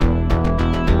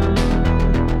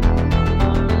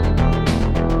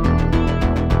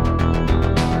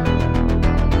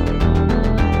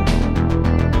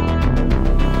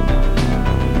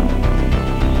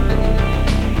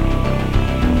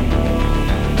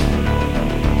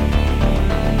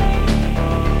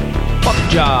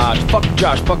Josh. Fuck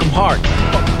Josh. Fuck him hard.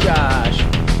 Fuck Josh.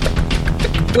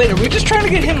 Wait, are we just trying to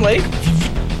get him laid?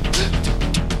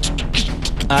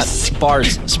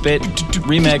 Bars. Spit.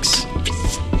 Remix.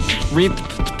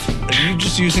 Are you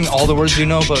just using all the words you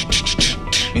know about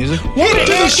music? Welcome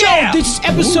to the show. This is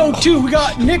episode 2. We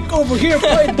got Nick over here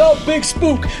playing the Big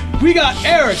Spook. We got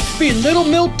Eric being Little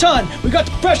Milton. We got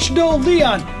the professional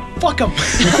Leon. Fuck him.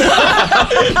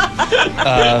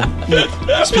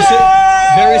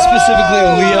 Very specifically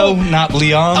Leo, not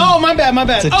Leon. Oh, my bad.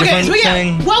 It's a different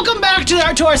thing. Welcome back to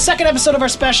our second episode of our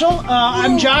special.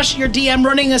 I'm Josh, your DM,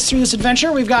 running us through this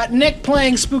adventure. We've got Nick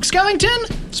playing Spook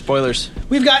Skellington. Spoilers.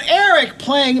 We've got Eric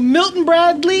playing Milton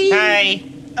Bradley. Hi.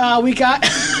 We got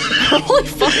holy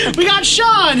fuck. We got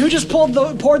Sean, who just poured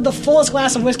the fullest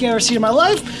glass of whiskey I've ever seen in my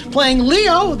life, playing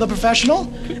Leo, the professional.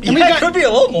 And Yeah, it could be a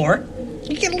little more.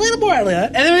 You get a little more out of that.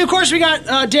 And then, of course, we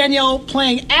got Danielle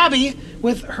playing Abby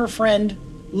with her friend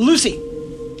Lucy.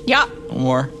 Yeah.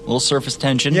 More. A little surface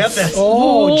tension. Yep, that's...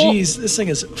 Oh, jeez. This thing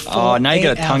is full Oh, now you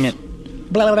gotta AF. tongue it.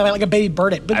 Blah, blah, blah, like a baby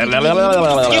bird it. Give this man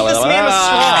a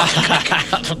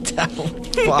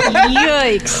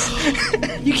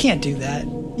Yikes. You can't do that.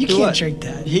 You Do can't what? drink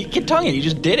that. He can tongue it. He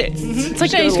just did it. It's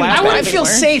like not using I wouldn't feel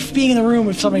safe being in the room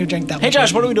with somebody who drank that Hey, much.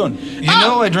 Josh, what are we doing? You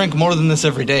know I drink more than this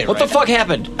every day, What right? the fuck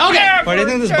happened? Okay. Why do you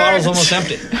think this bottle's almost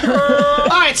empty? All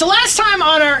right. So last time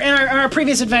on our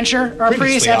previous adventure, our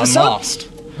previous Previously on episode, Lost.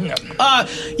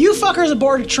 you fuckers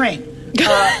aboard a train.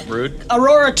 Rude.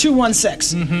 Aurora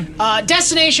 216.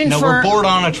 Destination No, for we're bored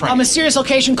on a train. a mysterious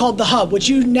location called the Hub, which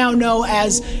you now know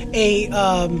as a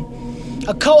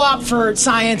co-op for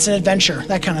science and adventure,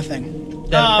 that kind of thing.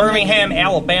 The Birmingham,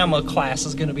 Alabama class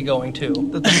is going to be going to.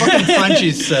 The fucking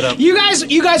Frenchies set up. You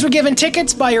guys were given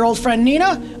tickets by your old friend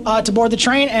Nina to board the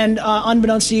train, and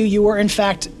unbeknownst to you, you were in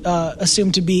fact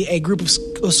assumed to be a group of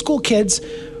school kids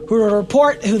who wrote a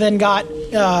report, who then got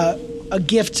a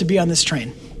gift to be on this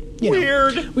train. You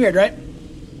know. Weird, right?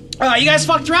 You guys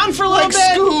fucked around for a little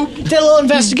bit, did a little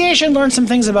investigation, learned some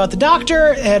things about the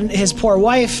doctor and his poor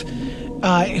wife,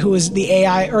 who was the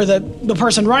AI, or the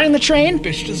person riding the train.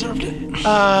 Bitch deserved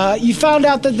it. You found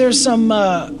out that there's some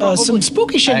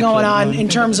spooky shit going on Actually, in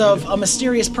terms of a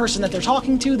mysterious person that they're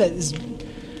talking to, that is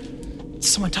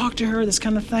someone talk to her, this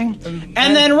kind of thing.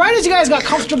 And then right as you guys got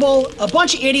comfortable, a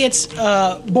bunch of idiots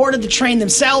boarded the train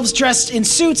themselves, dressed in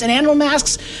suits and animal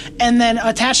masks, and then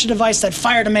attached a device that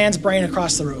fired a man's brain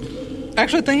across the room.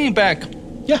 Actually, thinking back,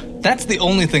 Yeah. that's the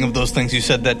only thing of those things you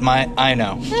said that I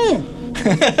know.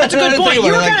 That's a good point.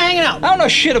 You were kind of hanging out. I don't know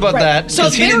shit about that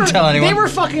because he didn't tell anyone. They were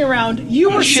fucking around. You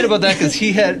I don't were know shit about that because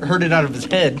he had heard it out of his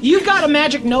head. You've got a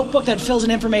magic notebook that fills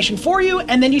in information for you,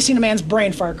 and then you've seen a man's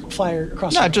brain fly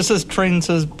across. No, it just says train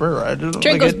says brr. I don't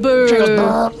Train like goes it. boo. Train goes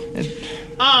brr.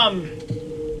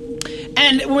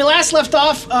 And when we last left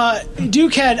off,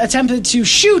 Duke had attempted to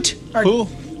shoot. Who?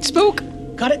 Spook.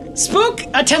 Got it? Spook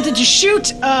attempted to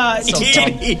shoot.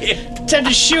 Attempted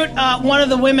to shoot one of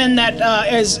the women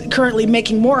that is currently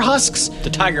making more husks. The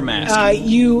tiger mask.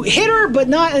 You hit her, but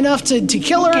not enough to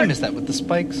kill What her. game is that with the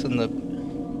spikes and the?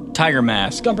 Tiger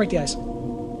mask. Don't break the ice.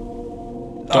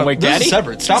 Don't wake this daddy. is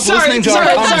separate. Stop Sorry, listening to sorry,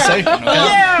 our sorry. conversation. okay?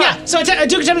 Yeah. So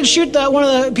Duke attempted to shoot one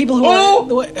of the people who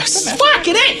were. Fuck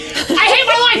it! I hate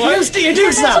my life. You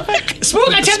do stuff. Spook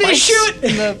attempted to shoot.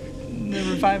 The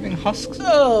reviving husks.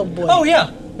 Oh boy. Oh,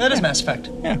 yeah. That is Mass Effect.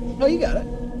 Oh, you got it.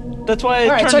 That's why I All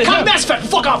right, turned so I it caught up. Mass Effect.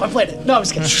 Fuck off! I played it. No, I'm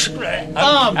just kidding.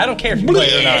 I don't care if you play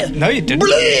it or not. No, you didn't.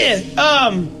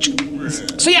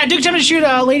 So yeah, Duke attempted to shoot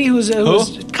a lady who's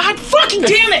God fucking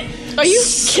damn it! Are you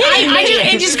kidding me?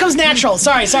 It just comes natural.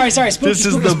 Sorry. Spook, This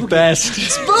is the best.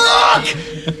 Spook.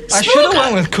 I should have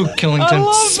went with Cook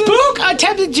Killington. Spook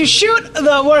attempted to shoot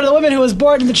one of the women who was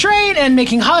boarding the train and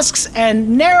making husks,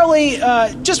 and narrowly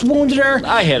just wounded her.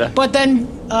 I hit her. But then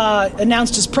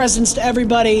announced his presence to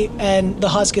everybody, and the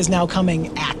husk is now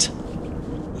coming at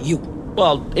you.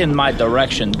 Well, in my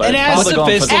direction, but And as, probably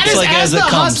going for Looks the like as as the it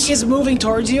husk comes. is moving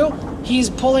towards you, he's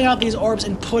pulling out these orbs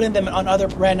and putting them on other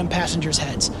random passengers'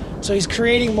 heads. So he's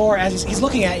creating more as he's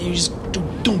looking at you, just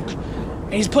dunk, dunk.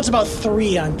 And he puts about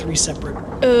 3 on 3 separate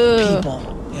people.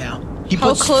 Yeah. He How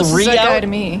puts close is 3 that guy out. to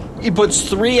me? He puts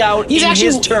 3 out He's in actually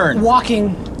his turn.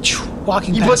 walking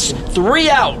He past puts you. 3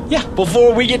 out. Yeah.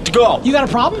 Before we get to go. You got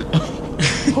a problem?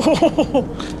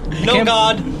 No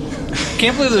God.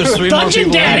 Can't believe there's 3 more Dungeon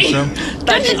people Daddy. in this room.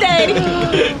 Dungeon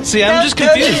Daddy. See, I'm just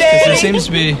confused because there seems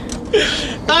to be.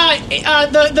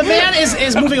 The man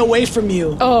is moving away from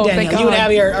you, Oh, Daniel. thank You and God.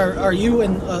 Abby are you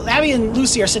and Abby and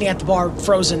Lucy are sitting at the bar,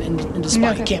 frozen in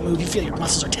spot. Okay. You can't move. You feel your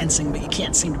muscles are tensing, but you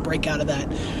can't seem to break out of that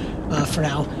for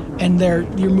now. And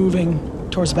you're moving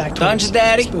towards the back. Towards Dungeon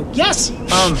Daddy? Spook. Yes.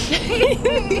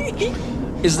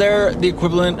 Is there the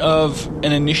equivalent of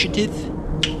an initiative?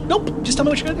 Nope. Just tell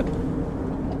me what you're gonna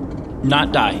do.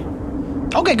 Not die.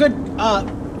 Okay, good.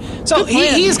 So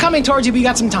he's coming towards you, but you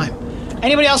got some time.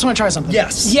 Anybody else want to try something?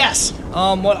 Yes. Yes.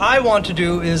 What I want to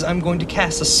do is I'm going to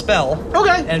cast a spell.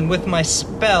 Okay. And with my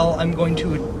spell, I'm going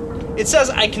to... It says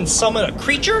I can summon a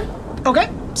creature, Okay.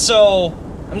 so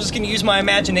I'm just going to use my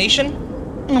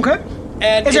imagination. Okay.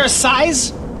 And Is there a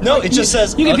size? No, it just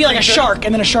says You could a be like a creature. shark,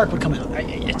 and then a shark would come out.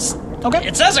 It's Okay.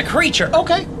 It says a creature.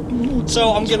 Okay.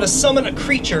 So I'm going to summon a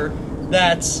creature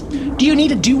that's... Do you need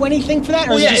to do anything for that?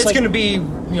 Or Well, is yeah, it just it's like, going to be,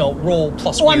 roll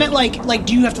plus Oh, I weird. meant like,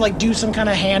 do you have to like do some kind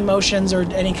of hand motions or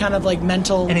any kind of like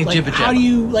mental? Any like, jibber how jabber. do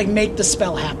you like make the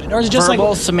spell happen, or is it just Verbal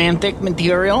like semantic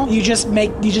material? you just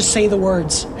say the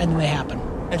words and then they happen?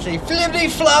 I say, flibbly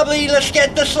flobbly, let's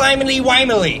get the slimily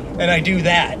wimily. And I do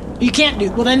that. You can't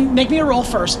do. Well, then make me a roll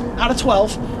first out of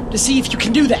 12 to see if you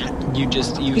can do that.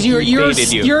 Because Because you you're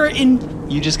baited you. you're in.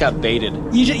 You just got baited.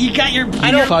 You got your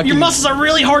fucking- your muscles are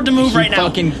really hard to move He right now.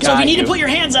 fucking So if got you need to you. put your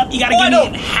hands up, you gotta Oh, give I me.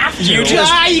 don't have to. You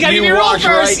gotta give me a roll walked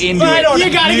first. right into I it. don't- You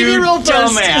gotta give me a roll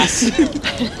first.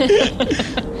 Dumbass.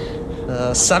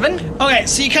 7? Okay,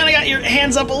 so you kind of got your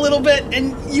hands up a little bit,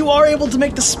 and you are able to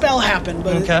make the spell happen,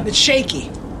 but Okay. it's shaky.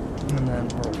 And then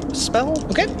roll for the spell.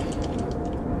 Okay.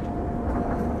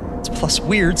 It's plus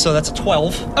weird, so that's a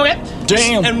 12. Okay.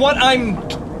 Damn. And what I'm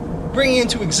bringing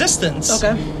into existence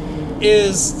Okay.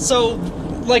 is, so,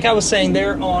 like I was saying,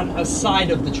 they're on a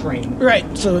side of the train. Right.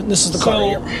 So this is the car. So,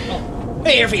 Right here.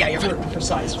 Hey, you're fine. for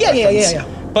size Yeah. reference.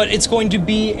 But it's going to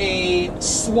be a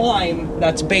slime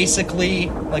that's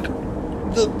basically like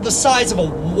the size of a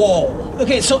wall.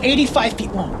 Okay, so 85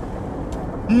 feet long,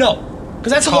 No,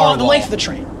 because that's Car the wall. length of the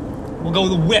train. we'll go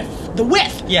the width. The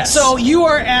width. Yes. So you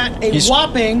are at a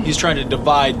whopping. He's trying to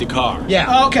divide the car.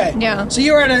 Yeah. Okay. Yeah. So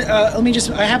you are at a. Let me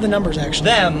just. I have the numbers actually.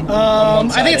 Them. on one I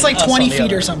side think it's and like us 20 on the feet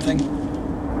other. or something.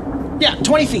 Yeah,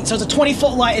 20 feet. So it's a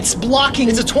 20-foot line. It's blocking.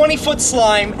 It's a 20-foot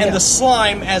slime, and Yeah. the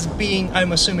slime as being,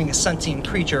 I'm assuming, a sentient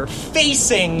creature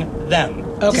facing them.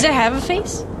 Okay. Does it have a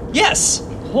face? Yes.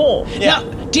 Oh. Yeah.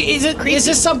 Now, is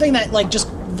this something that like just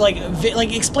like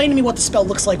explain to me what the spell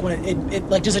looks like when it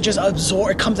like does it just absorb?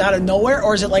 It comes out of nowhere,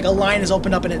 or is it like a line is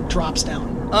opened up and it drops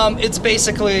down? It's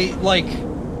basically like,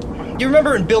 you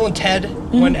remember in Bill and Ted,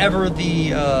 whenever the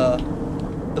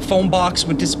phone box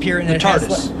would disappear and it has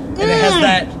TARDIS. and it has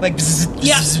that like bzz,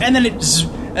 Yeah, bzz, and then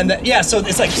bzz, and that so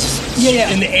it's like Yeah.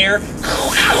 in the air.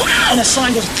 and the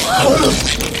slime goes.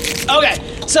 Okay,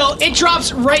 so it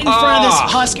drops right in front of this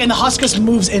husk, and the husk just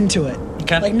moves into it.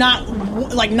 Okay. Like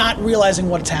not realizing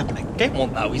what's happening. Okay, well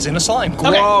now he's in a slime.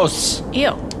 Gross.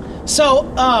 Ew. So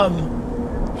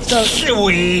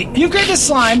Sweet. you create this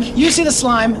slime. You see the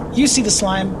slime. You see the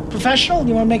slime. Professional.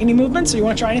 You want to make any movements, or you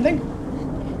want to try anything?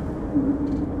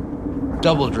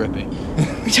 Double dripping.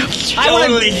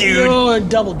 Totally, dude. Oh,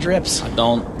 double drips.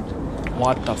 Don't.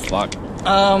 What the fuck?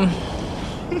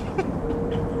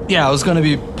 Yeah, I was gonna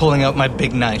be pulling out my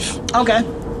big knife. Okay.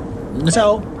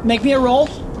 So make me a roll.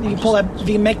 You can pull that. If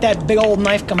you can make that big old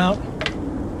knife come out.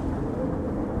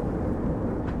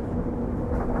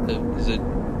 Is it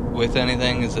with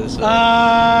anything? Is this?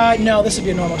 No. This would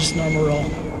be a normal roll.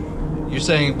 You're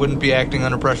saying it wouldn't be acting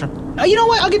under pressure? You know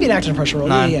what? I'll give you an action pressure roll.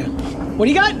 9. Yeah. What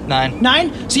do you got? 9.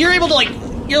 9. So you're able to like.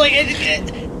 You're like.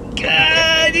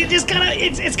 It just kind of.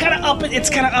 It's kind of up. It's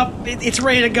kind of up. It's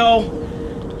ready to go.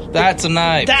 That's a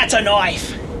knife. That's a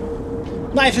knife.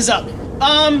 Knife is up.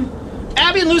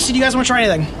 Abby and Lucy, do you guys want to try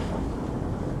anything?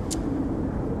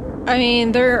 I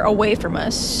mean, they're away from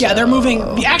us. Yeah, they're moving.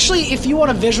 Actually, if you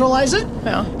want to visualize it,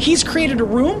 Yeah. he's created a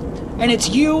room, and it's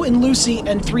you and Lucy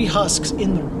and 3 husks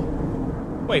in the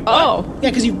room. Wait, what? Oh. Yeah,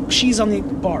 because she's on the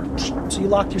bar, so you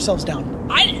locked yourselves down.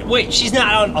 Wait, she's not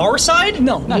on our side?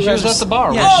 No, No, you she guys was are- at the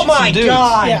bar. Yeah, with Oh some my dudes.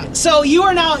 god! yeah. So you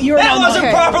are now. That wasn't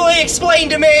Okay. properly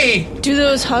explained to me. Do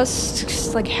those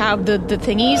husks like have the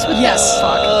thingies with Yes.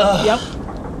 them? Yep.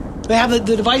 They have the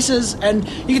devices, and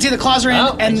you can see the claws are in,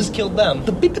 Well, I and just killed them.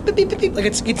 the beep, beep, beep, beep, beep, like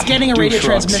it's getting a radio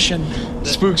shrugs. transmission.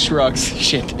 Spook shrugs.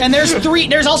 Shit. And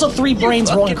there's also 3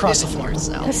 brains rolling across the floor.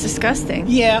 That's disgusting.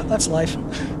 Yeah, that's life.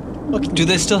 Do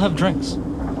they still have drinks?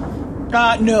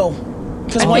 No.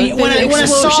 Because I when think the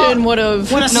explosion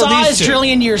would've- when a No, saw these is two.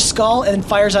 drilling into your skull and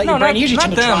fires out your brain, you usually not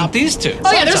tend to them. drop. These two.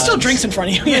 Oh yeah, there's still Sometimes. drinks in front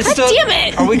of you. It's Yes. still- damn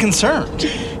it! Are we concerned?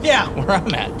 Yeah. Where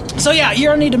I'm at. So yeah,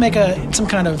 you're gonna need to make some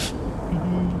kind of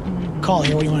call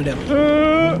here. What do you want to do?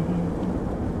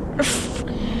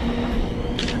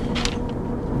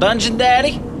 Dungeon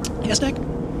Daddy? Yes, Nick.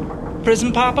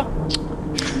 Prison Papa?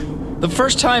 The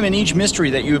first time in each mystery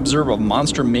that you observe a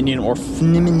monster minion or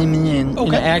phenomenon in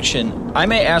Okay. action, I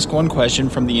may ask one question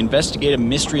from the investigative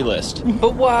mystery list.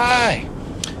 But why?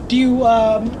 Do you?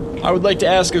 I would like to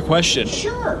ask a question.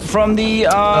 Sure. From the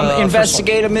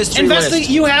investigate a mystery list.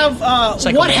 You have what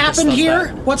Psychomantis happened does here?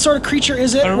 that. What sort of creature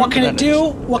is it? don't What can it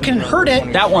remember do? that What can hurt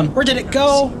it? That one. Where did it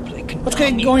go? What's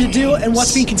it going to do? And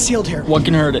what's being concealed here? What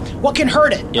can hurt it? What can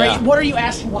hurt it? Yeah. Right? What are you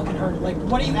asking? What can hurt it? Like,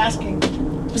 what are you asking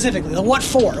specifically? Like, what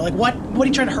for? Like, what are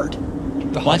you trying to hurt?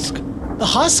 The husk. The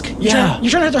husk? Yeah.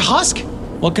 You're trying to hurt their husk?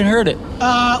 What can hurt it?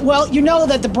 Well, you know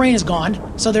that the brain is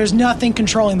gone, so there's nothing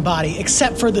controlling the body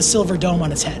except for the silver dome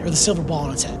on its head, or the silver ball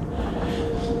on its head.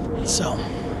 So,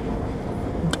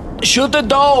 Shoot the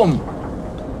dome.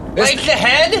 Like the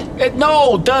head?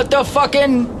 No, the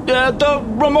fucking the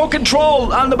remote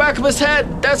control on the back of his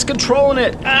head. That's controlling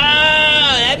it.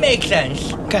 Ah, that makes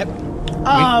sense. okay.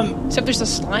 Except there's a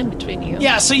slime between you.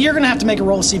 Yeah, so you're gonna have to make a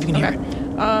roll to see if you can hear Okay.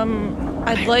 it.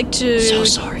 I'd like to So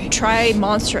sorry. try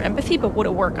monster empathy, but would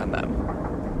it work on them?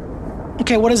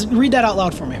 Okay, read that out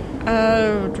loud for me.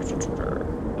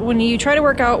 When you try to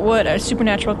work out what a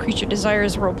supernatural creature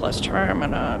desires, roll plus charm,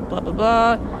 and blah blah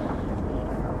blah.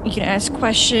 You can ask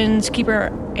questions, keep your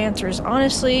answers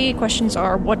honestly. Questions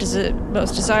are: what does it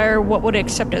most desire? What would it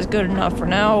accept as good enough for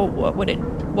now? What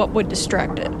would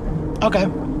distract it? Okay.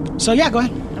 So yeah, go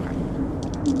ahead.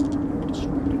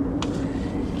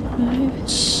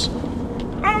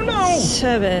 Oh no!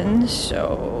 7.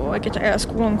 So I get to ask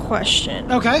one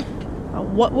question. Okay.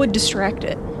 What would distract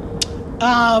it?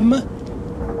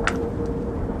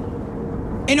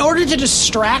 In order to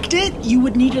distract it, you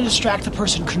would need to distract the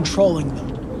person controlling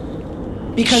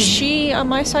them. Because Is she on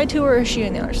my side too, or is she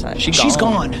on the other side? she's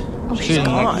gone. Oh, She she's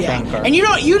didn't like gone. the Yeah. bank card. And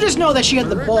you just know that she had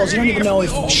the balls. You don't even know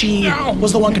if she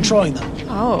was the one controlling them.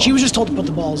 Oh. She was just told to put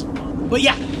the balls on. But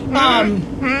yeah,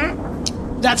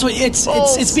 that's what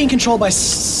it's being controlled by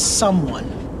someone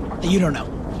that you don't know.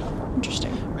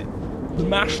 Interesting. The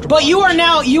master. But you are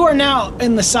now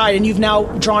in the side, and you've now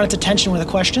drawn its attention with a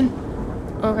question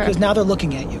Okay. because now they're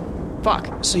looking at you. Fuck.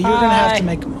 So you're gonna have to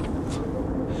make a move.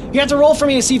 You have to roll for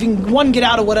me to see if you can one get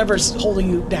out of whatever's holding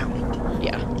you down.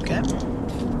 Yeah. Okay.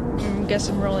 I guess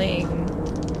I'm rolling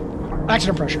Back to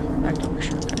the pressure. back to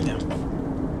pressure. Yeah.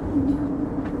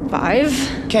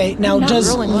 5. Okay. Now, I'm not does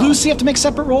rolling well. Lucy have to make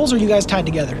separate rolls, or are you guys tied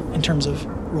together in terms of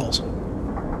rolls?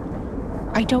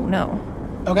 I don't know.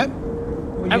 Okay.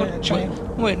 What are you gonna try?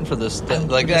 I'm waiting for this.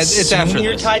 It's after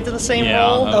You're this. tied to the same Yeah,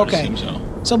 roll? I would Okay. assume so.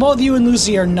 So both you and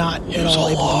Lucy are not at all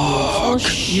able to Oh move.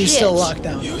 shit. You're still locked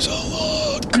down.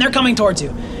 And they're coming towards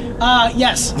you.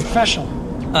 Yes, professional.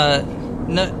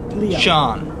 No, Leo.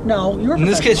 Sean. No, you're a In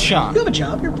this professional. case, Sean. You have a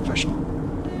job. You're a professional.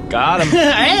 Got him.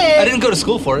 Hey! I didn't go to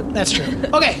school for it. That's true.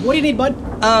 Okay, what do you need, bud?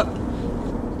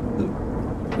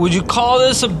 Would you call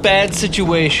this a bad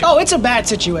situation? Oh, it's a bad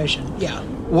situation. Yeah.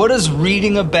 What does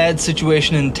reading a bad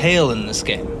situation entail in this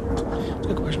game?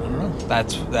 Good question. I don't know.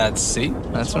 That's what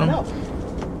Find I'm. out.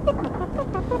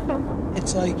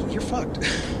 It's like, you're fucked.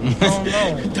 Oh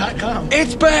no. .com.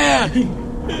 It's bad.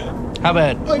 How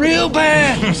bad? Real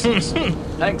bad.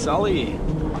 Thanks, Ali.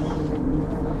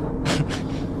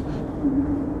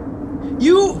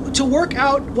 To work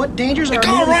out what dangers are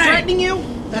Come immediately on. threatening you,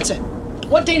 that's it.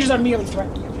 What dangers are immediately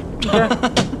threatening you?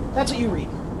 That's what you read.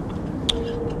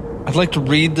 I'd like to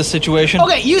read the situation.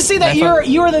 Okay, you see that If I-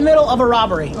 you're in the middle of a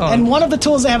robbery, Oh. and one of the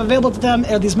tools they have available to them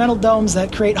are these metal domes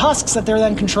that create husks that they're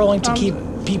then controlling to keep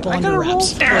people under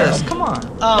wraps. Yes, come on.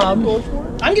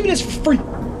 I'm giving this for free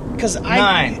because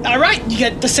I. 9. All right, you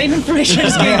get the same information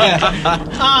as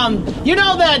game. You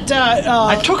know that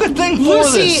I took a thing for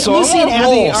Lucy, this, so Lucy I and won't Abby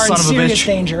roll, are in son of a serious bitch.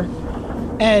 danger,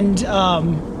 and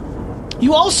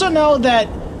you also know that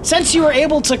since you were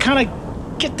able to kind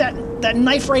of get that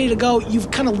knife ready to go, you've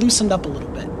kind of loosened up a little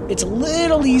bit. It's a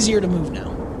little easier to move now.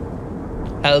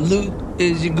 How loot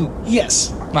is your goose?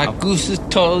 Yes. My goose is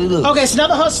totally loose. Okay, so now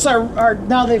the husks are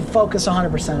now they've focused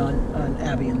 100% on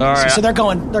Abby and Lucy. All right. So they're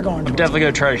going. I'm towards definitely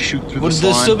gonna try to shoot through Would the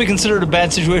this slime. still be considered a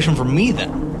bad situation for me then?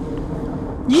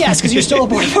 you. Yes, because you're still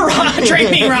aboard for a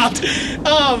training route.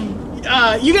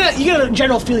 You get a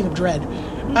general feeling of dread.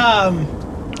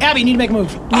 Abby, you need to make a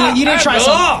move. You need to try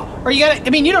something. Or you got. I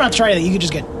mean, you don't have to try that. You could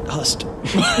just get husked. You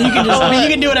can just. I mean, you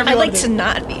can do whatever you I'd want like to do.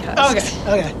 not be husked.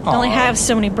 Okay. I only have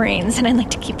so many brains, and I like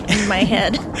to keep them in my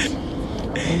head.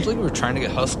 Seems like we were trying to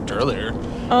get husked earlier.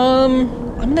 I'm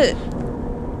gonna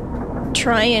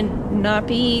try and not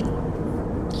be,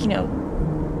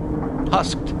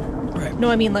 Husked. no,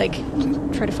 I mean like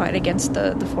try to fight against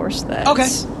the force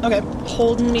that's Okay.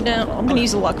 holding me down. I'm gonna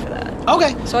use a luck for that.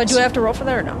 Okay. So I do have to roll for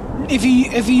that or no? If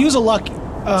you use a luck, an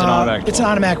automatic it's an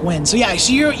win. automatic win. So yeah,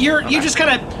 so you just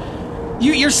kind of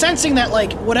You're sensing that,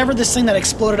 like, whatever this thing that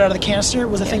exploded out of the canister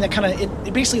was a thing that kind of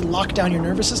it basically locked down your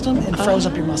nervous system and froze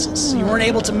up your muscles. So you weren't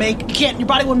able to your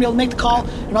body wouldn't be able to make the call.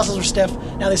 Your muscles were stiff.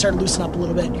 Now they started to loosen up a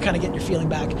little bit. You kind of get your feeling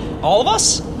back. All of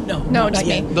us? No, No, not just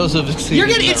yet. me. Those have exceeded.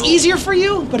 It's easier for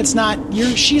you, but it's not.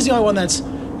 She's the only one that's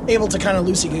able to kind of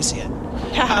loosey goosey it.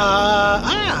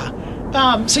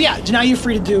 So yeah, now you're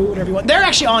free to do whatever you want. They're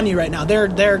actually on you right now.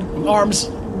 Their arms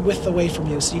width away from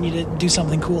you, so you need to do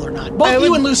something cool or not. Both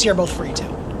you and Lucy are both free too.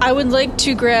 I would like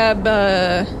to grab,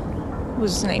 what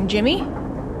was his name, Jimmy?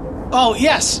 Oh,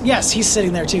 yes, he's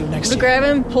sitting there too, next to you. Grab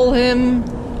him, pull him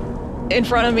in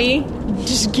front of me,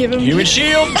 just give him... Human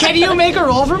shield! Can you make a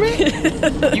roll for me?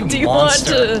 Do you want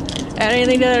to add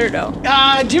anything to that or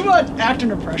no? Do you want act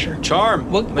under pressure? Charm.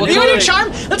 What- You want to do charm?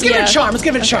 Let's give it Yeah. a charm. Let's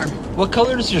give it a charm. What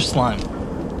color is your slime?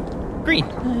 Green.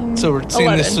 So we're seeing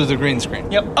 11. this through the green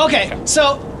screen. Yep. Okay,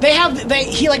 so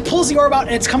he like pulls the orb out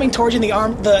and it's coming towards you. And the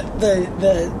arm,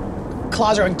 the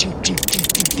claws are going, ching, ching, ching,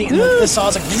 ching, ching, and the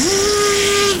saw's like,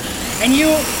 and you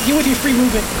with your free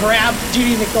movement grab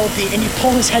Judy McNulty and you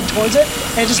pull his head towards it,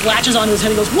 and it just latches onto his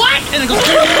head. And he goes, what? And it goes,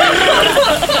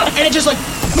 and it just like,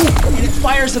 and it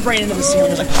fires the brain into the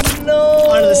ceiling. It's like, no,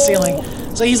 onto the ceiling.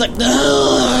 So he's like,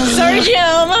 Sorry,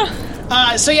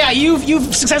 Jim. so yeah,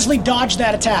 you've successfully dodged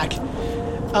that attack.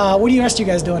 What are the rest of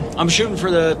you guys doing? I'm shooting for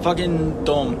the fucking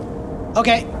dome.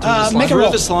 Okay, make a Through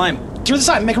roll. the slime. Through the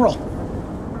side, make a roll.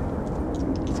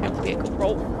 It's going to be a good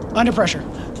roll. Under pressure.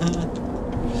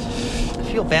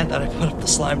 I feel bad that I put up the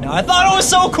slime now. I thought it was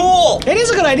so cool! It is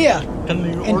a good idea. Can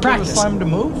you In order practice. the slime to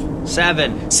move?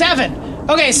 7. 7.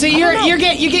 Okay, so you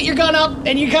get your gun up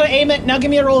and you kind of aim it. Now give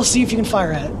me a roll to see if you can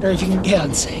fire at it or if you can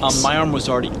hit it. My arm was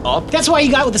already up. That's why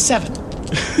you got with the 7.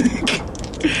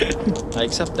 I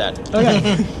accept that.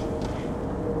 Okay.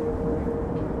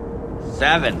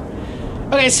 7.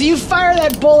 Okay, so you fire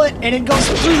that bullet and it goes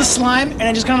through the slime and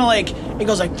it just kind of like it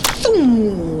goes like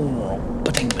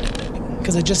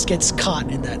because it just gets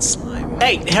caught in that slime.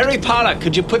 Hey, Harry Potter,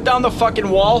 could you put down the fucking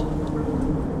wall?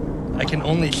 I can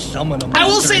only summon a I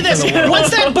will monster say into this: the world. once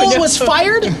that bullet was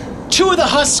fired, 2 of the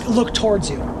husks looked towards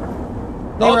you.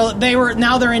 They were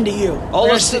now they're into you. Oh,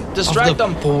 They're let's st- distract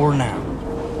them. 4 now.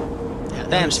 yeah, Damn.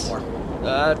 there's 4.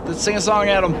 Let's sing a song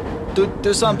at them.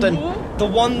 Do something. The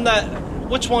one that...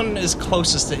 Which one is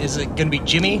closest? Is it going to be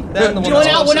Jimmy? Then the one Well, that's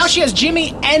now closest? she has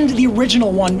Jimmy and the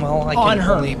original one Well, I on can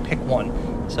her. only pick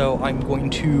one. So I'm going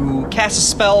to cast a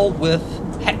spell with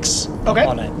Hex Okay.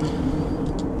 on it.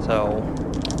 So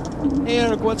Hey,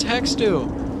 Eric, what's Hex do?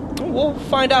 we'll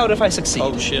find out if I succeed.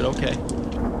 Oh, shit, okay.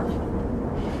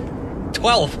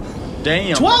 12.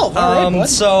 Damn. 12. All right, bud.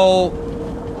 So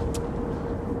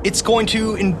it's going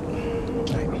to...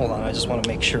 Hold on, I just want to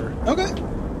make sure. Okay.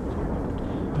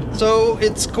 So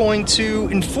it's going to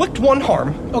inflict 1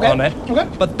 harm Okay. on it. Okay.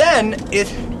 But then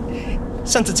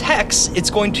since it's Hex, it's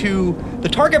going to... The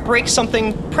target breaks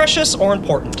something precious or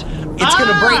important. It's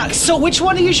going to break... So which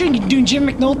one are you shooting? You doing Jim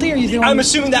McNulty or are you doing? I'm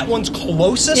assuming that one's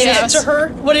closest Yes. to her.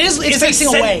 What it is? It's facing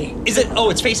away. Is it? Oh,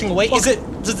 it's facing away. Does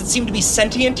it seem to be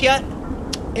sentient yet?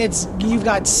 You've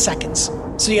got seconds,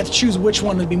 so you have to choose which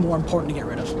one would be more important to get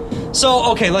rid of.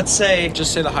 So okay, let's say.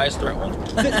 Just say the highest threat one.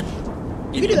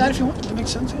 You can do that if you want. That makes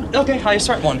sense. Yeah. Okay, highest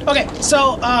threat one. Okay,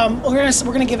 so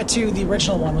we're gonna give it to the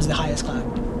original one was the highest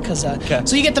cloud because Okay.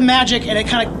 so you get the magic and it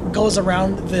kind of goes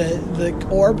around the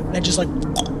orb and it just like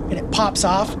and it pops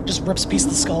off, just rips a piece of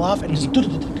the skull off and just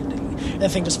and the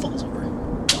thing just falls over.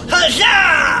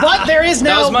 But there is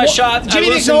now was my shot. I Jimmy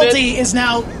loosened McNulty is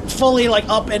now fully like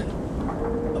up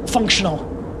and functional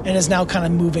and is now kind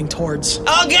of moving towards.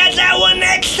 I'll get that one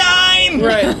next time.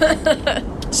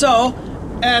 Right. So,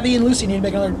 Abby and Lucy need to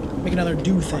make another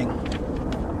do thing.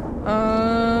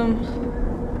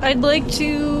 I'd like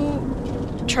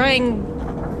to try and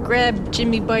grab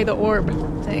Jimmy by the orb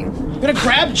thing. I'm gonna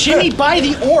grab Jimmy by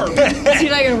the orb. See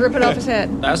if I can rip it off his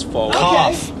head. That's forward.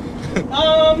 Cough.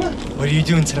 What are you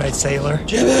doing tonight, sailor?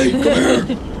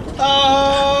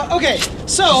 Okay,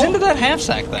 so Into that half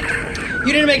sack thing.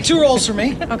 you need to make 2 rolls for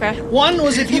me. Okay. 1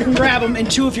 was if you can grab him, and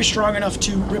 2 if you're strong enough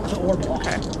to rip the orb off.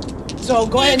 Okay. So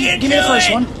go ahead and give me the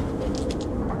first one.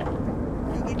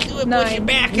 9.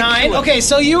 9. Okay,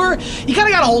 so you kind of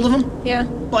got a hold of him, Yeah.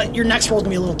 but your next roll's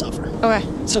gonna be a little tougher. Okay.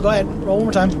 So go ahead, roll one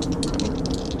more time.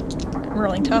 I'm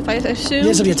rolling tough, I assume.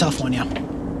 This will be a tough one, yeah.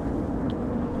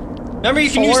 Remember, you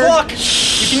can use 4. luck.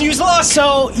 You can use luck.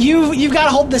 So you've got to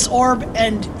hold this orb,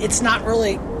 and it's not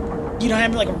really. You don't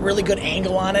have like a really good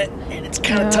angle on it, and it's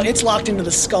kind of it's locked into the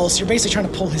skull. So you're basically trying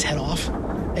to pull his head off,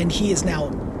 and he has now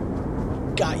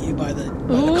got you by the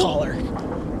collar.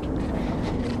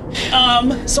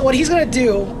 So what he's gonna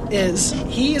do is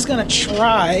he is gonna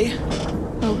try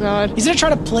Oh god. He's gonna try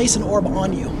to place an orb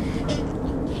on you.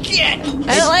 I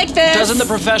don't like this. Doesn't the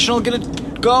professional get a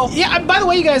go? Yeah, by the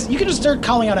way, you guys, you can just start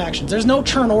calling out actions. There's no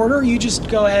turn order. You just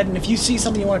go ahead, and if you see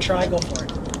something you want to try, go for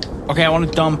it. Okay, I want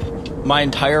to dump my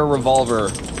entire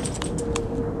revolver.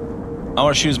 I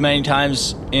want to shoot as many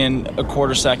times in a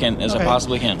quarter second as I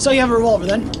possibly can. So you have a revolver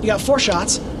then. You got 4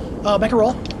 shots. Make a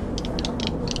roll.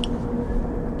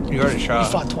 You already shot.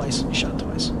 You fought twice. You shot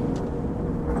twice.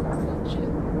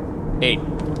 8.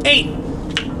 8.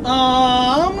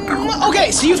 Okay,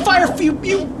 so you fire,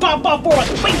 you pop off 4,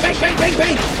 bang, bang, bang, bang,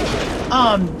 bang.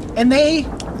 And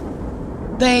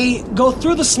they go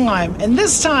through the slime, and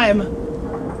this time,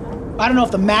 I don't know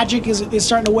if the magic is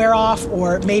starting to wear off,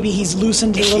 or maybe he's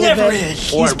loosened a little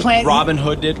bit. Or Robin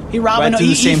Hood did. He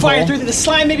fired through the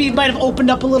slime. Maybe he might have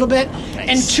opened up a little bit,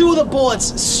 and 2 of the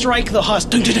bullets strike the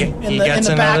husk in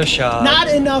the back. Shot. Not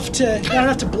enough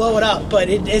to blow it up, but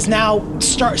it is now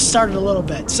started a little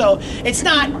bit. So it's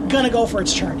not gonna go for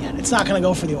its turn yet. It's not gonna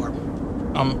go for the orb.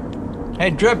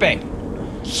 Hey, Drippy.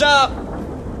 Sup?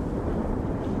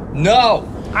 No.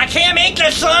 I can't make the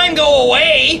slime go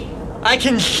away. I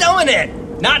can summon it,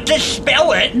 not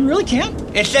dispel it. You really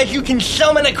can't. It says you can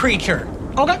summon a creature.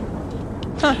 Okay.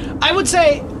 I would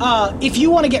say if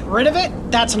you want to get rid of it,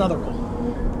 that's another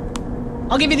roll.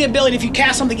 I'll give you the ability, if you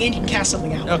cast something in, you can cast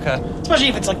something out. Okay. Especially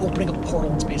if it's like opening a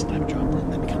portal in space time drop.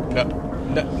 That'd be kind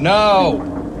of cool.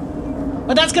 No.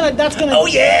 But that's gonna. Oh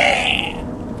yeah!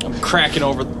 I'm cracking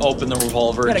open the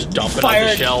revolver and just dumping fire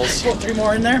out the shells. Put 3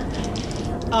 more in there.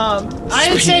 I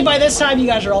would say by this time you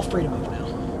guys are all free to move now.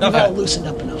 You've all loosened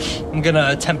up enough. I'm gonna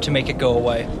attempt to make it go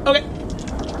away. Okay.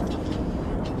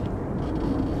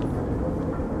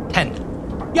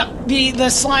 10. Yeah, the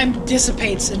slime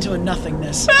dissipates into a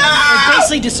nothingness. It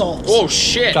basically dissolves. Oh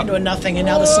shit! Into a nothing, and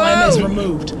now the slime is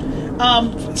removed.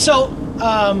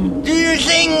 Do your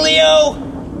thing, Leo!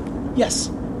 Yes.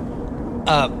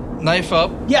 Knife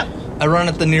up. Yeah. I run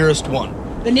at the nearest one.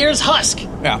 The nearest husk.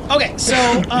 Yeah. Okay, so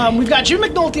we've got Jim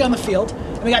McNulty on the field,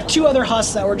 and we got 2 other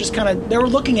husks that were just they were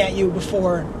looking at you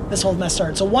before this whole mess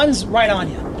started. So one's right on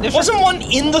you. Wasn't one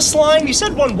in the slime? You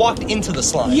said one walked into the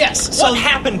slime. Yes. What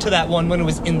happened to that one when it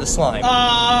was in the slime?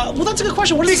 Well, that's a good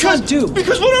question. What does the slime do?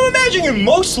 Because what I'm imagining in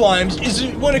most slimes is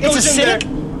when it goes in acidic?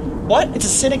 there... What? It's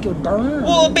acidic, it would burn?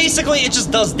 Well, basically, it just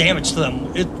does damage to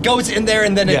them. It goes in there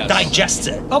and then it digests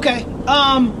it. Okay.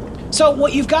 So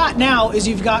what you've got now is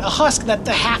you've got a husk that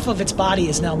the half of its body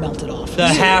is now melted off. The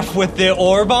half with the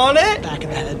orb on it? Back of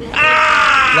the head.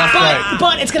 Left, right.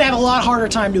 But it's going to have a lot harder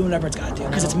time doing whatever it's got to do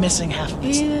because it's missing half of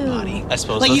its body. I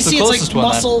suppose like that's you see the it's closest like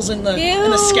one, muscles in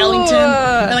the skeleton.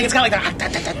 And like it's got like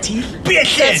the teeth.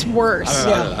 That's worse.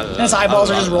 Yeah. And its eyeballs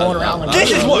are just rolling around. Like,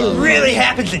 This is what really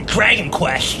happens in Dragon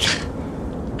Quest.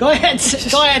 Go ahead,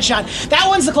 Sean. That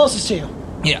one's the closest to you.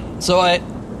 Yeah. So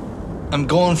I'm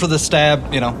going for the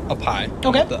stab, up high.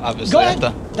 Okay. Obviously. Go ahead.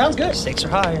 Sounds good. Stakes are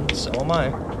high, and so am I.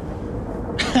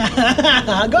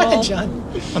 Go ahead, John.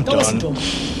 I'm Don't listen done. to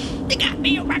him. They got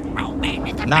me a roll, man.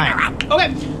 9.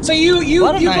 Okay, so you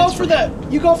lot of go nines for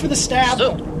the stab,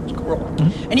 Still, roll.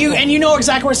 and you know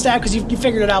exactly where to stab because you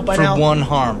figured it out by For now. 1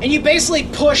 harm. And you basically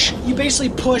push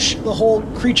the whole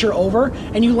creature over,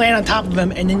 and you land on top of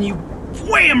him, and then you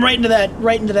wham right into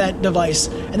that device,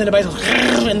 and the device goes,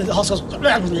 and the husk goes,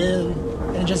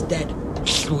 and it's just dead.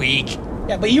 Sweet.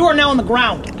 Yeah, but you are now on the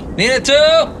ground. Need it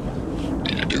too?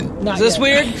 Not Is this yet.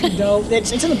 weird? No,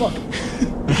 it's in the book.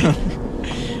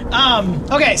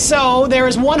 Okay, so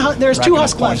there's 2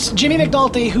 husk left. Jimmy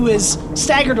McNulty, who is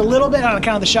staggered a little bit on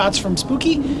account of the shots from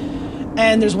Spooky,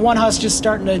 and there's 1 husk just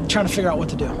trying to figure out what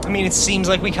to do. I mean, it seems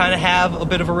like we kind of have a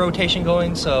bit of a rotation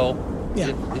going, so Yeah.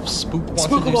 if Spook wants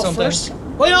Spook to will do go something. first.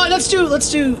 Well, you know what, let's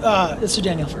do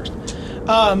Daniel first.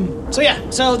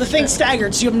 So the thing's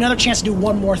staggered, so you have another chance to do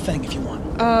 1 more thing if you want.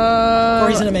 Or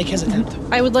he's gonna make his attempt.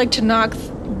 I would like to knock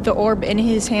the orb in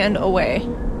his hand away.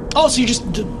 Oh, so you're just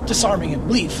disarming him.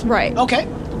 Leave. Right. Okay.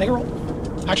 Make a roll.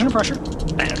 Action under pressure.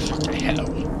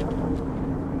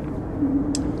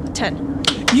 10.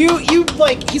 You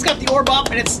like he's got the orb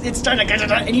up and it's starting to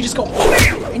and you just go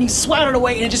bam, and you swat it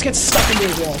away and it just gets stuck into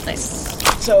his wall.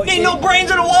 Nice. So Ain't no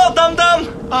brains in the wall, dum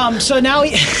dum. so now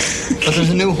he But there's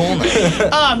a new hole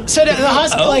now. so the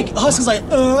husk husk is like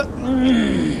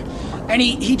and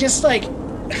he just like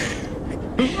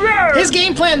his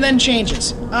game plan then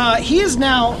changes. He is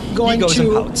now going He goes and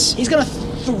to pouts. he's gonna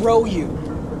throw you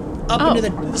up into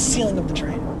the ceiling of the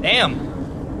train.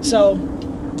 Damn. So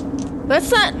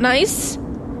That's not nice.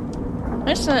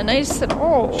 That's not nice at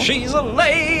all. She's a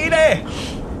lady.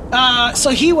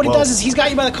 So what he does is he's got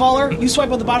you by the collar, you swipe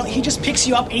on the bottom, he just picks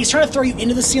you up and he's trying to throw you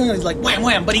into the ceiling and he's like wham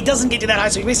wham, but he doesn't get you that high,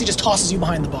 so he basically just tosses you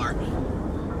behind the bar.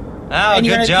 Oh, and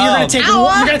good you're job.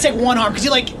 gonna take one harm because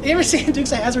you ever see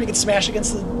Dukes of Hazzard where he gets smashed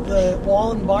against the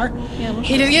wall in the bar? Yeah.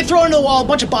 He get thrown into the wall, a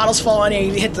bunch of bottles fall on you,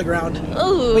 you hit the ground.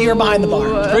 Ooh. But you're behind the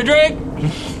bar. Free drink.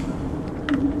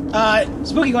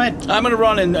 Spooky, go ahead. I'm gonna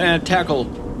run and tackle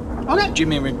Okay,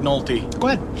 Jimmy McNulty. go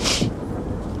ahead.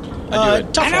 I do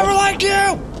it. Tough roll. liked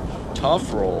you.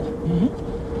 Tough roll.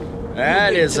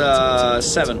 That is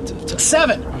 7.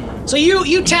 7. So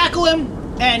you tackle him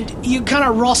and you kind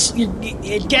of you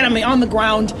get him on the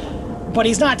ground, but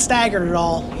he's not staggered at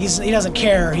all. He doesn't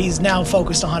care. He's now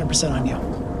focused 100% on you.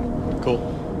 Cool.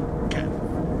 Okay.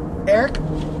 Eric,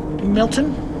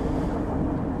 Milton.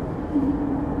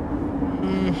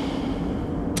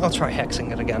 I'll try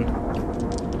hexing it again.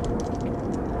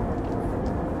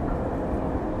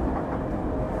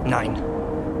 9.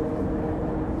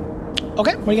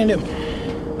 Okay, what are you gonna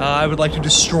do? I would like to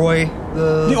destroy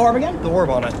The orb again? the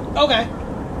orb on it. Okay.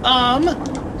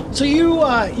 So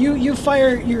you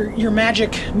fire your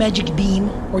magic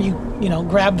beam, or you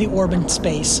grab the orb in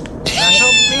space,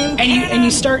 and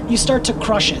you start to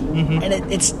crush it, and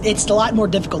it's a lot more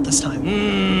difficult this time.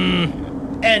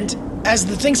 And as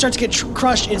the thing starts to get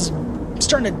crushed, this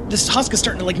husk is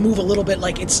starting to like move a little bit,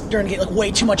 like it's starting to get like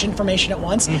way too much information at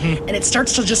once, and it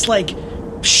starts to just like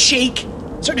shake.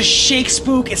 Starting to shake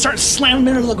Spook. It starts slamming him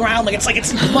into the ground. Like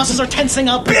its muscles are tensing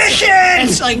up. And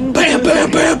it's like bam,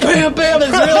 bam, bam, bam, bam.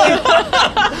 It's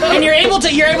really, and you're able to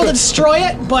destroy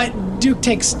it, but Duke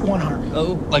takes 1 harm.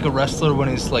 Oh, like a wrestler when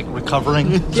he's like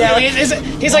recovering. Yeah, like he's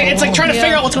like it's like trying to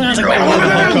figure out what's going on. It's like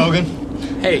Hulk Hogan.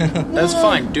 Hey, that's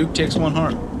fine. Duke takes 1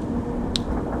 harm.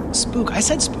 Spook. I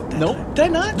said Spook. Nope. Did I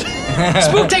not?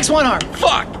 Spook takes 1 harm.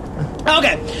 Fuck.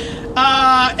 Okay.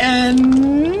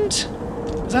 And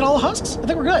is that all the husks? I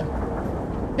think we're good.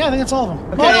 Yeah, I think that's all of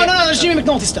them. Okay. Oh, no, there's Jimmy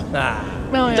McNulty still. Oh,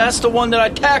 yeah. That's the one that I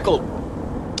tackled.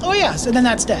 Oh, yeah, so then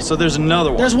that's dead. So there's another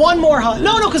one. There's one more husk.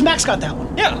 No, because Max got that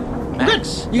one. Yeah.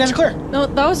 Max. You guys are clear. No,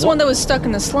 that was the one that was stuck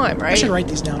in the slime, I right? should write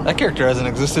these down. That character hasn't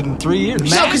existed in 3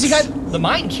 years. No, because you got... The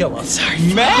mind killer. Sorry.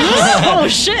 Oh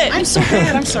shit! I'm so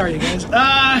bad. I'm sorry, you guys. Hold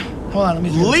on, let me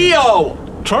do this. Leo.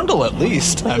 Trundle at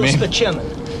least. I mean, Spagemin.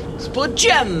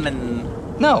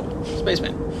 no.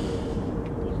 Spaceman.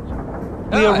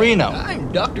 Leo Reno. I'm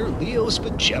Dr. Leo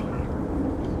Spagemin.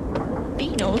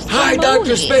 Beano's Hi,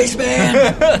 Dr. Spaceman.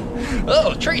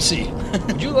 Oh, Tracy.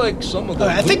 Would you like some of the...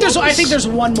 I think there's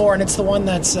one more, and it's the one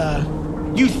that's...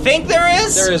 You think there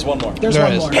is? There is one more. There's There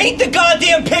one is. more. Paint the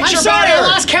goddamn picture I'm sorry, better. I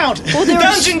lost count.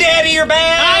 Dungeon Daddy, you're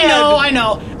bad. I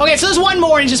know. Okay, so there's one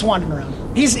more, and he's just wandering around.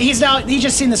 He's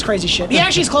just seen this crazy shit. He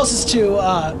actually is closest to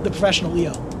the professional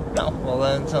Leo. No, well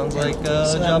then sounds like a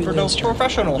that'd job be for no Leo's turn.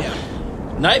 professional.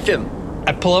 Knife him.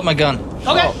 I pull up my gun.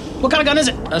 Okay, what kind of gun is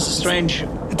it? That's a strange.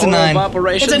 It's a 9. Of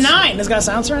operations. It's a 9. It's got a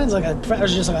silencer in it. It's like or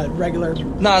is it just like a regular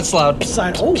No, it's loud.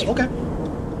 side. Oh, okay.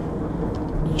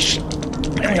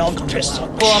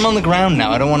 Well, I'm on the ground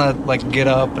now. I don't want to like get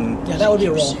up and. Yeah, that would be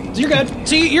a roll. So you're good.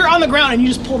 So you're on the ground and you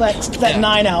just pull that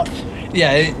 9 out.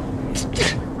 Yeah.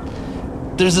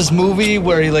 There's this movie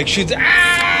where he like shoots.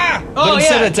 Ah! Oh, But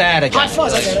instead yeah. it's Attica. Hot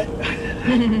Fuzz, I get it.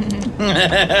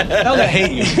 Okay. I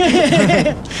hate you.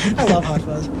 I love Hot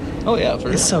Fuzz. Oh yeah,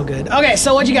 for It's so good. Okay,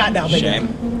 so what you got now, big Shame.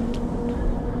 guy?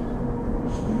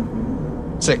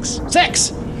 6.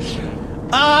 6.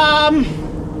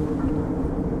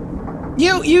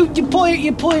 You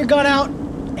pull your gun out.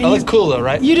 And I look cool though,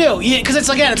 right? You do, because it's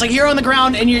like you're on the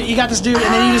ground and you got this dude, and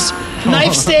then you just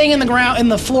knife staying in the ground in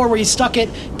the floor where you stuck it.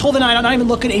 Pull the knife out, not even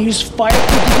looking, and you just fire,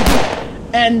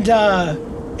 and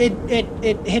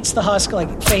it hits the husk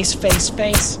like face.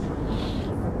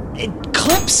 It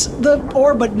clips the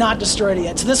orb, but not destroyed it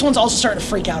yet. So this one's also starting to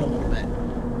freak out a little bit.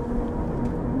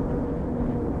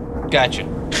 Gotcha.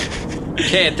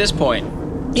 Okay, at this point,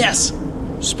 Yes.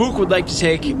 Spook would like to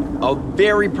take a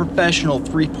very professional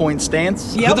 3-point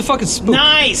stance Yep. Who the fuck is Spook?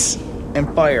 Nice.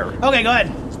 and fire. Okay, go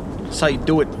ahead. That's how you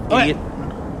do it, Okay. idiot.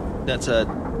 That's a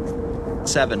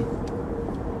 7.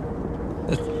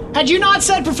 Had you not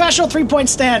said professional 3-point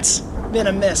stance, been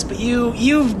a miss. But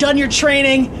you've done your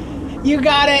training. You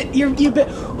got it. You've been.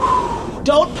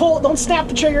 Don't snap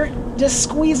the trigger. Just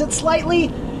squeeze it slightly,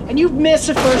 and you miss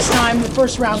the first time. The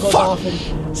first round goes off,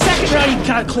 and second round you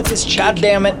kind of clip his cheek. God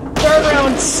damn it. Third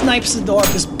round snipes the door,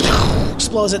 just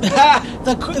explodes it.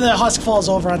 the husk falls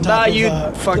over on top of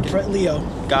Leo.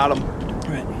 Got him. All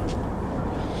right.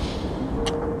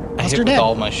 I hit Buster with dead.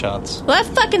 all my shots. Well,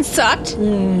 that fucking sucked.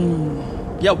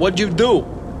 Yeah, what'd you do?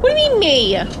 What do you mean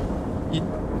me?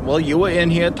 Well, you were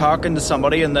in here talking to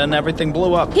somebody, and then everything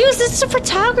blew up. He was just a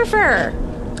photographer.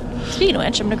 Speaking of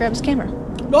which, I'm gonna grab his camera.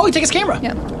 Oh, he take his camera.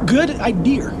 Yeah. Good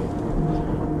idea.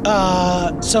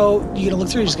 So you gonna look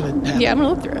through? Or you're just gonna have Yeah, I'm gonna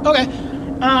look through it. Okay.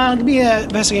 Give me an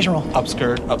investigation roll.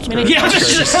 Upskirt. Yeah,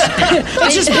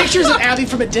 it's just pictures of Abby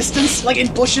from a distance, like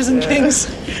in bushes and things.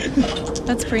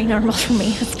 That's pretty normal for me,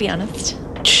 let's be honest.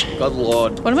 Good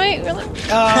lord. What am I?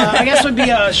 I guess it would be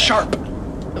a sharp.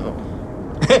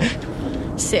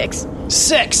 6.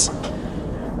 6.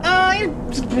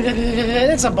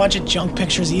 It's a bunch of junk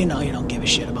pictures. You know, you don't give a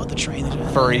shit about the train.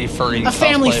 Furry. A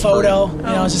family cosplay photo. furry. You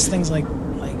know, it's just things like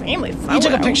Family photo. he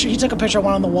took a picture. He took a picture of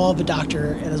one on the wall of the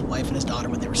doctor and his wife and his daughter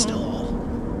when they were still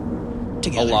all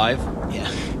together. Alive? Yeah.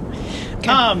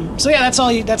 So yeah, that's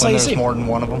all you. That's When all you there's see. more than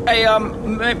one of them. Hey,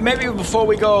 maybe before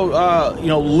we go,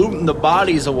 looting the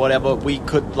bodies or whatever, we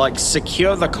could, like,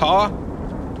 secure the car?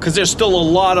 Because there's still a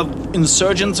lot of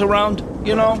insurgents around,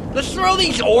 you know? Let's throw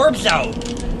these orbs out.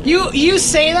 You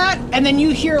say that, and then you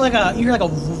hear like a woof,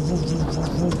 woof, woof,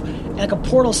 woof, woof, and like a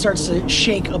portal starts to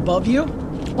shake above you.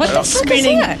 What the fuck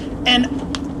spinning, is that? and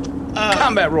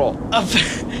Combat roll.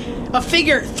 a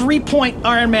figure 3-point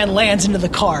Iron Man lands into the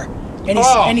car,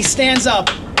 and he stands up,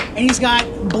 and he's got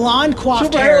blonde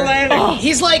coiffed hair.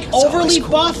 He's like overly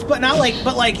buff, but not like,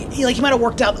 he might have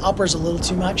worked out the uppers a little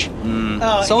too much.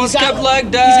 Someone's kept leg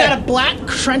He's day. got a black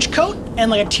trench coat and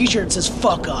like a t-shirt that says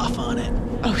 "fuck off" on it.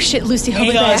 Oh shit, Lucy, And hold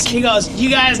me back. he goes, "You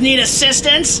guys need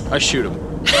assistance?" I shoot him.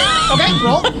 Okay,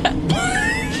 roll.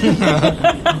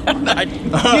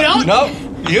 You don't? No.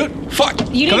 You. Fuck.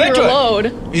 You Come didn't into it. reload.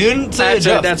 You didn't say it,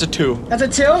 Jeff. That's a 2. That's a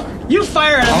 2. You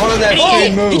fire at him. I wanted that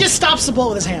and speed move. he just stops the bullet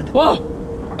with his hand. Whoa.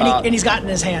 And he's got it in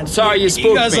his hand. sorry, you He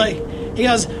spooked goes me. he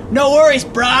goes, "No worries,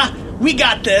 brah. We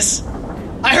got this.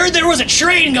 I heard there was a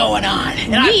train going on,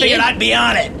 and I Me? figured I'd be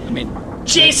on it. I mean,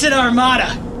 Jason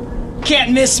Armada.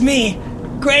 Can't miss me.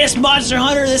 Greatest monster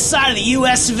hunter this side of the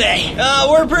US of A.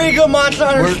 We're pretty good monster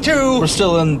hunters too. We're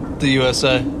still in the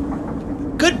USA.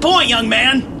 Good point, young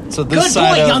man. So this Good side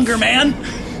point, of- younger man."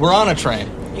 We're on a train.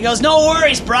 He goes, "No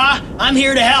worries, brah. I'm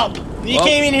here to help." You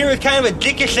came in here with kind of a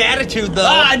dickish attitude,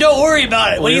 though. Don't worry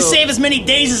about it. When you Well- save as many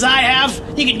days as I have,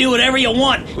 you can do whatever you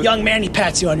want. Young man, he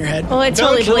pats you on your head. Well, I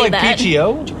totally Is it believe like that.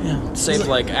 PTO? save,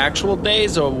 like, actual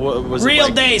days, or was Real it,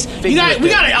 like, days. We figurative?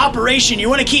 got an operation. You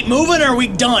want to keep moving, or are we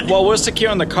done? Well, we're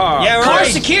securing the car. Yeah, Car's right.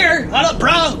 secure.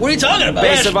 Brah, what are you talking about?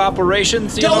 Base of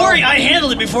operations, you Don't know? worry, I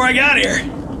handled it before I got here.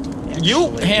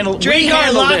 You handled Train we car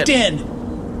handled locked it.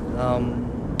 in.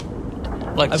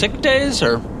 Like sick days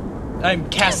or? I'm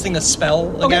casting a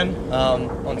spell again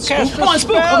on Spook. Cast Come on,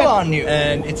 Spook. spell Okay. on you.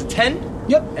 And it's a 10,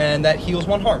 Yep. and that heals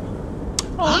 1 harm.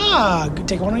 Good.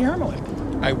 Take one of your arm away.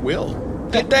 I will.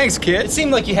 Hey, thanks, kid. It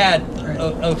seemed like you had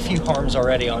a few harms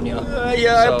already on you.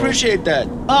 Yeah, I So- appreciate that.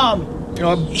 You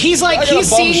know, He's I got a he's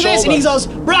bum seeing this, and he shoulder.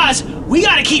 goes, "Braz, we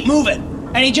got to keep moving."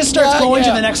 And he just starts going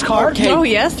to the next car. Okay. Oh,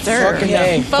 yes, sir. Fucking Yeah.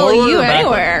 A. Follow Forward you or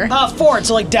backward? anywhere. Forward,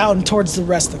 so like down towards the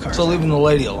rest of the car. So leaving the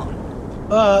lady alone.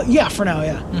 Yeah, for now,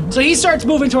 yeah. So he starts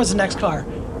moving towards the next car.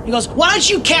 He goes, "Why don't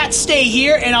you cats stay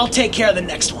here, and I'll take care of the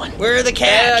next one." Where are the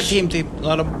Yeah, cats? team.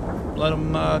 Let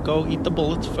him go eat the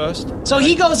bullets first. So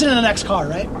he goes into the next car,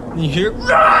 right? You hear?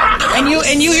 And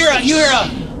you hear a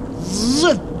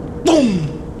zzz,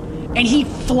 boom, and he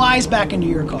flies back into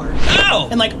your car Ow!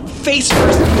 and like face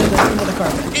first into the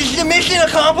car. Is the mission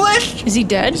accomplished? Is he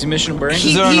dead? Is he mission brain?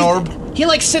 Is there an orb? He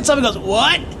like sits up and goes,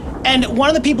 "What?" And one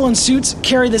of the people in suits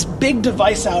carry this big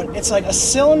device out. It's like a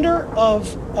cylinder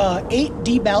of 8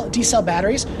 D-cell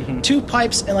batteries, 2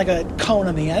 pipes, and like a cone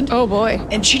on the end. Oh boy.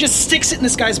 And she just sticks it in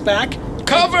this guy's back.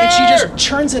 Cover! And she just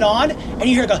turns it on, and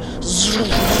you hear it go, zzz,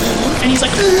 and he's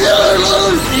like,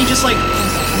 and he just like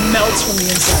melts from the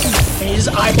inside. And his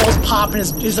eyeballs pop, and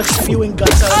he's like spewing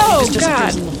guts out, and Oh, he just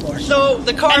disappears God. on the floor. So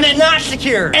the car's And then- not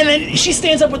secure. And then she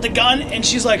stands up with the gun, and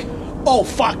she's like, "Oh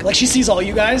fuck!" Like she sees all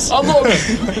you guys,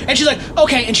 and she's like,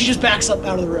 "Okay," and she just backs up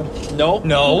out of the room. No.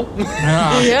 No.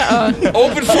 Yeah.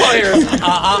 Open fire.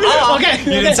 Okay,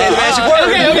 You didn't say the magic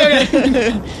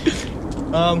word. Okay.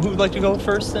 Who would like to go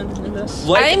first in this?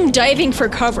 I'm diving for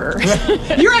cover.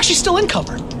 You're actually still in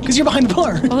cover because you're behind the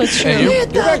bar. Well, that's true. You're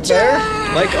back there.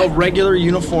 Like a regular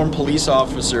uniformed police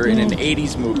officer in an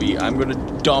 80s movie, I'm gonna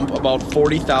dump about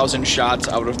 40,000 shots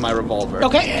out of my revolver.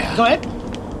 Okay, go ahead.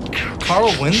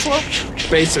 Carl Winslow?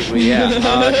 Basically, yeah.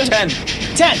 10.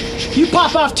 10. You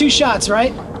pop off 2 shots,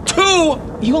 right? 2.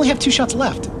 You only have 2 shots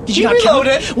left. Did you You not count?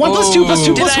 reloaded. 1 plus 2 plus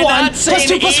 2 Did plus I 1 not say plus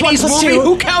 2 an plus 1 80s plus movie? 2.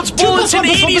 Who counts 2 plus bullets 1 in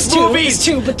plus 1 plus 80s 2 movies? is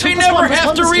 2, but 2 They plus never 1 plus have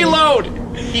 1 to plus 2.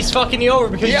 reload. He's fucking you over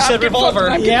because you Yeah, said I'm getting revolver.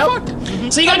 fucked. I'm Yep.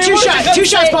 getting So you got I mean, 2 what does your shots. gun 2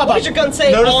 shots say- pop What up. does your gun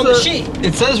say on the sheet?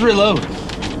 It says reload. Does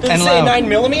it And say loud.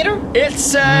 9mm? It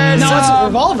says No, it's a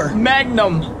revolver.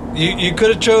 Magnum. You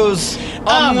could have chose.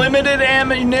 Unlimited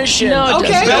ammunition. No,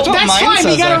 Okay, That's what that's mine fine.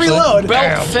 says, You gotta actually. reload.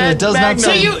 Belt fed It does not magnum.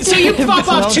 say- So you pop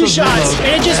off 2 This one shots, reload.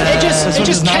 and it This one just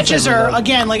does not catches say her reload.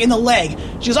 again, like in the leg.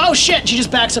 She goes, "Oh shit!" She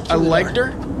just backs up. I through the legged door.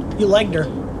 her. You legged her.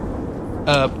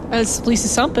 That's at least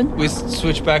something. We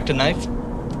switch back to knife.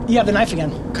 You have the knife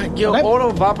again. Your Okay. order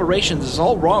of operations is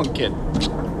all wrong, kid.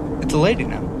 It's a lady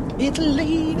now. It's a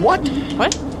lady. What?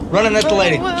 What? Running at the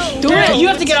lady. You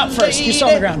have to get up first. You're still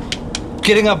on the ground.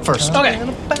 Getting up first. Okay.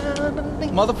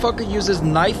 Motherfucker uses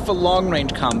knife for long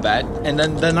range combat, and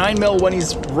then the 9mm when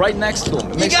he's right next to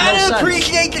him. It makes no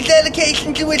sense. the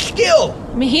dedication to his skill.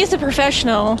 I mean, he's a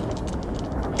professional.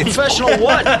 Professional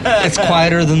what? It's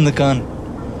quieter than the gun.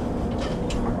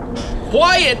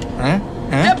 Quiet. Huh?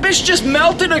 That bitch just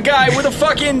melted a guy with a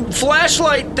fucking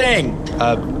flashlight thing.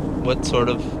 What sort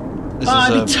of? This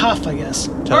It'd be tough, I guess.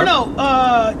 Or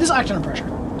no, this is act under pressure.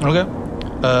 Okay.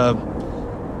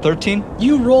 13.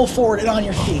 You roll forward and on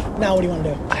your feet. Now, what do you want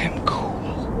to do? I am cool.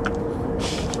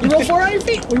 You roll forward on your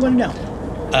feet. What do you want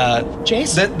to do?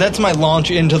 Chase? That's my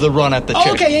launch into the run at the chick.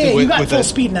 Oh, okay, yeah. You got with full the-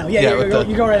 speed now. Yeah, with the-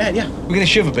 you go right ahead. Yeah. We're gonna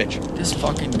shiv a bitch. This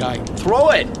fucking guy. Throw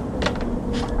it.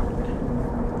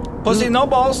 Pussy, no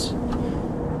balls.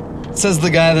 Says the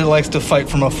guy that likes to fight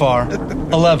from afar.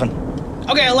 11.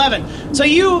 Okay, 11. So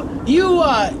you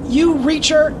reach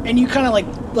her and you kind of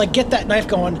like get that knife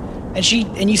going,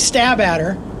 and you stab at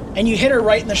her, and you hit her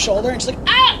right in the shoulder, and she's like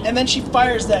ah, and then she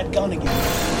fires that gun again.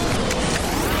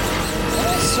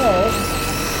 So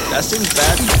That seems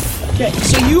bad. okay,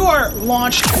 so you are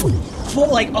launched full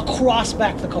like across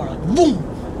back the car, like boom,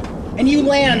 and you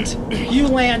land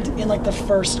in like the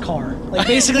first car, like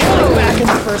basically like back in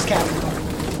the first cabin car.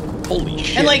 Holy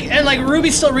shit. And like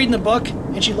Ruby's still reading the book,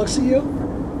 and she looks at you,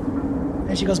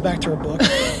 and she goes back to her book.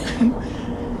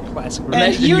 Classic.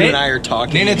 And You you- and I are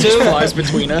talking. Nina It just too? flies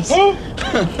between us.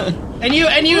 And you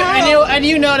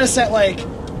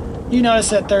notice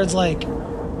that there's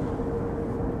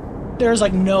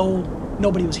like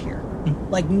nobody was here.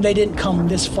 Like they didn't come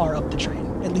this far up the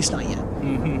train, at least not yet.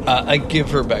 I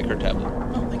give her back her tablet.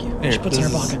 Oh, thank you. Here, She puts it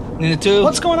in her this is- pocket. Nina 2.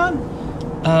 What's going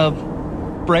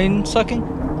on? Brain sucking?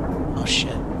 Oh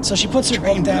shit. So she puts her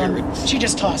book down. She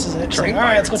just tosses it. She's like, Train all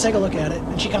right, let's go pirates. take a look at it.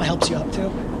 And she kind of helps you up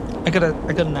too. I got an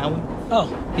owie. Oh,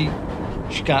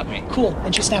 She got me. cool.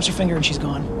 And she snaps her finger and she's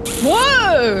gone.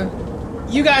 Whoa!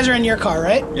 You guys are in your car,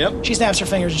 right? Yep. She snaps her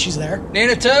fingers and she's there.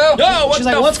 Nina 2. No, what She's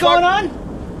the like, "What's fuck? going on?"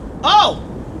 Oh,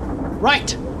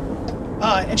 right.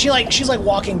 And she's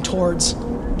walking towards.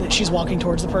 She's walking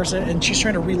towards the person, and she's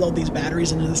trying to reload these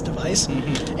batteries into this device.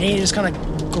 And he just kind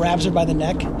of grabs her by the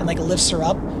neck and like lifts her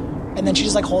up, and then she's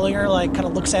just like holding her, like kind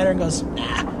of looks at her and goes,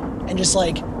 "Nah," and just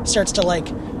like starts to like.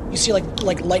 You see like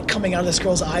light coming out of this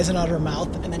girl's eyes and out of her mouth,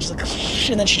 and then she's like,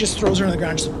 and then she just throws her on the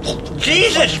ground. Just,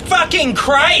 Jesus fucking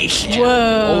Christ!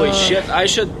 Whoa! Holy shit! I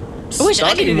should. I wish I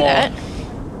could do more. that.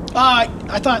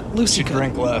 I thought Lucy She could.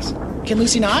 drank less. Can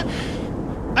Lucy not?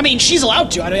 I mean, she's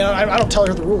allowed to. I don't tell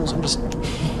her the rules. I'm just.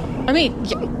 I mean,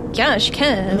 yeah, she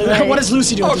can. What does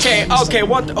Lucy do? at this Okay, point? okay.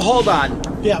 What? Hold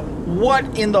on. Yeah.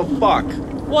 What in the fuck?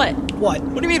 What? What?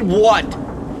 What do you mean what?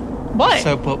 What?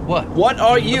 So, but what? What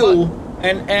are you?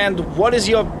 And what is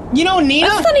your? You know, Nina.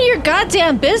 That's none of your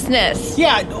goddamn business.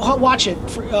 Yeah, watch it.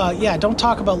 Yeah, don't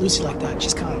talk about Lucy like that.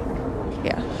 She's kind of.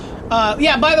 Yeah.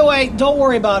 Yeah. By the way, don't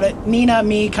worry about it. Nina,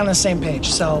 me, kind of the same page.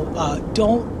 So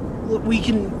don't.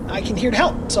 I can here to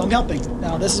help. So I'm helping.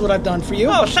 Now this is what I've done for you.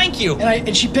 Oh, thank you.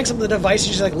 And she picks up the device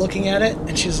and she's like looking at it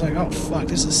and she's like, oh fuck,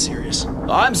 this is serious.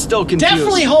 I'm still confused.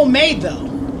 Definitely homemade though.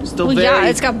 Still Well, very, yeah,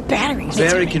 it's got batteries.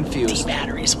 very confused.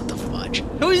 Batteries. What the fudge?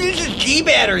 Who uses G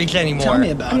batteries anymore? Tell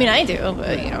me about I mean, it. I do,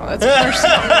 but you know, that's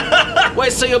personal.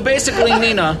 Wait, so you're basically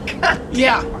Nina?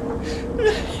 Yeah.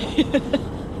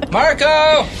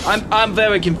 Marco! I'm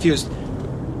very confused.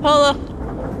 Paula,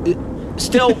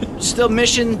 Still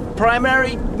mission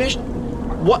primary mission.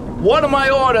 What are my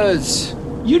orders?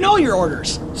 You know your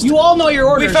orders. You all know your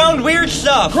orders. We found weird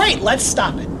stuff. Great. Let's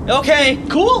stop it. Okay.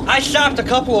 Cool. I stopped a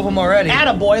couple of them already.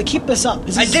 Attaboy, keep this up.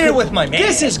 This I is did it good- with my man.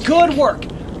 This is good work.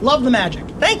 Love the magic.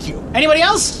 Thank you. Anybody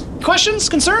else? Questions?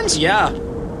 Concerns? Yeah.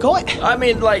 Go ahead. I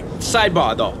mean, like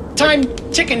sidebar though. Time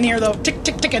ticking here though. Tick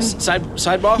tick ticking.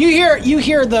 Sidebar. You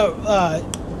hear the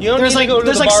You don't there's need like to go to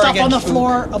there's the like bar stuff again on the for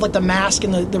floor of like the mask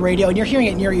and the radio, and you're hearing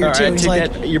it in your ear All too. right, And he's take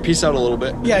like, that earpiece out a little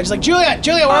bit. yeah, he's like, Julia,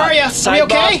 where are you? Are we sidebar,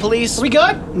 okay? please. Are we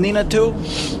good? Nina too.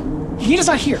 Nina's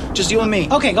not here. Just you and me.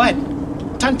 Okay, go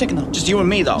ahead. Time ticking though. Just you and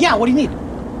me though. Yeah, what do you need?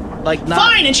 Like not.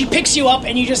 Fine, and she picks you up,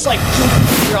 and you just like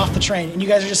you're off the train, and you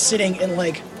guys are just sitting in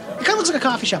like it kind of looks like a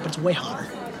coffee shop, but it's way hotter.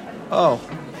 Oh,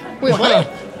 wait,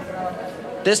 what?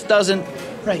 this doesn't.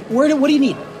 Right. What do you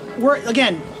need?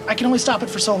 Again, I can only stop it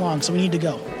for so long, so we need to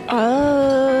go.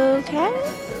 Okay.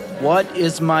 What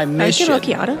is my mission?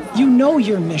 Macchiato. You know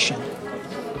your mission.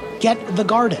 Get the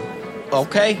garden.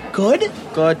 Okay, Good?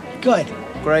 good, Good.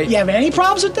 great. You have any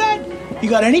problems with that? You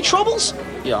got any troubles?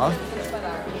 Yeah.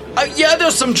 Yeah,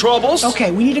 there's some troubles.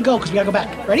 Okay, we need to go because we gotta go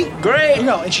back. Ready? Great. Here we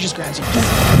go. And she just grabs you.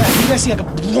 Back. You guys see like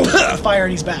a fire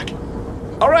and he's back.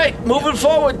 All right, moving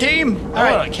forward, team. All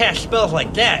right, cast spells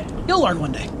like that. You'll learn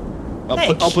one day.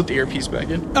 I'll put the earpiece back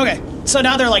in. Okay, so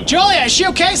now they're like, Julia, is she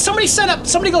okay?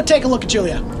 Somebody go take a look at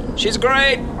Julia. She's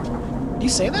great. You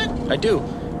say that? I do.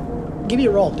 Give me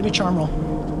a roll. Give me a charm roll.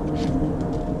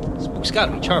 Spook's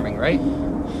gotta be charming, right?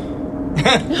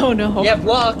 Oh no. You have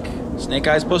luck. Snake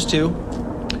Eyes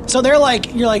 +2. So they're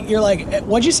like, you're like,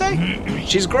 what'd you say?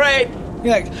 She's great.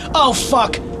 You're like, oh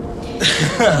fuck.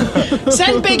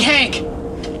 Send Big Hank.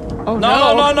 Oh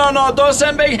No, don't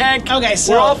send Big Hank. Okay,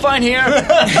 so we're all fine here.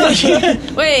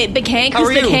 Wait, Big Hank. How Who's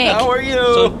are Big you? Hank? How are you?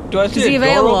 So, do I Is see he a door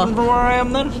available? open from where I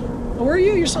am then? where are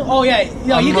you? You're so. Oh yeah,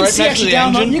 yeah. I'm You can right see next to actually the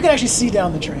down. engine. You can actually see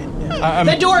down the train. Yeah. I'm-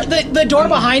 The door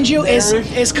behind you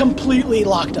is completely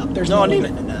locked up. There's no Nina,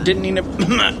 limit in that. didn't Nina.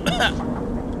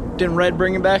 Didn't Red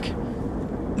bring him back?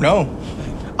 No.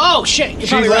 Oh shit! You're She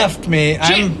probably right. left me.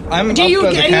 I'm Do up you? at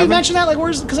the Did you cabin. mention that? Like,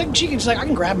 where's? Because she can just like I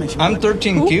can grab him if you I'm want.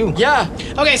 13Q. Yeah.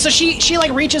 Okay, so she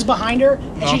like reaches behind her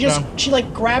and Okay. she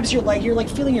like grabs your leg. You're like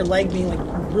feeling your leg being like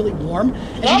really warm,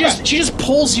 and she just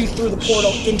pulls you through the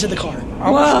portal into the car. I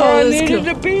was where I that's needed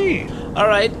cool. to be. All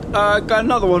right. Got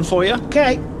another one for you.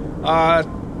 Okay, Uh,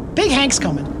 Big Hank's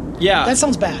coming. yeah. That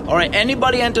sounds bad. All right.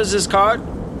 Anybody enters this car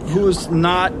who's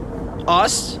not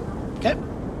us Okay,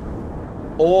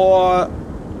 or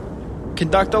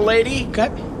conductor lady okay.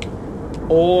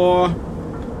 or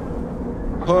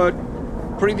her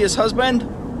previous husband,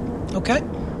 Okay.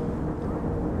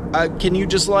 can you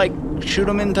just like shoot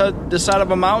him into the side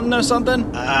of a mountain or something?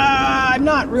 I'm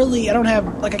not really. I don't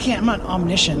have like I can't. I'm not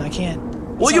omniscient. I can't.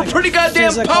 Well, it's you're not pretty goddamn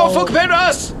physical- powerful compared to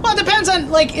us. Well, it depends on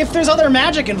like if there's other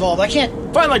magic involved. I can't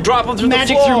Fine, like drop them through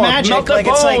magic the floor, through magic. melt their Like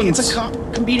bones. it's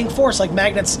a competing force, like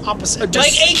magnets opposite.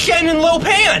 Just- Like Aishen and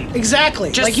Lopan.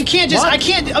 Exactly. Just like you can't just. what? I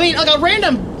can't. I mean, like a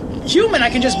random human, I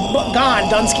can just gone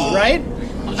Dunsky, right?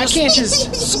 I can't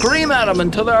just. Scream at them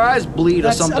until their eyes bleed or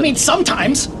That's, something. I mean,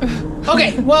 sometimes.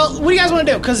 Okay. Well, what do you guys want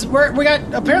to do? Because we got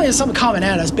apparently there's something coming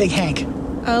at us. Big Hank.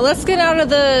 Let's get out of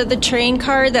the train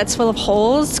car that's full of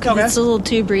holes because Okay. it's a little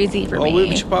too breezy for well, me.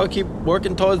 we should probably keep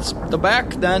working towards the back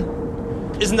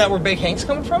then. Isn't that where Big Hank's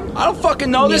coming from? I don't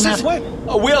fucking know. Meet This him is halfway.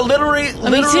 we are literally he's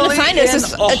gonna find us. in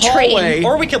It's a train. hallway.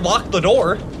 Or we could lock the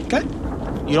door. Okay.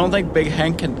 You don't think Big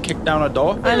Hank can kick down a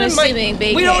door? I'm assuming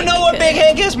Big We don't Hank know what could. Big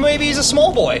Hank is. Maybe he's a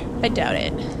small boy. I doubt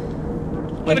it.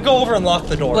 I'm gonna go over and lock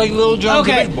the door. Like Little John's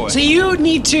a Okay. big boy. So you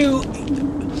need to.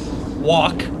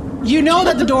 walk. You know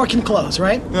that the door can close,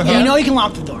 right? Uh-huh. And you know you can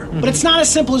lock the door, but it's not as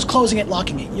simple as closing it,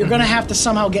 locking it. You're gonna have to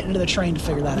somehow get into the train to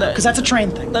figure that out, because that's a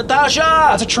train thing. Natasha!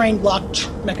 That's a train lock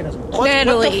mechanism. What the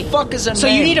Natalie. fuck is her So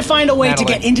name? you need to find a way to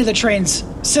Natalie. get into the train's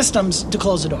systems to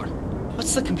close the door.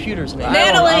 What's the computer's name? I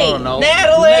don't Natalie! know.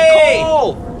 Natalie!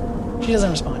 Nicole! She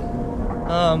doesn't respond.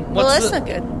 Well, What's that's the, not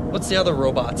good. What's the other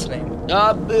robot's name?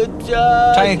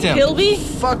 Tiny Tim. Pilby?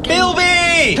 Fucking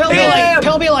Bilby!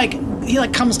 Pelby he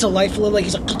like comes to life a little, like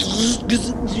he's like,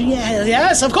 yeah,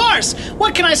 yes, of course.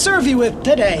 What can I serve you with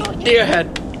today?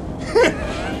 Deerhead.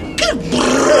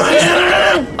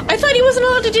 I thought he wasn't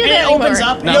allowed to do And that it anymore. opens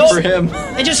up. Not for him.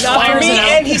 It just Not for fires me, it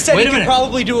and out. he said Wait he a could minute.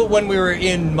 probably do it when we were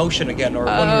in motion again, or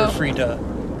when we were free to.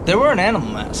 There weren't animal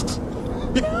masks.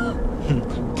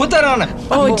 Put that on him.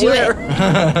 Oh, do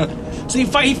it. So you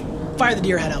fire the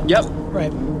deer head out. Yep.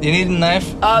 Right. You need a knife?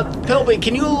 Pilby,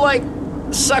 can you like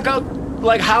suck out,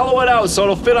 like hollow it out so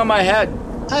it'll fit on my head?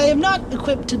 I am not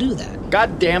equipped to do that.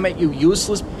 God damn it, you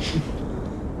useless.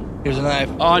 Here's a knife.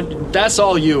 That's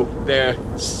all you there,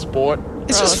 sport.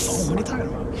 It's just Gross. foam. What are you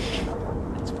talking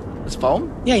about? It's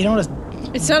foam? Yeah, you know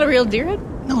what? It's not a real deer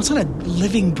head? No, it's not a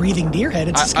living, breathing deer head.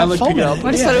 It's just I got looked foam it in up. it.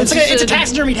 I just Yeah, thought it was it's a just a-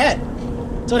 taxidermied head.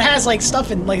 So it has like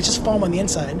stuff in, like it's just foam on the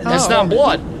inside. And That's Oh. not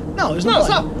blood. No, there's no. No, it's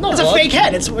blood. not- no It's a blood. fake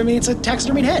head. It's a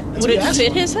taxidermied head. That's Would what you it asked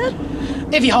fit for. his head?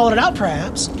 If you hollowed it out,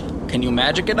 perhaps. Can you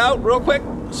magic it out real quick?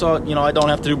 So, I don't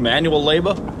have to do manual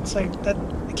labor? It's like that.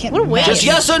 I can't. What a waste. Just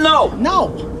yes or no?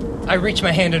 No. I reach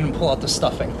my hand in and pull out the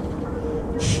stuffing.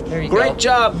 There you go. Great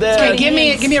job there. Okay,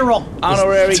 give me a roll.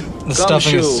 Honorary The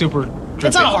stuffing is super drippy.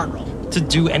 It's not a hard roll. To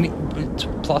do any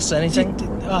plus anything?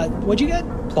 What'd you get?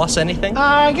 Plus anything?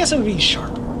 I guess it would be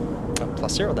sharp.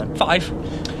 Plus 0 then. 5.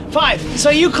 5. So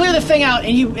you clear the thing out,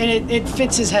 and it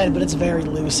fits his head, but it's very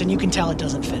loose, and you can tell it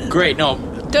doesn't fit it. Great, no.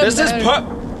 This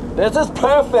is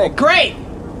perfect. Great.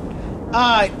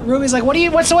 Ruby's like,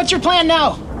 what's your plan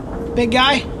now? big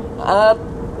guy?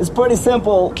 It's pretty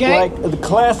simple. Okay. Like the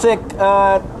classic,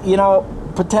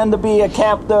 pretend to be a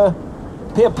captor.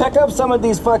 Here, pick up some of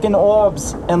these fucking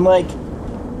orbs and, like,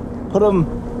 put them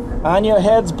on your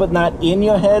heads, but not in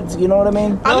your heads. You know what I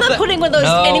mean? I'm not putting one of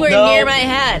those anywhere near my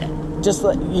head. Just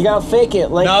like, you gotta fake it,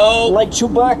 like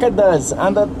Chewbacca does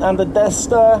on the Death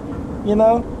Star. You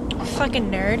know?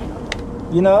 Fucking nerd.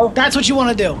 You know? That's what you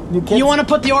want to do. You want to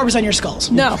put the orbs on your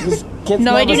skulls. No. Kids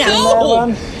No, I never do seen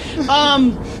not. that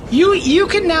one? You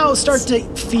can now start to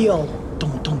feel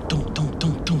dum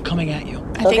coming at you.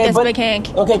 I think that's Big Hank.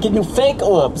 Okay, can you fake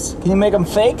orbs? Can you make them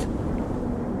fake?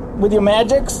 With your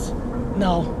magics?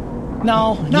 No,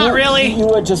 not really.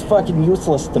 You are just fucking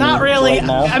useless to me. Not really. Right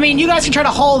now. I mean, you guys can try to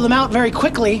haul them out very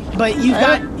quickly, but you've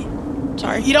got.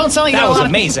 Sorry. You don't sound like you That got was a lot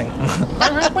amazing.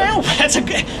 Well, that's a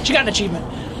good. She got an achievement.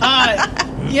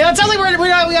 Yeah, it sounds like we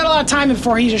got a lot of time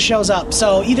before he just shows up.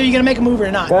 So either you're gonna make a move or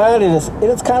not. God, it is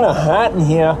kind of hot in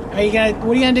here. What are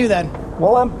you gonna do then?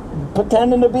 Well, I'm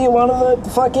pretending to be one of the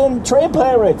fucking trade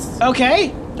pirates.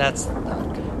 Okay. That's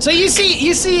not good. So you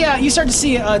start to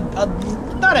see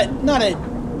not a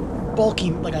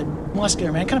bulky, like a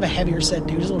muscular man, kind of a heavier set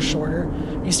dude, just a little shorter.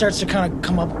 And he starts to kind of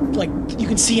come up, like you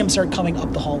can see him start coming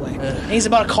up the hallway. And he's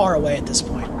about a car away at this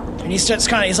point. And he's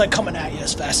like coming at you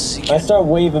as fast as he can. I start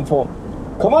waving for him.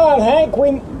 Come on, Hank,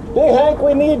 Big Hank,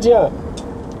 we need you.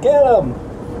 Get him.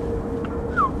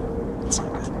 That's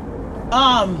not good.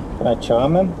 Can I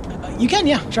charm him? You can,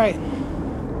 yeah, try it.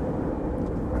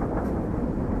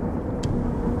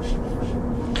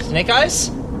 Snake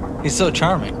Eyes? He's so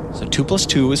charming. So 2 +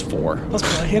 2 is 4. Okay,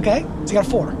 so you got a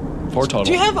 4. 4 total.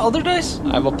 Do you have other dice?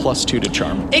 I have a +2 to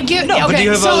charm. But do you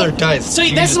have other dice? So You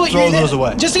this just is what throw you're those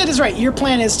away. Just to get this right, your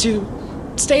plan is to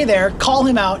stay there, call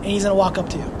him out, and he's gonna walk up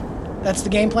to you. That's the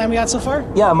game plan we got so far.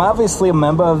 Yeah, I'm obviously a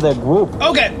member of their group.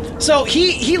 Okay, so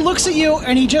he looks at you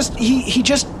and he just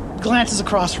glances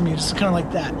across from you, just kind of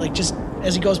like that, like just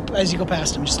as you go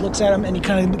past him, just looks at him and he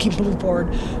kind of keeps moving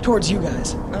forward towards you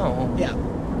guys. Oh. Yeah,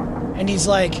 and he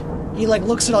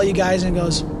looks at all you guys and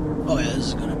goes, "Oh yeah, this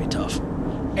is gonna be tough."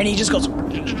 And he just goes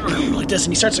like this,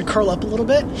 and he starts to curl up a little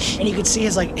bit, and you can see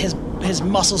his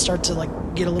muscles start to like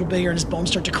get a little bigger, and his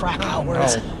bones start to crack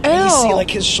outwards. And you see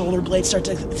like his shoulder blades start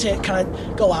to kind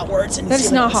of go outwards, and you That's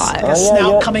see not like, hot. a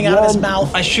snout coming out of his mouth.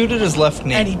 I shoot at his left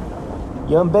knee. And he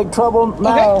You're in big trouble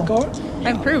now. okay, go on.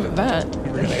 I approve of that.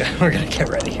 We're gonna get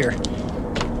ready here.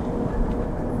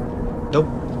 Nope.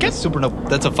 Super nope.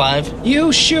 That's a 5.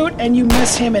 You shoot and you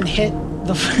miss him and hit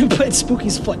the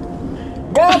Spooky's foot.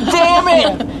 God damn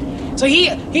it! So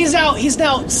he's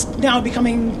now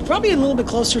becoming probably a little bit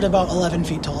closer to about 11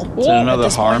 feet tall. Is that another At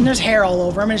this point, harm? and there's hair all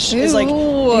over him. And he's like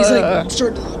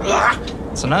sort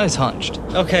of. So now he's hunched.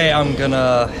 Okay, I'm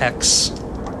gonna hex.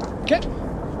 Okay.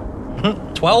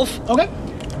 12? Okay.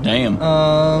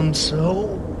 Damn.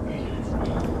 So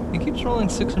He keeps rolling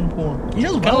 6 and 4. He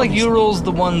does Kind well. of like you rolls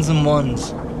the 1s and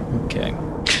 1s. Okay.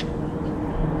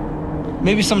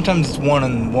 Maybe sometimes it's 1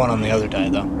 and 1 on the other die,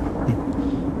 though.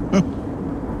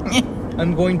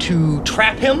 I'm going to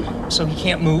trap him so he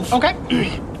can't move. Okay.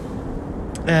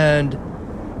 And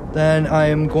then I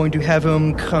am going to have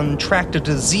him contract a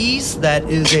disease that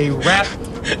is a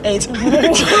AIDS.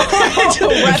 Contract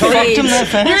him that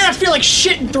fast? You're gonna have to feel like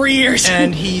shit in 3 years.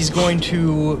 And he's going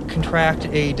to contract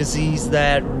a disease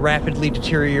that rapidly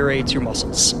deteriorates your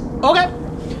muscles. Okay.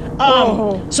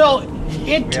 So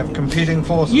We have competing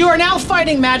forces. you are now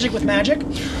fighting magic with magic.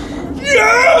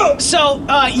 Yeah. So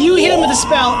you hit him with a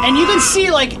spell, and you can see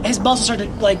like his muscles start to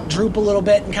like droop a little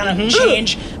bit and kind of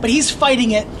change. But he's fighting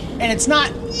it, and it's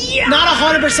not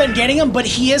 100% getting him. But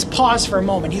he is paused for a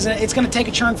moment. It's gonna take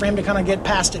a turn for him to kind of get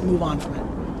past it and move on from it.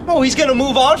 Oh, he's gonna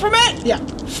move on from it? Yeah.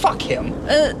 Fuck him.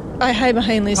 I hide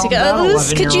behind Lucy. Calm down, Luce,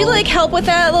 could you 11-year-old. like help with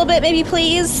that a little bit, maybe,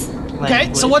 please?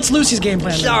 Okay. So what's Lucy's game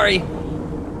plan? then? Sorry.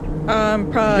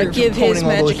 Give his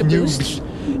magic a boost.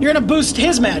 You're gonna boost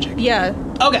his magic. Yeah.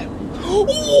 Okay.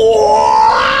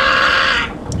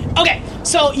 Okay,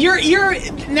 so you're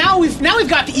now we've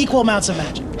got the equal amounts of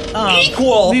magic.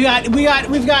 Equal? We've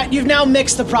got you've now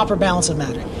mixed the proper balance of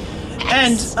magic.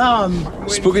 And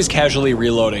Spooky's casually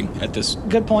reloading at this.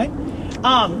 good point.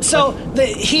 So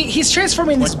he's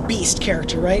transforming this beast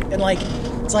character, right? And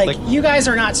it's like you guys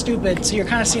are not stupid, so you're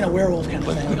kind of seeing a werewolf kind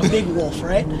of thing, like a big wolf,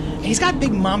 right? And he's got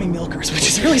big mommy milkers, which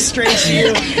is really strange to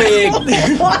you.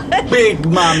 Big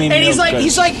mommy. And he's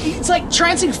like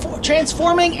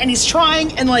transforming, and he's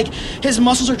trying, and like his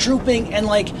muscles are drooping, and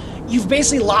like you've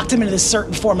basically locked him into this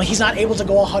certain form. Like he's not able to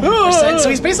go 100%. So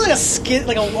he's basically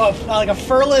like a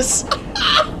furless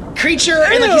creature,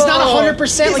 and like he's not 100%.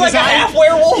 He's like a half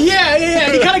werewolf?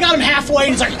 Yeah. You kind of got him halfway,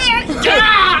 and he's like,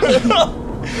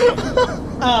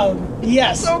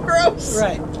 Yes. So gross.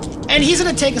 Right. And he's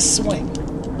gonna take a swing.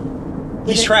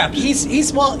 He's trapped.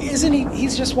 He's well, isn't he?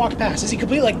 He's just walked past. Is he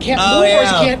completely can't Oh, move, or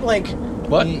yeah. he can't like?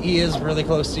 What? He is really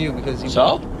close to you because he So?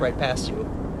 walked right past you.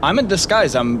 I'm in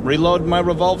disguise. I'm reloading my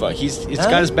revolver. He's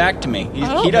got his back to me.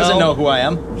 He doesn't know who I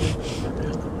am.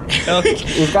 Okay.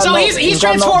 So he's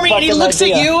transforming, and he looks at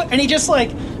you, and he just like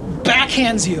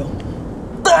backhands you.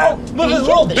 With his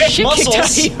little The bitch shit kicked out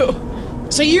muscles. of you.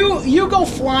 So you go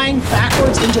flying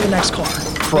backwards into the next car,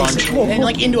 Crunch. basically, and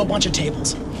like into a bunch of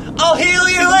tables. I'll heal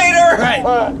you later.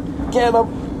 Right. Get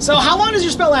him. So how long does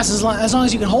your spell last? As long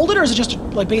as you can hold it, or is it just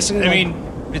like basically? I mean,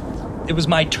 it was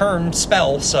my turn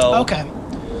spell, so okay.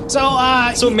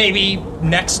 So So maybe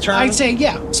next turn. I'd say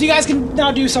yeah. So you guys can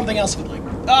now do something else if you'd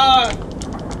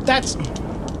like. That's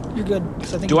you're good.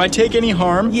 'Cause I think Do I take any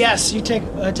harm? Yes, you take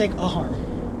a harm.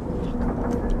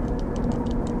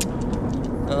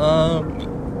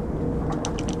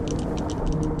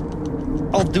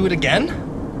 I'll do it again.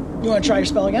 You want to try your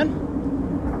spell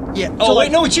again? Yeah. So, Oh like-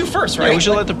 wait, no, it's you first, right? Yeah, we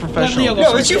should let the professional. Leo go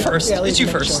No, first, it's you yeah. first. Yeah, It's you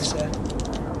Leo first. choice, yeah.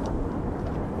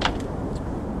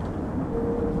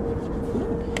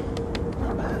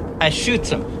 I shoot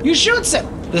him. You shoots him.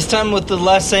 This time with the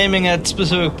less aiming at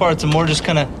specific parts and more just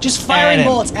kind of Just firing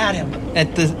bullets at him.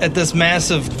 at this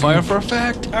massive Fire for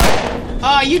effect.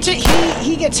 You take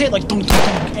he gets hit like dunk, dunk,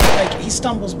 dunk, and like he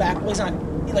stumbles back. Well, he's not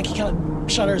like he kind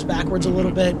of shudders backwards a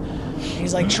little bit.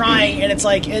 He's like trying, and it's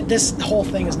like this whole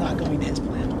thing is not going to his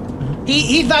plan.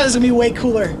 He thought it was gonna be way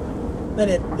cooler than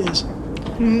it is.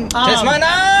 That's my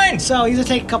 9. So he's gonna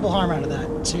take a couple harm out of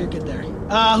that. So you're good there.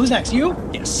 Who's next? You?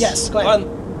 Yes. Yes. Go ahead.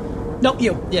 Nope.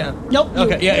 You. Yeah. Nope. You.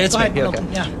 Okay. Yeah, it's go me. ahead, Yeah, Milton.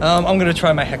 okay. Yeah. I'm gonna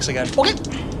try my hex again. Okay.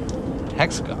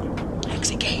 hexagon.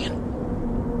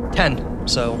 Hexagon. 10.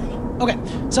 So. Okay.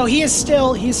 So he's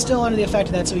still under the effect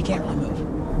of that, so he can't really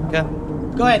move. Yeah.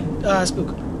 Go ahead,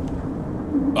 Spook.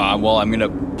 Well, I'm gonna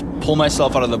pull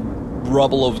myself out of the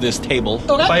rubble of this table.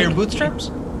 Okay. By your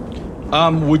bootstraps.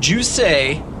 Would you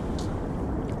say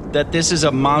that this is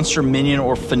a monster minion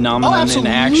or phenomenon in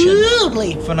action?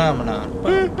 Absolutely. Phenomenon.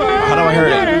 How do I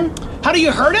hurt it? How do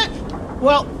you hurt it?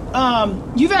 Well,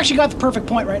 you've actually got the perfect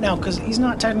point right now because he's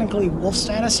not technically wolf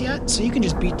status yet, so you can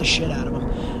just beat the shit out of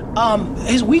him.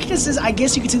 His weaknesses, I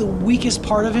guess you could say the weakest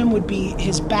part of him would be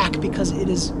his back because it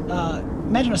is,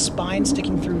 imagine a spine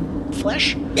sticking through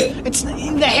flesh. It's the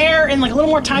hair and like a little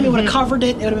more time, it would have covered it,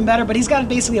 it would have been better, but he's got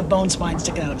basically a bone spine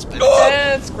sticking out of his back.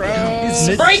 That's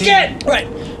gross. Break it. Right.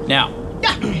 Now,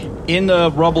 Yeah. in the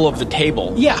rubble of the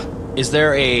table, Yeah. is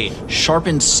there a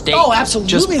sharpened stake? Oh, absolutely.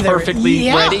 Just there- perfectly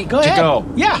yeah, ready go to ahead. go.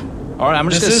 Yeah. All right, I'm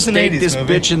just This gonna is an stake 80s this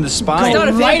movie. bitch in the spine. not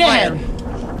a Right vampire. ahead.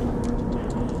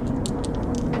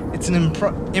 It's an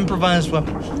improvised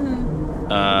weapon.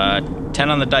 10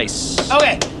 on the dice.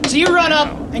 Okay, so you run up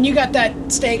and you got that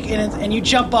stake in it, and you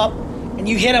jump up and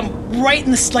you hit him right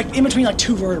in this, like in between like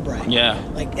two vertebrae. Yeah.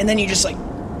 Like, and then you just like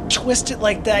twist it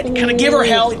like that. You kind of give her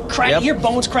hell. Crack, Yep. your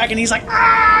bones crack, and he's like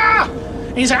ah,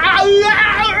 and he's like ah,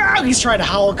 ah, ah. He's trying to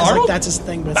howl because like Arnold? that's his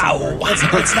thing, but it's not working.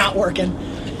 It's not working.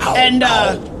 And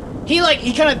he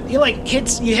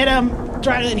hits you, hit him.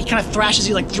 And he kind of thrashes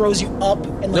you, like throws you up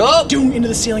and like doom into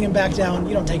the ceiling and back down.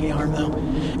 You don't take any harm though.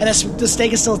 And the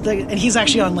stake is still thick, and he's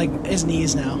actually on like his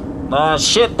knees now.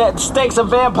 Shit, that stakes of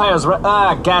vampires.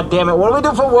 God damn it. What do we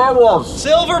do for werewolves?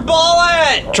 Silver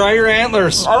bullet. Try your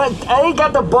antlers. I ain't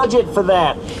got the budget for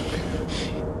that.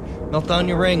 Melt down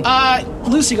your ring.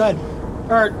 Lucy, go ahead.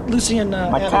 Or Lucy and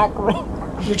My Adam. cock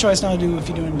ring. Your choice now to do if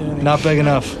you do anything. Not big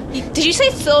enough. Did you say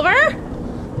silver?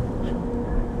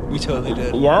 We totally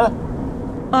did. Yeah?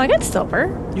 Oh, I got silver.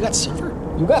 You got silver?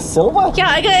 You got silver? Yeah,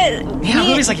 I got. Yeah,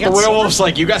 Lucy's like, you The got silver? werewolf's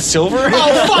like, you got silver?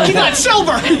 Oh, fuck, you got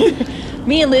silver!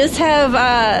 Me and Liz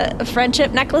have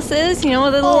friendship necklaces. You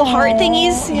know, the little heart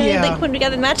thingies. You know, yeah. they put them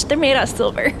together and match. They're made out of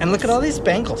silver. And look at all these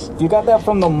bangles. If you got that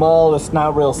from the mall, it's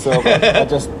not real silver. I hate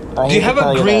Do you to have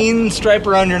tell a you green stripe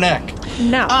around your neck?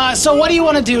 No. So what do you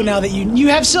want to do now that you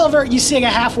have silver? You see like a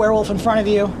half werewolf in front of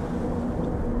you.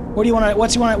 What do you want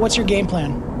to? What's your game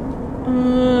plan?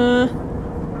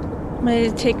 I'm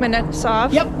gonna take my necklace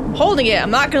off. Yep. I'm holding it.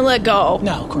 I'm not gonna let go.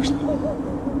 No, of course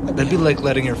not. That'd be like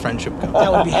letting your friendship go.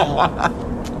 That would be hell.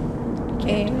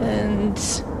 And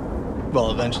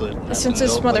Well, eventually. it'll since happen,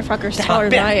 this though, but motherfucker's taller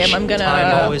than I am, I'm Time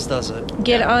gonna always does it.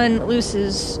 get on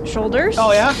Luce's shoulders.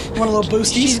 Oh yeah, want a little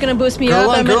boosty? She's gonna boost me Girl up.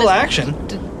 on I'm girl gonna action.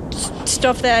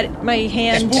 stuff that my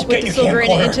hand Yes, with the get silver your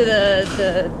in it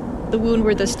camcorder. into the wound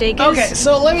where the stake is. Okay,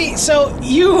 so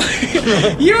you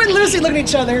you and Lucy look at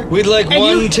each other. We'd like and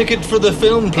one you- ticket for the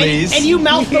film, please. And you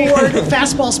mouth the word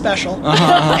fastball special.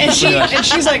 And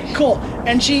she's like, cool.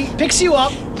 And she picks you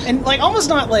up and like almost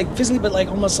not like physically, but like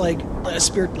almost like a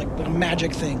spirit, like a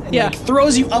magic thing, and Yeah. like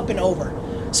throws you up and over.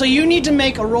 So you need to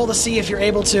make a roll to see if you're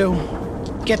able to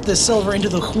get the silver into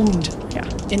the wound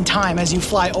in time as you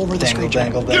fly over this creature.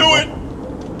 Dangle. Do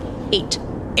it!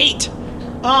 8.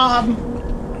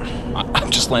 I'm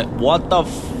just like, what the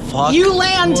fuck? You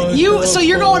land. So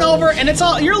you're going over, and it's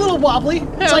all. You're a little wobbly.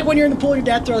 It's like when you're in the pool, your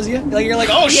dad throws you. Like you're like,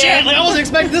 oh shit! Like I wasn't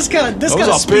expecting this kind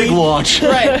of speed. big launch.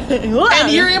 Right.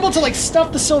 And you're able to like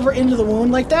stuff the silver into the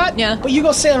wound like that. Yeah. But you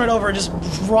go sailing it over and just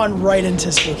run right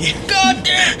into Spooky. God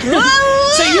damn!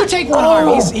 So you take one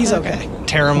harm. He's okay.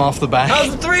 Tear him off the back. How's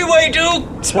the three-way, Duke?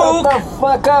 Shut Spook! the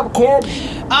fuck up, kid.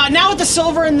 Now with the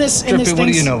silver in this Drippy, what do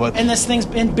thing's you know about- in this thing's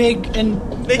in big and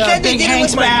They said they big did it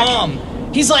Hank's with my back. mom.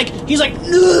 He's like was a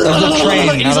train,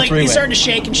 and he's not a like three-way. he's starting to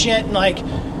shake and shit and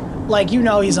like you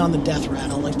know he's on the death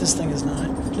rattle. Like this thing is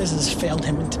not. This has failed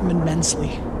him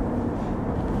immensely.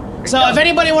 So if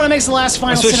anybody want to make the last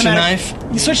final switch to cinematic, knife.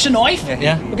 You switch to knife.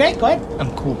 Yeah. Okay, go ahead.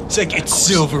 I'm cool. It's like it's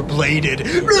silver-bladed.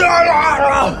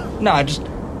 No, I just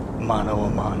mano a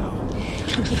mano.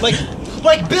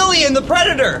 like Billy and the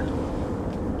Predator.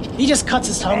 He just cuts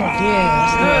his tongue off.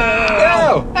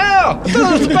 Yeah. Ow! Ow! I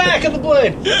thought it was the back of the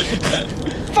blade.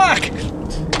 Fuck.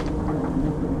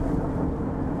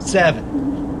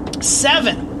 7.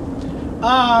 7.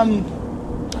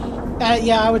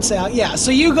 Yeah, I would say yeah. So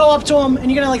you go up to him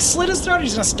and you're gonna like slit his throat. Or you're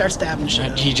just gonna start stabbing shit.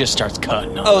 out of him? He just starts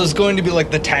cutting. I was going to be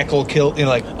like the tackle kill,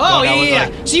 like Oh going out with, yeah.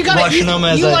 like, So you gotta rushing him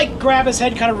as you I- like grab his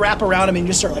head, kind of wrap around him, and you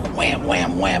just start like wham,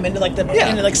 wham, wham into like the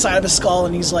into like side of his skull,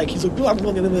 and he's like blah,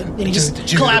 blah, blah, blah, and he just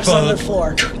collapses on the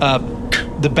floor.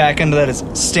 the back end of that is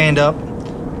stand up,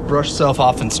 brush yourself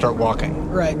off, and start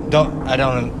walking. Right.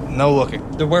 No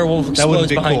looking. The werewolf That would explodes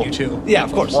be behind cool. you too. Yeah,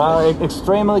 of course. Wow,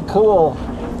 extremely cool.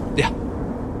 Yeah.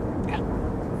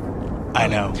 I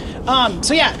know.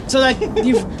 So yeah. So that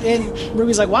and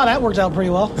Ruby's like, wow, that worked out pretty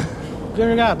well.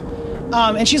 Good job.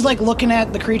 And she's like looking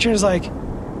at the creatures like,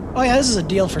 oh yeah, this is a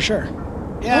deal for sure.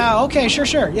 Yeah. Okay.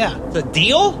 Sure. Yeah. The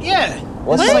deal? Yeah.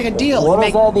 This is like a deal. What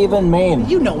You does make- that even mean?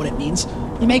 You know what it means.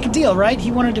 You make a deal, right?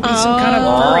 He wanted to be some kind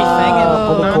of furry thing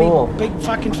and pretty cool. big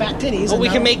fucking fat titties. But and we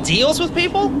now- can make deals with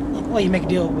people? Well, you make a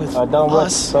deal with Don't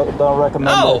us. recommend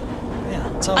Oh. it. Yeah.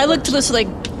 that's how it I looked works. to Lucy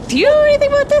like, do you know anything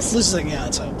about this? Lucy's like, yeah,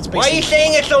 it's Why are you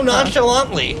saying it so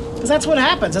nonchalantly? Because that's what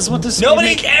happens. That's what this.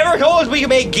 Nobody's ever told us we can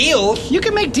make deals. You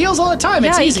can make deals all the time.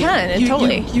 It's Yeah, you easy. can,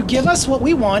 totally. You give us what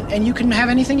we want, and you can have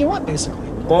anything you want, basically.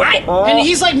 That- And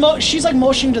he's like, she's like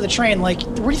motioning to the train, like,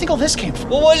 where do you think all this came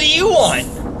from? Well, what do you want?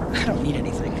 I don't need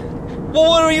anything. Well,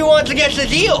 what do you want to get the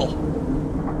deal?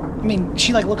 I mean,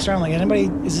 she like looks around, like,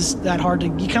 anybody? Is this that hard to?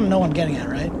 You kind of know what I'm getting at,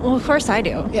 right? Well, of course I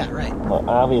do. Yeah, right. Well,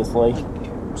 obviously.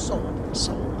 Soul.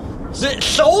 The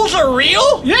souls are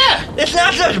real? Yeah. It's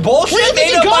not just bullshit Where do you think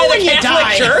made you up go by when the you Catholic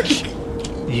die?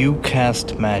 Church. You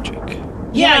cast magic. Yeah,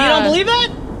 you Yeah. don't believe that?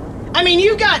 I mean,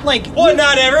 you've got like. Well,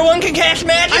 not everyone can cast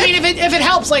magic. I mean, if it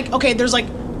helps, like, okay, there's like,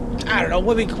 I don't know,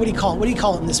 what do you call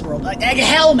it in this world? Like,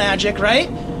 hell magic, right?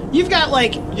 You've got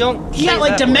like, you don't you got say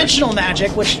like that dimensional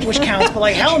magic, which counts, but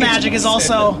like hell magic is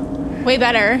also, Way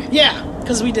better. yeah,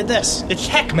 because we did this. word. It's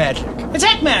heck magic. It's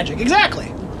heck magic, exactly.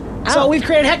 So Oh. we've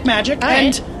created heck magic, All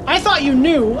and right. I thought you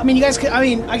knew. I mean, you guys could. I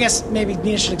mean, I guess maybe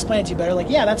Nina should explain it to you better. Like,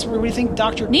 yeah, that's where we think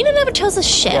Doctor. Nina never tells us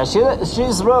shit. Yeah,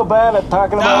 she's real bad at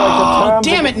talking about like the Oh, terms.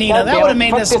 damn it, Nina! That would have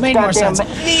made this made more sense. Take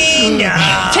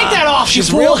that off.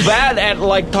 She's you real fool. bad at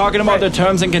like talking about the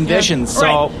terms and conditions. So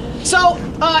Right. So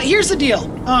here's the deal.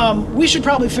 We should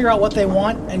probably figure out what they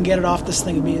want and get it off this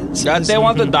thing. they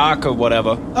want the dock or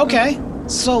whatever. Okay,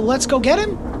 so let's go get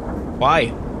him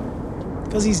Why?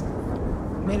 because he's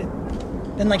made it.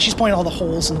 And like she's pointing all the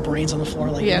holes and the brains on the floor.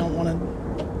 Like Yeah. you don't want to.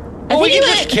 Well, we think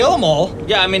can it- just kill them all.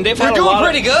 Yeah, I mean they've We're had a doing lot.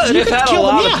 pretty good. They've could had a kill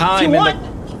lot them, of yeah, time. if you in want.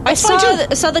 I That's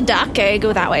fine, saw the dock guy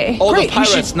go that way. the, Great, the we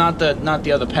should- pirates, not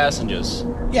the other passengers.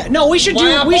 Yeah, no, we should Why do.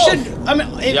 not We both? should. I mean,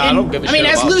 Yeah, I don't give a I mean,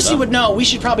 shit as about Lucy that. would know, we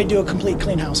should probably do a complete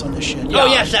clean house on this shit. Oh,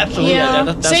 yes, absolutely. Yeah.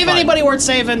 that's Save fine. anybody worth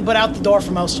saving, but out the door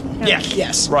for most of them. Yes.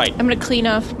 Yes. Right. I'm gonna clean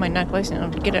off my necklace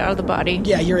and get it out of the body.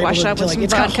 Yeah, you're wash able it up to with like some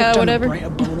it's kind of vodka, hooked whatever. on a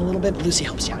bone a little bit. But Lucy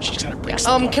helps you out. She's kind of breaks.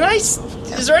 Can I?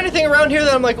 Is there anything around here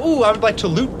that I'm like, ooh, I would like to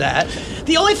loot that?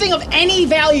 The only thing of any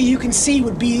value you can see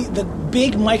would be the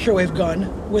big microwave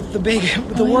gun with the big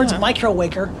the words yeah.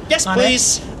 "microwaker." Yes, on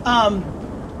please.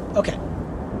 It. Okay.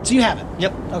 So you have it.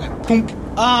 Yep. Okay.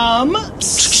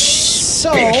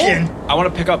 So Bitchin'. I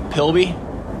want to pick up Pilby.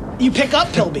 you pick up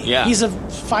Pilby. Yeah. He's a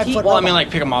 5 foot. Well, I robot. mean,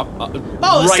 like pick him up. Oh,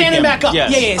 right standing him. back up.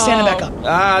 Yes. Yeah, standing back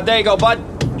up. There you go, bud.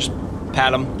 Just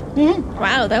pat him.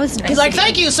 Wow, that was nice. He's like, of you.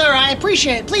 "Thank you, sir. I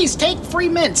appreciate it. Please take free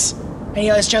mints." And he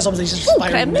always chest opens. He's just Ooh,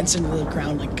 firing crab mints into the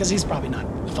ground, like because he's probably not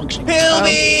functioning.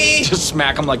 Hildy! Just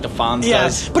smack him like the Fonz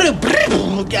Yes.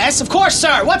 does. Yes, of course,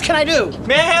 sir. What can I do?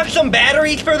 May I have some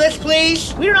batteries for this,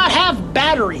 please? We do not have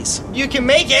batteries. You can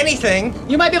make anything.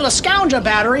 You might be able to scrounge a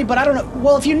battery, but I don't know.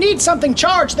 Well, if you need something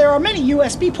charged, there are many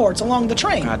USB ports along the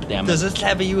train. God damn it. Does this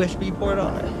have a USB port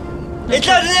on it? It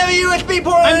doesn't have a USB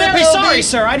port on it. I'm very Hildy. sorry,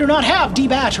 sir. I do not have D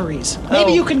batteries.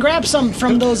 Maybe Oh. you can grab some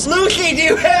from those. Lucy, do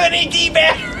you have any D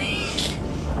batteries?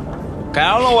 Okay,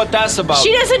 I don't know what that's about.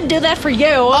 She doesn't do that for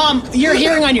you. You're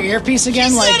hearing on your earpiece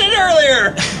again, You like said it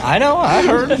earlier. I know, I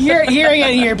heard. you're hearing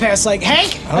on your earpiece, like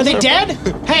Hank, are they sir. dead?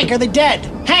 Hank, are they dead?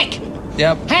 Hank,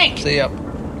 Yep. Hank. Say yep.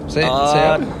 Say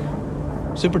yep.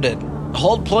 Super dead.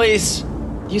 Hold, please.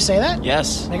 You say that?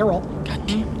 Yes. Make a roll.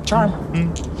 Charm.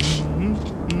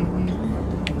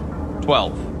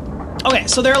 12. Okay,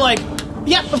 so they're like,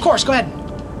 yeah, of course, go ahead.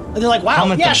 They're like, wow,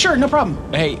 Comment yeah, them. sure, no problem.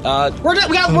 Hey,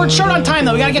 We're short on time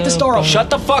though. We gotta get this door open. shut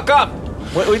the fuck up.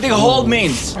 What do you think hold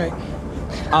means? All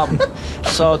right.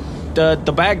 So the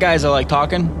bad guys are like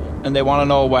talking, and they want to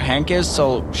know where Hank is.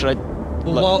 So should I?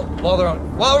 While they're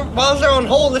on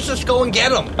hold, let's just go and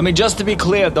get them. I mean, just to be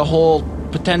clear, the whole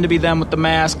pretend to be them with the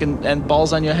mask and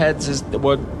balls on your heads is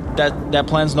what that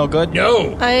plan's no good. No.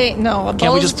 No.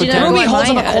 Can't we just pretend? Ruby Ruby holds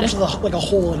up a head. corpse with like a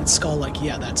hole in its skull. Like,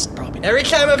 yeah, that's probably. Every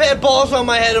time I've had balls on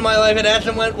my head in my life, it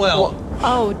hasn't went well.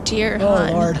 Oh dear, Oh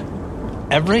hon. Lord.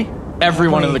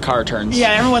 Everyone in the car turns. Yeah,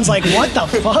 everyone's like, what the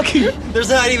fuck? There's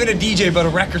not even a DJ, but a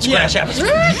record scratch happens.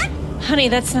 Honey,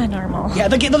 that's not normal. Yeah,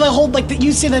 the whole like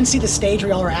you see the stage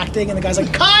where y'all are acting, and the guy's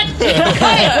like, "Cut! Cut it!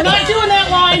 We're not doing that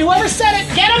line. Whoever said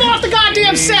it, get him off the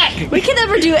goddamn set." We can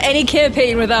never do any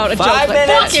campaign without a 5 joke like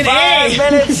minutes. that.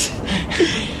 5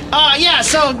 minutes. Yeah,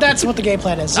 so that's what the game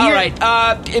plan is. So All you're-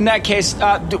 right. In that case,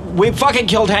 we fucking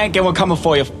killed Hank, and we're coming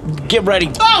for you. Get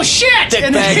ready. Oh shit!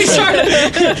 And then he started,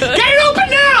 get it open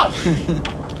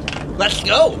now. Let's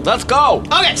go. Let's go.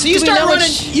 Okay, so you Do we start know running.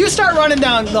 which- You start running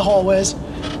down the hallways.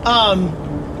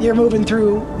 You're moving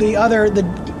through the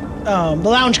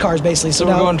lounge cars basically. So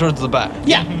now, we're going towards the back.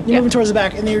 Yeah, you're moving towards the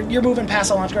back, and you're moving past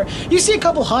the lounge car. You see a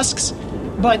couple husks,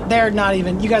 but they're not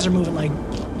even. You guys are moving like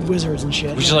wizards and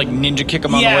shit. We just like ninja kick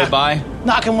him on Yeah. the way by.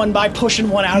 knocking one by, pushing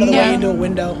one out of the Yeah. way into a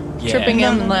window. Yeah. Tripping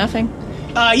him and laughing.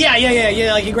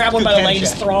 Yeah. Like you grab one by the leg,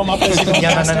 just throw him up as you go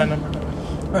Yeah, past no.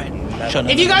 him. Right.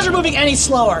 If you guys are moving any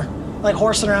slower, like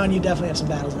horsing around, you definitely have some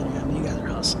battles on your hand. You guys are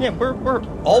hustling. Yeah, we're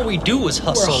all we do is We're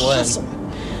hustle.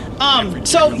 hustling.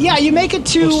 So yeah, you make it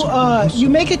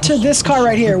to this car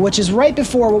right here, which is right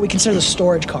before what we consider the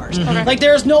storage cars. Okay. Like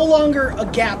there's no longer a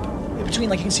gap in between,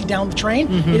 like you can see down the train.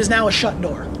 It is now a shut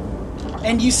door,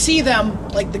 and you see them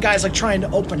like the guy's like trying to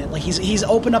open it. Like he's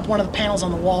opened up one of the panels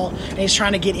on the wall, and he's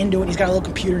trying to get into it. He's got a little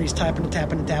computer, and he's tapping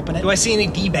it. Do I see any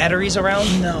D batteries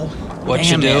around? No, What Damn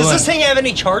you it. doing? Does this thing have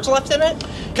any charge left in it?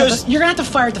 Because you're gonna have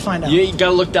to fire it to find out. You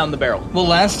gotta look down the barrel. Well,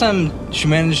 last time she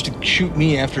managed to shoot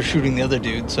me after shooting the other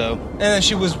dude, so and then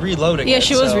she was reloading. Yeah, it,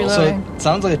 she was so- reloading. it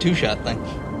sounds like a 2-shot thing.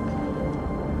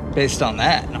 Based on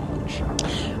that knowledge.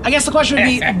 I guess the question would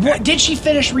be, did she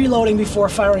finish reloading before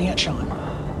firing at Sean?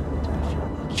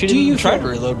 She Do didn't you try think- to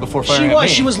reload before She firing at me. was.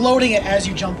 She was loading it as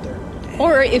you jumped there.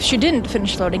 Or if she didn't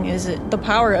finish loading, is it the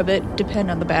power of it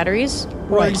depend on the batteries?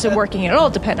 Or Right. does it working at all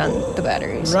depend on the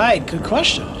batteries? Right. Good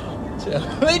question.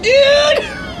 Hey, dude!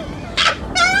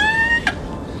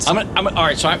 All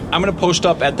right, so I'm gonna post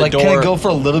up at the Like, door. can I go for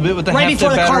a little bit with the Right half before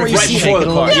dead the car battery? where you right see before it.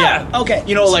 the car? Yeah. Okay.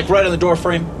 You know, like right on the door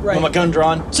frame Right. with my gun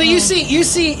drawn. So you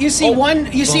see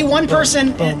one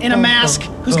person in a mask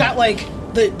who's got like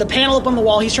the panel up on the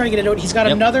wall. He's trying to get into it. He's got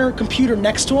Yep. another computer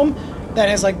next to him that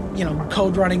has like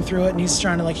code running through it, and he's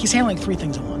trying to he's handling 3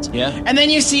 things at once. Yeah. And then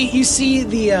you see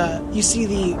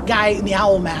the guy in the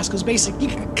owl mask who's basically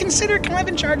you can consider kind of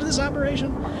in charge of this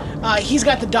operation. He's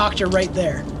got the doctor right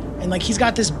there, and like he's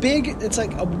got this big, it's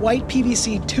like a white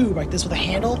PVC tube like this with a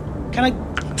handle kind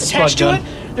of attached to gun.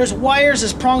 it. There's wires,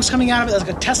 there's prongs coming out of it. There's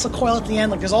like a Tesla coil at the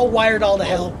end. Like there's all wired all to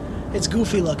hell. It's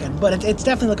goofy looking, but it's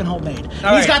definitely looking homemade. And he's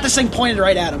right. got this thing pointed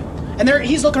right at him, and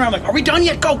he's looking around like, "Are we done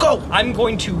yet? Go, go!" I'm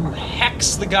going to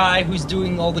hex the guy who's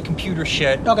doing all the computer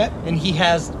shit. Okay. And he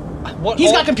has what?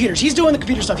 He's got computers. He's doing the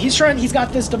computer stuff. He's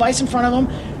got this device in front of him,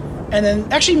 and then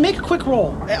actually make a quick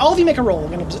roll. All of you make a roll,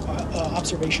 an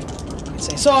observation. I'd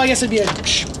say. So I guess it'd be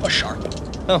a sharp.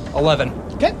 Oh, 11.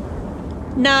 Okay.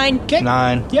 9. Okay.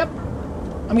 9. Yep.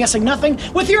 I'm guessing nothing.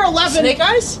 With your 11, Snake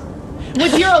eyes?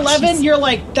 With your 11, you're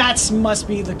like, must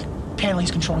be the panel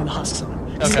he's controlling the husks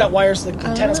on. He's Okay. got wires, the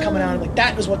antennas coming out, like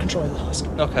that is what controls the husk.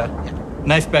 Okay.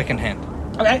 Knife back in hand.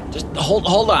 Okay. Just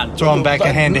hold on. Throw him back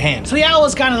in hand to hand. So the owl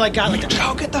is kind of like,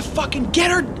 go get the fucking,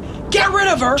 get her, Get rid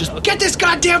of her. Get this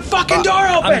goddamn fucking door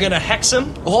open. I'm gonna hex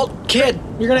him. Oh, kid.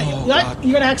 You're gonna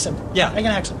hex him. Yeah. You're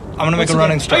gonna hex him. I'm gonna make What's a the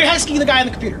running game? strike. Oh, you're hexing the guy on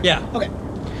the computer. Yeah. Okay.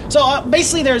 So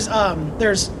basically, there's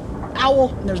Owl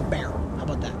and there's Bear. How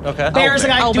about that? Okay. Bear's the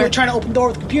guy Owlbear. trying to open the door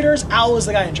with computers. Owl is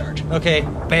the guy in charge. Okay,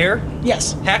 bear,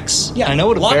 Yes. hex, Yeah. I know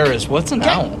what a Luck. bear is. What's an Okay.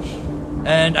 owl?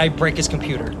 and I break his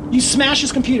computer. You smash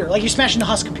his computer, like you're smashing the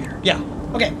Husk computer. Yeah.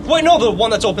 Okay. Wait, no, the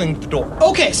one that's opening the door.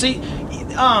 Okay. So,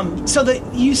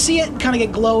 you see it kind of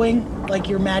get glowing, like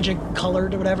your magic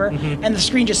colored or whatever, and the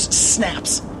screen just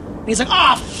snaps. And he's like,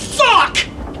 "Oh fuck!"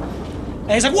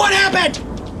 And he's like, "What happened?"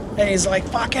 And he's like,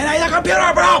 "Fucking, the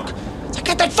computer broke." It's like,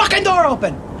 "Get that fucking door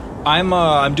open."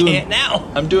 I'm doing Can't now.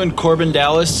 I'm doing Corbin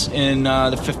Dallas in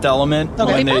the Fifth Element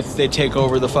Okay. when they take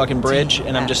over the fucking bridge,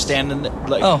 and I'm just standing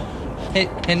like, Oh, hey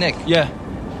Nick. yeah,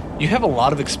 You have a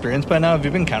lot of experience by now. Have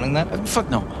you been counting that? fuck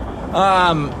no.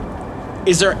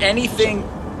 Is there anything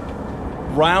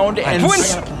round and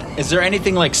Twins! I gotta play. is there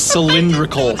anything like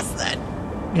cylindrical?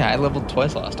 Yeah, I leveled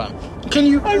twice last time. Can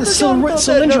you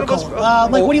cylindrical?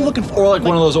 Like, what are you looking for? Or like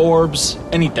one of those orbs?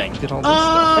 Anything? Did all this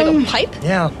Like a pipe?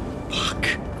 Yeah. Fuck.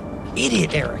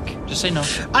 Idiot, Eric. Just say no.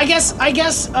 I guess.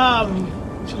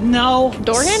 No.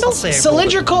 Door handle? I'll say I rolled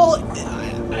Cylindrical.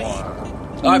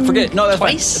 All right, forget it. No, that's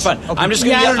Twice? fine. It's fine. Okay. I'm just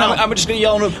gonna Yeah, I yell. don't know. I'm just gonna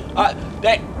yell at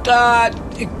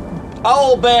him.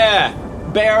 Owl bear,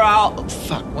 bear owl.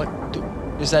 Fuck. What?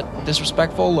 Is that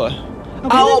disrespectful?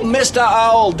 Owl, Mr.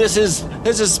 Owl. This is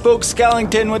Spook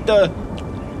Skellington with the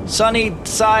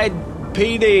Sunnyside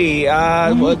PD.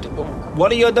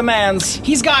 What are your demands?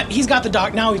 He's got the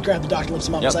doc. Now he's grabbed the doctor, lifts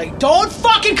him up. Yep. He's like, "Don't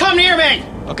fucking come near me."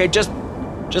 Okay, just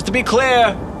to be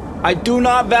clear, I do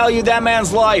not value that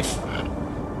man's life.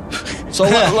 So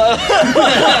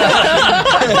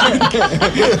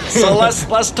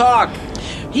let's talk.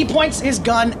 He points his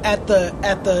gun at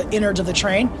the innards of the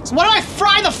train. So why don't I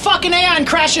fry the fucking AI and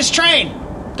crash this train?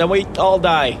 Then we all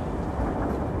die.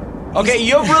 Okay,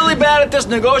 you're really bad at this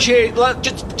negotiating.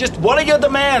 Just what are your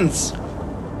demands?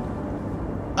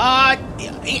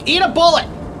 Eat a bullet.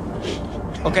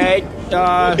 Okay,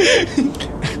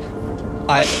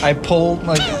 I pull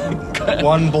like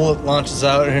one bullet launches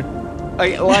out.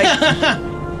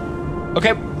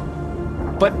 okay,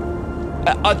 but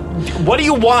what do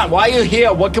you want? Why are you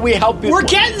here? What can we help you? We're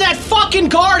getting that fucking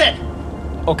garden.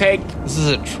 Okay, This is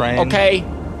a train. okay,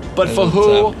 but for What's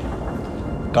who?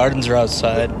 up? Gardens are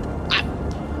outside.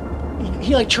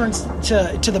 He like turns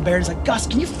to the bear. He's like, "Gus,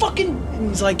 can you fucking?" And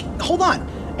he's like, "Hold on."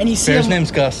 And you see Bear's him.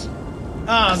 name's Gus.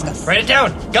 Write it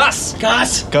down. Gus.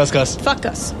 Gus. Gus. Fuck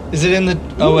us. Is it in the?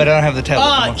 Oh wait, I don't have the tablet.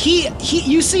 Come on.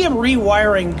 You see him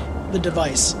rewiring the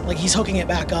device. Like he's hooking it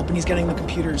back up and he's getting the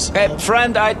computers. Hey,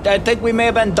 friend, I think we may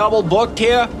have been double booked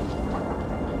here.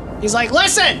 He's like,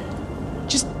 "Listen,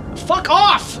 just fuck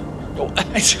off."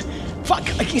 Fuck.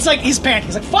 He's panicking.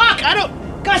 He's like, "Fuck, I don't."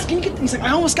 Gus, can you get? He's like, "I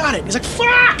almost got it." He's like,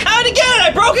 "Fuck." How'd he get it? I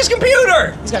broke his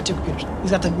computer. He's got two computers. He's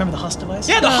got remember the Husk device?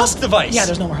 Yeah, the Husk device. Yeah,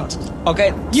 there's no more Husks.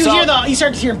 Okay, You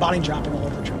start to hear him body dropping all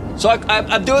over the train. So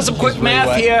I'm doing some quick He's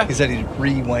math here, He said he's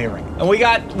rewiring. and we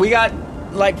got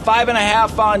like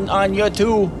 5.5 on your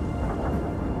 2.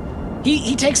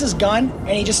 He takes his gun and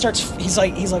he just starts. He's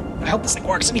like, "I hope this thing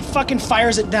works," and he fucking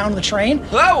fires it down the train.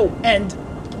 Oh, And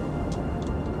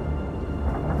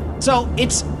so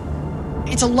it's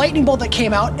a lightning bolt that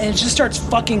came out, and it just starts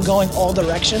fucking going all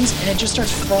directions, and it just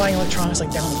starts flying electronics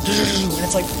like down, and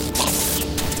it's like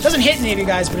it doesn't hit any of you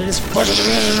guys, but it is.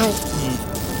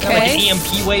 Kind of like an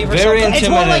EMP wave or Very something. It's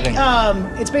more like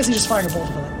intimidating. it's basically just firing a bolt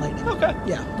of lightning. Okay.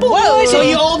 Yeah. Whoa. So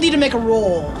you all need to make a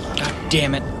roll. God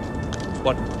damn it!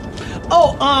 What?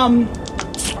 Oh,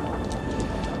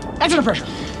 act under pressure.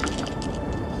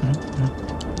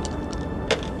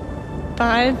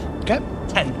 5. Okay.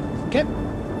 10. Okay.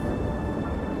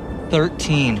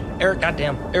 13. Eric,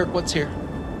 goddamn. Eric, what's here?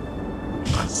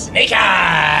 Snake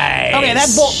eyes. Okay, that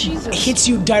bolt Jesus. hits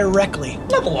you directly.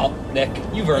 Level up, Nick.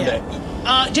 You've earned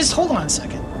Yeah. it. Just hold on a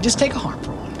second. Just take a harm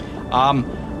for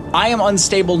one. I am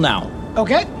unstable now.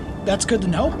 Okay, that's good to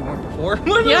know. Before.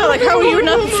 Yeah, like how are you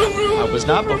not? I was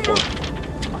not before,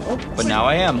 but now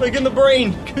I am. Like in the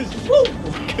brain. Woo.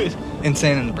 Good.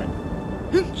 Insane in the brain.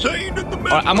 Insane in the All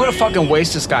right, I'm gonna fucking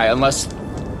waste this guy unless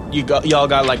y'all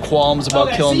got like qualms about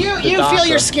Okay, so killing you the feel doctor.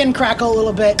 your skin crackle a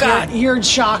little bit. God. You're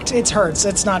shocked. It hurts.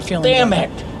 It's not feeling Damn good.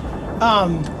 it!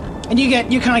 And you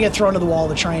kind of get thrown to the wall of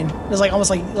the train. There's like almost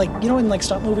like you know in like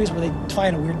stunt movies where they fly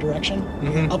in a weird direction,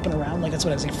 up and around. Like that's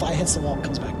what I was saying. Fly hits the wall and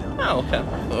comes back down. Oh, okay.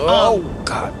 Oh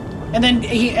God! And then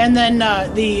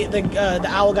the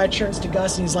owl guy turns to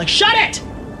Gus and he's like, "Shut it!"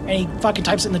 And he fucking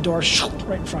types it in the door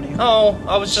right in front of you. Oh,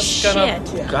 I was just gonna.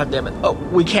 Shit. Yeah. God damn it! Oh,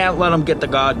 we can't let him get the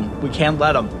garden. We can't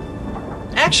let him.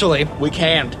 Actually, We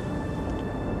can't.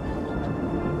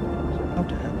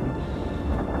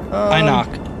 I knock.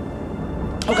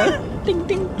 Okay. Ding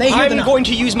ding. They hear the I'm knock. going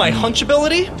to use my hunch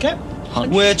ability. Okay.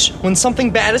 Which, when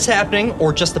something bad is happening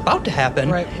or just about to happen,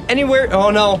 Right. anywhere. Oh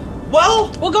no.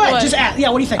 Well, Well, go ahead. What? Just ask. Yeah.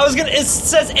 What do you think? I was gonna. It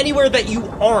says anywhere that you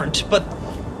aren't, but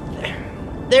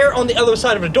they're on the other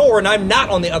side of the door, and I'm not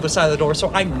on the other side of the door,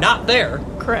 so I'm not there.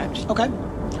 Correct. Okay.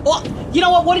 Well, you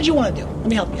know what? What did you want to do? Let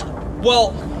me help you out.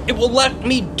 Well, it will let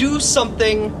me do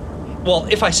something. Well,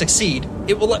 if I succeed,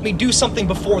 it will let me do something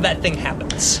before that thing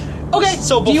happens. Okay.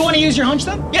 So do you want to use your hunch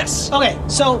then? Yes. Okay.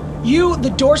 So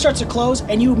the door starts to close,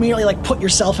 and you immediately like put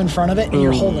yourself in front of it, and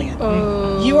you're holding it.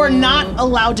 You are not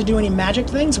allowed to do any magic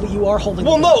things, but you are holding.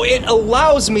 Well, the door. no, it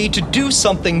allows me to do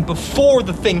something before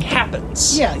the thing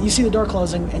happens. Yeah, you see the door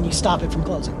closing, and you stop it from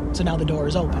closing. So now the door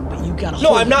is open, but you gotta. No,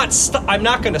 hold I'm it. not. I'm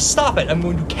not going to stop it. I'm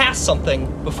going to cast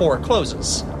something before it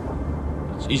closes.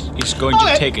 He's going to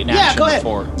Okay. take an Yeah, action go ahead.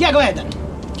 before. Yeah, go ahead then.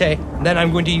 Okay. Then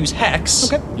I'm going to use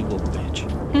Hex. Okay. You little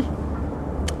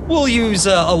bitch. We'll use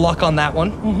a luck on that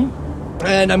one. Mm-hmm.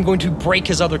 And I'm going to break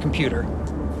his other computer.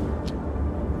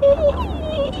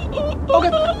 Okay.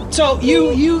 So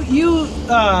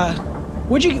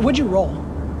what'd you roll?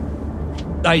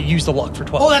 I used the luck for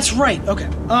 12. Oh, that's right. Okay.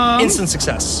 Instant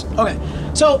success. Okay.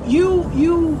 So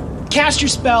you cast your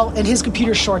spell, and his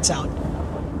computer shorts out,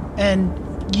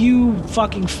 and you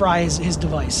fucking fry his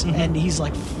device, and he's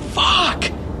like, "Fuck!"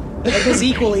 Like, this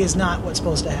equally is not what's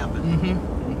supposed to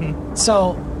happen.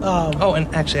 So, Oh,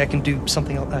 and actually, I can do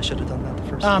something else. I should have done that the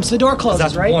first time. so the door closes,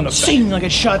 That's right? one effect. Sing, like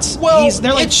it shuts. Well,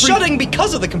 they're like it's freak- shutting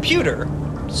because of the computer.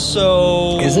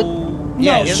 So Is it?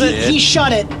 Yeah, No, is he, it? he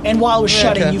shut it, and while it was Yeah,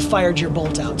 shutting, okay. you fired your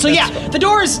bolt out. So That's yeah, fine. the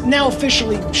door is now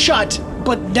officially shut,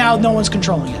 but now no one's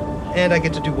controlling it. And I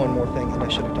get to do one more thing, and I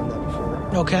should have done that before.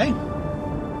 Okay.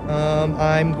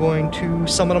 I'm going to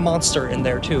summon a monster in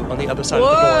there too, on the other side of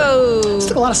the door. Whoa. It's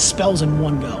like a lot of spells in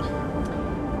one go.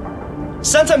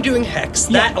 Since I'm doing Hex,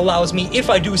 that allows me, if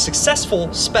I do a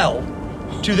successful spell,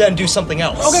 to then do something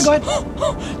else. Okay, go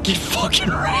ahead. Get fucking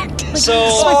wrecked. So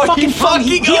It's my fucking fun.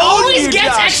 He owned always you, gets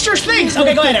Josh. extra things.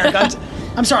 Okay, go ahead, Eric.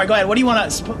 I'm sorry. Go ahead. What do you want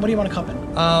to cup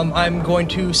in? I'm going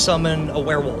to summon a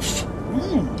werewolf,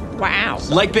 Wow.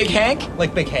 Like Big Hank?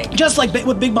 like Big Hank. Just like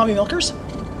with Big Mommy Milkers.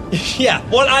 Yeah,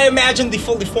 what I imagine the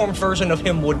fully formed version of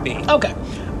him would be. Okay.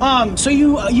 So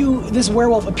you this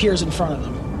werewolf appears in front of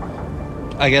them.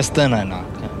 I guess then I knock.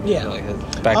 Yeah. Like,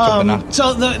 back up the knock.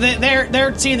 So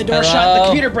they're seeing the door shut. The Hello?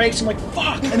 computer breaks. And like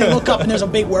fuck, and they look up and there's a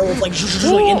big werewolf like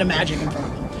into magic in front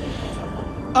of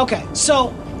them. Okay,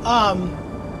 so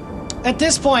at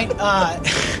this point,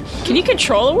 Can you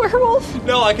control a werewolf?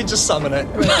 No, I could just summon it.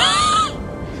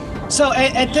 so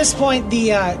at this point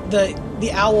the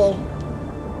owl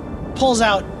pulls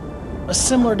out a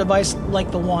similar device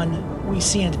like the one we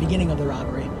see at the beginning of the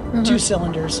robbery, 2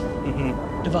 cylinders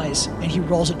device, and he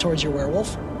rolls it towards your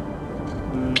werewolf.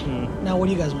 Now, what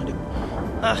do you guys want to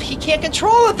do? He can't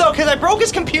control it though, because I broke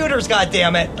his computers. God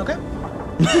damn it! Okay.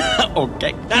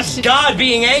 Okay. That's God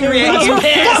being angry at you,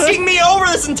 fucking me over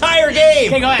this entire game.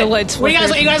 Okay, go ahead. The lights What do you guys?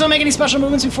 flickered. You guys want to make any special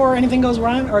movements before anything goes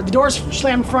wrong, or the doors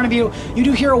slam in front of you? You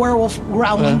do hear a werewolf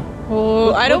growling.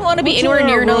 Oh, I don't want to be what's anywhere in our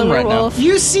near another room right now? werewolf.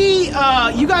 You see,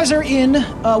 you guys are in one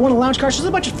of the lounge cars. There's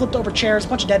a bunch of flipped over chairs, a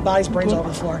bunch of dead bodies, brains all over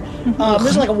the floor.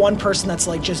 There's like a one person that's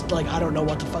like just like I don't know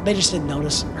what the fuck. They just didn't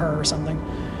notice her or something.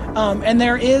 And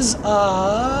there is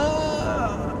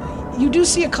you do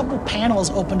see a couple panels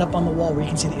opened up on the wall where you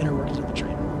can see the inner workings of the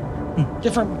train.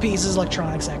 Different pieces,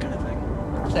 electronics, that kind of thing.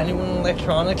 Is anyone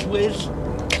electronics with?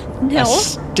 No.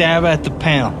 Stab at the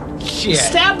panel. Shit.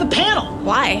 Stab the panel.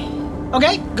 Why?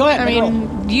 Okay, go ahead. I make a roll.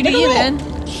 mean, you do Make a you roll. then.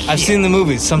 I've seen the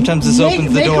movies. Sometimes this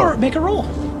opens the door. Make a roll.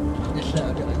 It's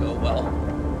not gonna go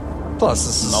well. Plus,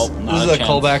 this is, Nope, not this is a a chance.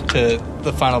 callback to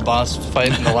the final boss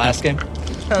fight in the last game.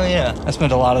 Hell yeah. I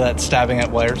spent a lot of that stabbing at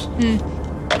wires.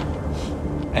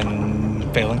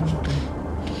 And failing.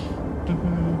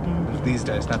 These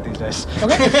dice, not these dice.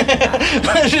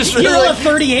 I just You really roll a like,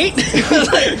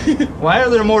 38. why are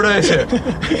there more dice here?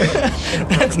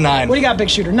 That's 9. What do you got, big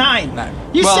shooter? 9. 9.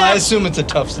 You well, I stab. assume it's a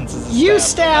tough since it's a You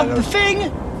stab. stab the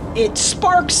thing. It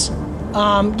sparks.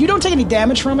 You don't take any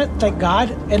damage from it, thank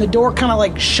God. And the door kind of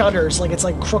like shudders, like it's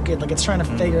like crooked, like it's trying to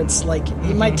figure. It's like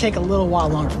it might take a little while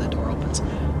longer for the door opens.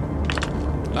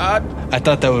 I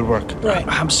thought that would work. Right.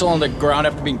 I'm still on the ground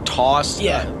after being tossed.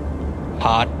 Yeah.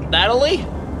 Hot. Natalie?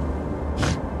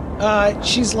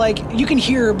 She's like, you can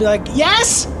hear her be like,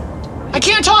 yes. I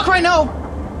can't talk right now.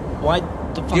 Why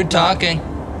the fuck? You're not? talking.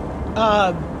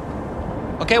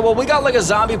 Okay, well, we got like a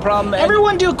zombie problem. And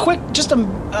Everyone, do a quick, just a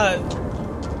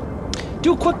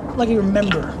Do a quick, like you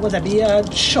remember. What would that be?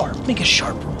 Sharp. Make a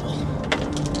sharp roll.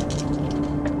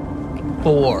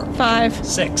 4. 5.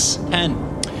 6. 10.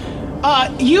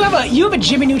 You have a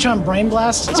Jimmy Neutron brain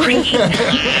blast. It's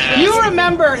cool. You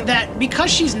remember that because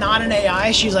she's not an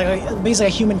AI, she's like basically a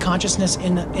human consciousness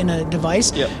in a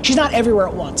device. Yep. She's not everywhere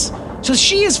at once. So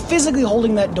she is physically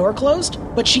holding that door closed,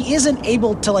 but she isn't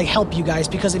able to like help you guys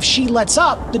because if she lets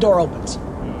up, the door opens.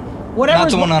 Whatever.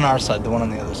 Not the one on our side, the one on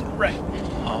the other side. Right.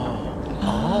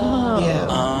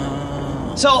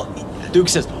 Yeah. So Duke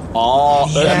says, "Oh."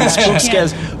 Yeah. Spook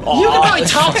says, "Oh." you can probably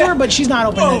talk to her, but she's not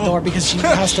opening that door because she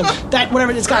has to. That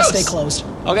whatever, it's got to stay closed.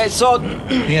 Okay, so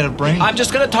He had a brain. I'm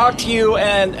just gonna talk to you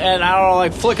and I don't know,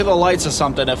 like flicker the lights or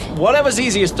something. If whatever's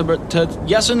easiest to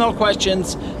yes or no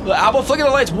questions. How about flicker the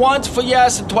lights once for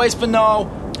yes and twice for no?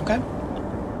 Okay.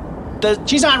 Does,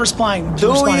 She's not responding.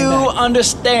 do responding you back. She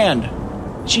understand?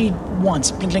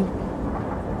 once. Blink.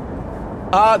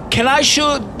 Can I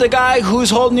shoot the guy who's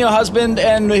holding your husband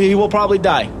and he will probably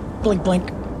die? Blink. Blink.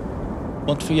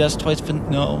 Once for yes, twice for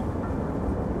no.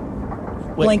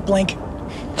 Wait. Blink. Blink.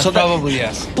 So probably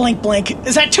yes. Blink. Blink.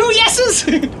 Is that 2 yeses?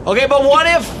 Okay, but what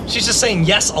if She's just saying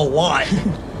yes a lot.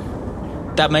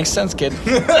 that makes sense, kid?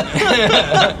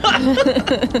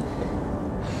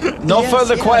 No Yes,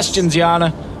 further yes. questions,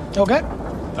 Yana. Okay.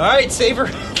 All right, save her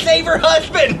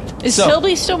husband. Is So-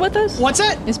 Pilby still with us? What's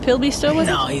that? Is Pilby still with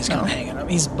No, us? he's kind of hanging up.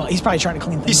 He's probably trying to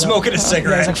clean things He's up. smoking a Yeah,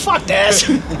 cigarette. he's like, fuck this.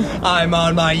 I'm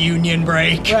on my union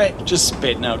break. Right. Just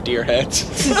spitting out deer heads.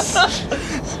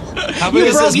 How You,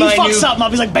 This bro, is you my fuck new- something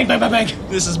up. He's like, bang, bang, bang, bang.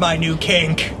 This is my new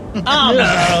kink.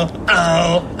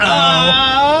 Oh.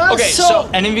 Okay, so, so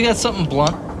Any of you got something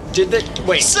blunt? did the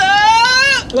wait?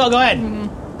 well, go ahead.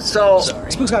 So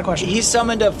Spook's got a question. he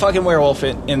summoned a fucking werewolf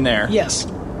in there, Yes.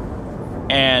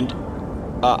 and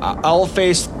I'll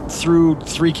face through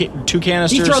two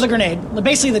canisters. You throw the grenade.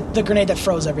 Basically, the grenade that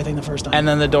froze everything the first time. and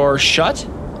then the door shut.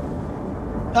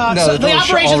 No, so the the door's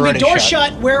operation is already door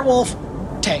shut. shut, werewolf,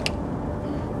 tank.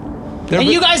 They're And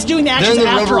be- you guys doing the They're actions in the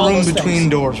after rubber all room those between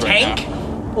things. doors right Tank? now.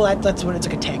 Well, that's what it's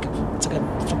like a tank. It's like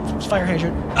a fire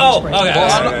hydrant. Oh, Spray. okay.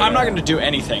 Well, Alright, I'm not going to do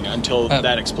anything until Oh.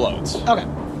 that explodes. Okay.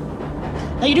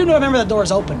 Now you do remember the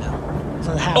door's open now.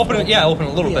 So half Open it, yeah, open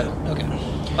a little Yeah, bit. Okay.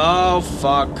 Oh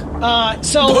fuck!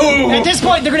 So at this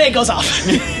point, the grenade goes off.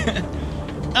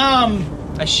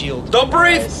 I shield. Don't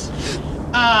breathe.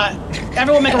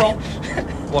 Everyone make a roll.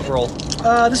 What roll?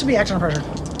 This would be action under pressure.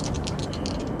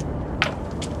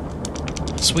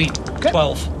 Sweet. Okay.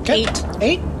 12. Okay.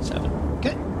 8. 7.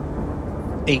 Okay.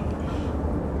 8.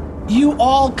 You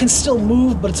all can still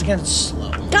move, but it's again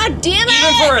slow. God damn it!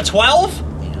 Even for a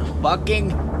 12? Fucking.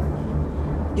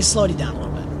 You slowed it down a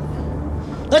little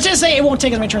bit. Let's just say it won't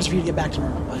take as many turns for you to get back to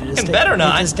normal. But it Better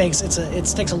not. It just takes it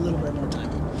takes a little bit more time.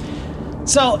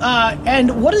 So,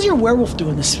 and what does your werewolf do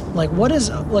in this? Like, what is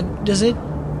like? Does it?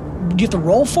 Do you have to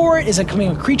roll for it? Is it becoming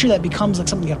a creature that becomes like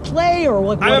something you got to play, or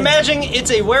what? I'm imagining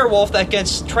it's a werewolf that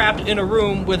gets trapped in a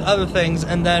room with other things,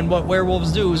 and then what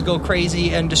werewolves do is go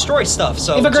crazy and destroy stuff.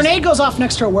 So If a grenade goes off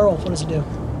next to a werewolf, what does it do?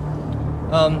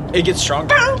 It gets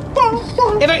stronger.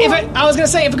 I was gonna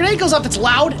say, if a grenade goes off, it's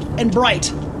loud and bright.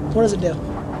 What does it do?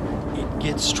 It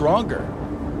gets stronger.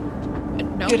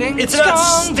 No. it's not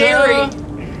scary.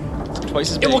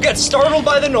 Twice as big. It will get startled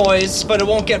by the noise, but it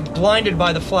won't get blinded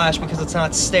by the flash because it's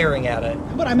not staring at it.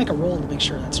 How about I make a roll to make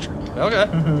sure that's true? Okay.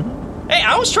 Hey,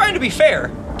 I was trying to be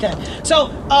fair. Okay. So,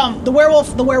 the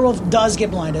werewolf does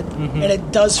get blinded, and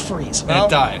it does freeze. Well,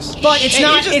 It dies. But it's Hey, you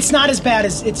not. just- It's not as bad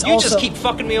as it's. You also, just keep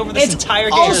fucking me over this It's entire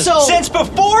game. also- Since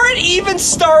before it even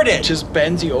started. just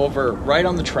bends you over right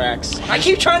on the tracks. I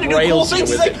keep trying to do cool rails you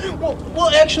things. He's with like, it. well,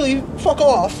 actually, fuck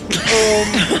off.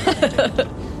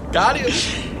 Got it.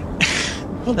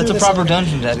 We'll That's do a this proper later.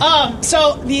 dungeon, Daddy.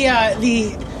 So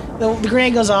the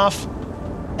grenade goes off,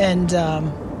 and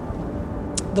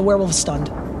the werewolf is stunned,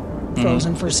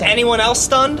 frozen for a second. Anyone else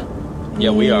stunned? Yeah,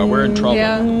 we are. We're in trouble.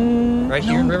 Yeah. Right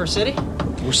here in River City?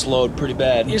 We're slowed pretty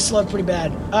bad. You're slowed pretty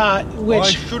bad.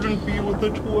 Which shouldn't be with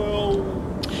the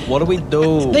 12. What do we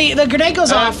do? the grenade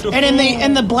goes I off, have to and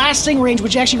in the blasting range,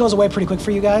 which actually goes away pretty quick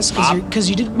for you guys because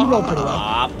you rolled pretty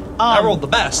well. I rolled the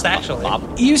best, actually.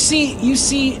 You see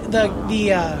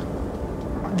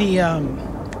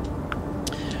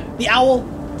the owl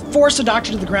force the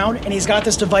doctor to the ground, and he's got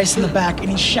this device in the back, and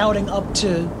he's shouting up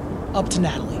to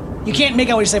Natalie. You can't make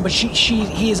out what he's saying, but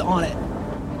he is on it,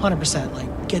 100%.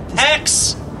 Like, get this.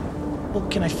 Hex! Well,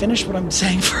 can I finish what I'm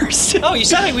saying first? Oh, you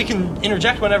said we can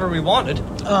interject whenever we wanted.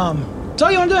 So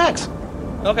you want to do a hex?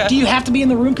 Okay. Do you have to be in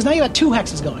the room? Because now you got 2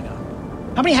 hexes going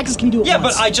on. How many hexes can you do at Yeah,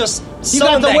 once? but I just You got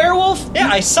summoned the that- werewolf? Yeah,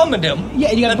 I summoned him.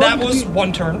 Yeah, you got and both that was of you-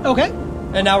 one turn. Okay.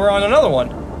 And now we're on another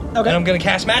one. And I'm gonna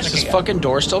cast magic Is this again. fucking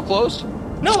door still closed?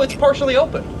 No, it's partially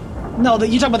open. No,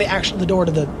 you talk about the door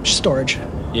to the storage.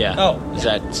 Yeah. Oh. Is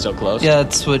that still closed? Yeah,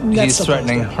 that's what That's he's so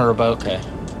threatening close, her about. Okay.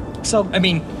 So I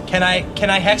mean, can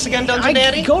I hex again, Dungeon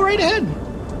Daddy? go right ahead.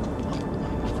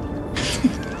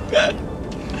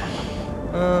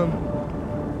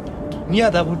 Yeah,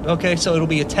 that would. Okay, so it'll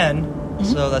be a 10.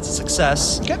 So that's a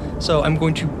success. Okay. So I'm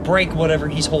going to break whatever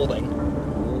he's holding.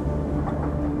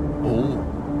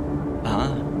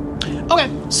 Okay,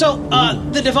 so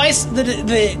the device,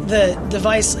 the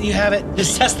device, you have it.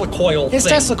 His Tesla coil. His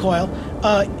thing. Tesla coil.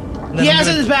 He has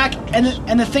it in his back,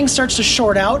 and the thing starts to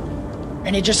short out,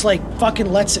 and he just like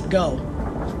fucking lets it go.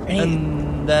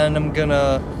 And then I'm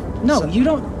gonna. No, you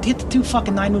don't get to do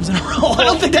fucking 9 moves in a row. I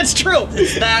don't think that's true.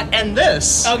 That and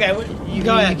this. Okay, You,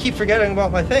 go ahead. You keep forgetting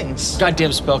about my things.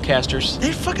 Goddamn spellcasters.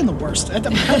 They're fucking the worst. I'm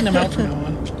cutting them out from now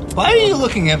on. Why are you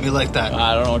looking at me like that,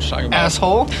 I don't know what you're talking about.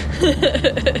 asshole?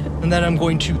 And then I'm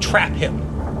going to trap him.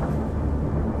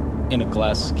 In a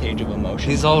glass cage of emotion.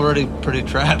 He's already pretty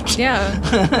trapped.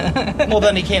 Yeah. Well,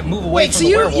 then he can't move away Wait, from so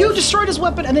the werewolf. you destroyed his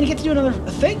weapon, and then you get to do another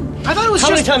thing? I thought it was How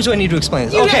just many times do I need to explain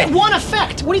this? you Okay. get one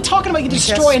effect. What are you talking about? You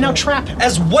destroy and now trap him.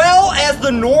 As well as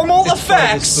the normal It's part of the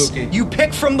effects, spooky. you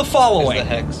pick from the Is following. the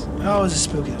hex. Oh, this is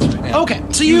spooky. That's right. Yeah. Okay,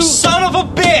 so You son of a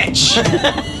bitch!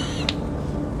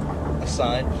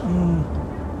 Aside.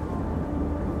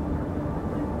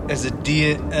 As a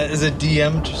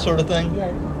DM sort of thing,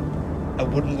 I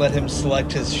wouldn't let him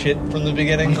select his shit from the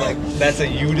beginning. Like that's a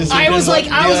you decision. I was like,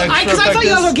 because I thought you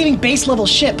guys were getting. getting base level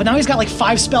shit, but now he's got like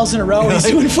 5 spells in a row. He's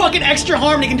doing fucking extra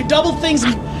harm. He can do double things.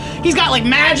 And he's got like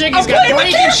magic. He's I'm got playing my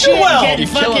breaking character shit. well. Getting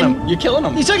You're killing fucking. him. You're killing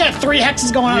him. You still got 3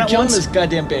 hexes going on You're at killing once. this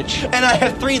goddamn bitch. And I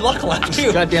have 3 luck left,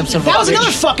 too. Goddamn son of a That was bitch.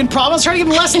 another fucking problem. I was trying to give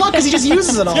him less luck because he just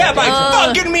uses it all. Yeah, by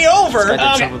fucking me over. Goddamn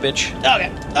Okay. son of a bitch.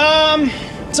 Okay.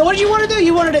 So what did you want to do?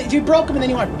 You broke him and then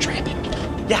you want to trap him.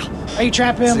 Yeah. Are you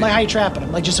trapping him? See. Like how you trapping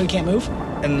him? Like just so he can't move?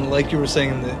 And like you were saying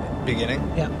in the beginning,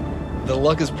 Yeah. the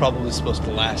luck is probably supposed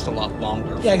to last a lot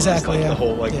longer. Yeah, exactly, Like yeah. the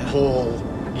whole Yeah. whole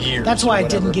year. That's why I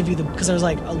didn't give you because there was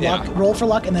like a luck roll for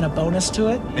luck and then a bonus to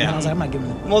it. And Yeah. I was like, I'm not giving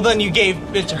it. Well, then you gave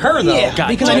it to her, though. Yeah,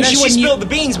 because I and knew then she she wouldn't spilled the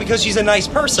beans because she's a nice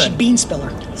She's a person. bean spiller.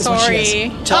 is what she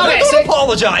is. Sorry. Okay, Don't so,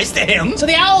 apologize to him. so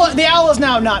the owl is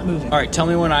now not moving. All right, tell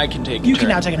me when I can take. You a can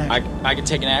turn. now take an action. I can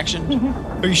take an action.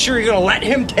 Are you sure you're gonna let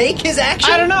him take his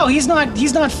action? I don't know. He's not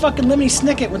fucking Lemony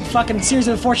Snicket with fucking series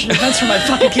of unfortunate events for my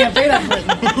fucking campaign I've written.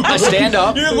 I stand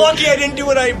up. You're lucky I didn't do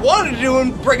what I wanted to do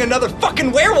and bring another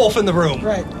fucking werewolf in the room.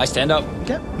 Right. I stand up.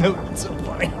 Okay. No, it's so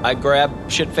funny. I grab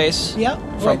shitface. Yeah.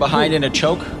 From Wait, behind who? in a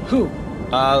choke. Who?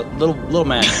 Little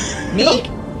man. Me?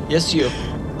 Yes, you.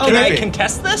 Can I Maybe.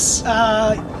 contest this?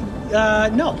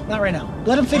 No, not right now.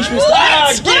 Let him finish what he's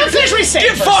What? Let him finish what he's saying.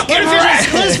 Get first. fucking Let him finish-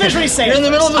 wrecked. Let him finish what he's saying. You're in the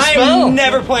middle of a spell. I'm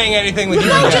never playing anything with you.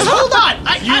 No, again. just hold on.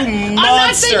 I'm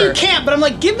not saying you monster. can't, but I'm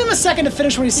like, give him a second to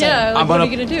finish what he's saying. Yeah, like, what are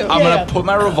you gonna do? I'm Yeah. gonna put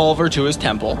my revolver to his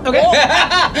temple, Okay.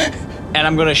 and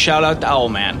I'm gonna shout out to Owl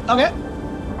Man. Okay.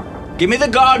 Give me the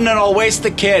garden, and I'll waste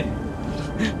the kid.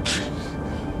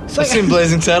 So, I've seen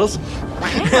Blazing Saddles.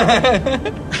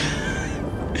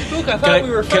 Luke, I thought Can I, we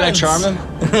were can I friends. charm him?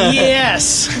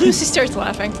 yes. Lucy starts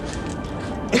laughing.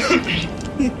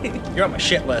 You're on my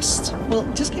shit list. Well,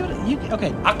 just give it.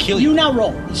 Okay. I'll kill You you. now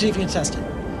roll. See if you can test it.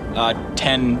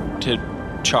 10 to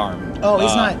charm. Oh,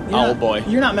 he's not. You're Owl not, boy.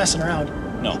 You're not messing around.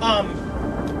 No.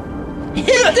 Do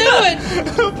it!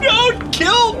 Don't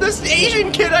kill this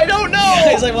Asian kid I don't know.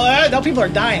 He's like, well, now people are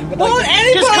dying. But Well, like,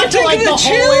 anybody just cut to like think the of the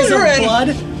hallways children. of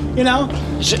blood. You know.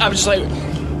 I'm just like,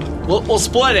 we'll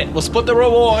split it. We'll split the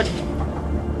reward.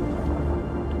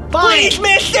 Fine. Please,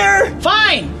 mister!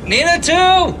 Fine. Nina too.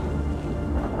 I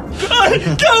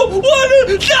don't want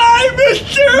to die,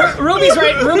 mister! Ruby's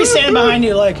right. Ruby's standing behind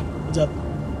you, like, what's up?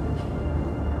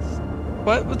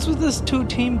 What's with this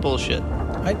 2-team bullshit?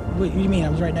 What do you mean? I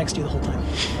was right next to you the whole time.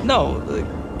 No, like,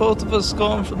 both of us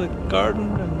going for the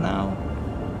garden, and now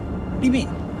What do you mean?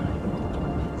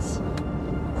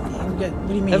 What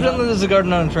do you mean? evidently there's a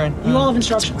garden on a train. You all have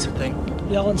instructions. Thing.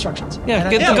 You all have instructions. Yeah,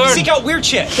 And get I- the Yeah, garden. seek out weird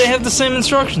shit. They have the same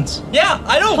instructions. Yeah,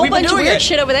 I know. Whole We've been bunch of doing weird it.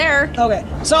 shit over there. Okay,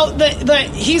 so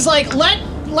he's like,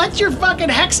 let your fucking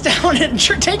hex down and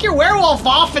take your werewolf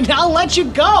off, and I'll let you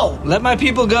go. Let my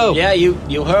people go. Yeah, you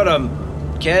heard him,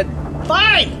 kid.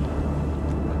 Fine.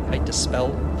 I dispel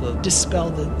the Dispel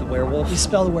the werewolf.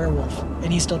 dispel the werewolf,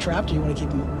 and he's still trapped. Or you want to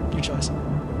keep him? Your choice.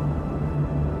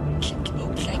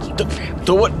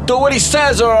 Do what he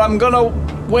says, or I'm gonna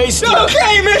waste you.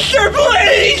 Okay, mister,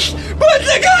 please! Put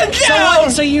the gun down!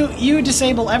 So you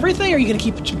disable everything, or are you gonna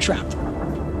keep him trapped?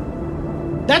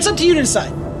 That's up to you to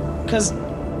decide. Because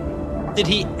Did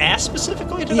he ask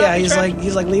specifically to not Yeah, be he's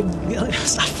trapped? like, leave,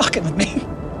 stop fucking with me.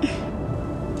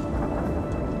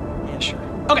 Yeah, sure.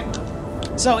 Okay.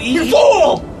 So You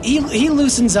fool! he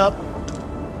loosens up.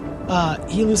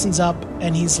 He loosens up,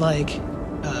 and he's like,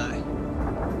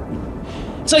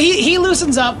 so he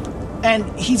loosens up, and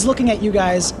he's looking at you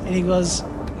guys, and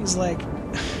he's like,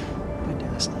 good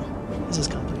Dennis, no, this is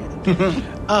complicated.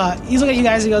 He's looking at you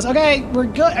guys, and he goes, okay, we're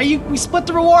good. We split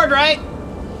the reward, right?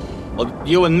 Well,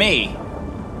 you and me.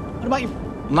 What about you?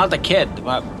 I'm not the kid.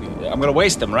 I'm gonna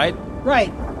waste him, right?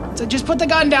 Right. So just put the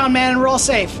gun down, man, and we're all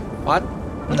safe. What?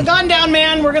 Put the gun down,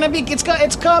 man. We're gonna be. It's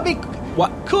gonna be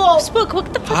What? cool. Spook,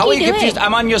 what the fuck How are are you you doing? confused?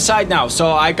 I'm on your side now,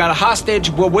 so I got a hostage.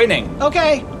 We're winning.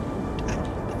 Okay.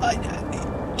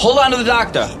 Hold on to the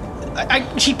doctor.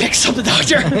 He picks up the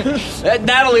doctor.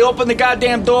 Natalie, open the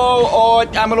goddamn door, or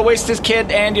I'm gonna waste this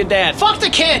kid and your dad. Fuck the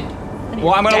kid.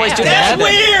 Well, I'm gonna waste your That's dad.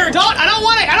 weird! I don't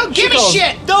want it. I don't give a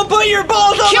shit. Don't put your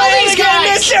balls on Kill my these head again,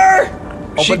 guys. mister!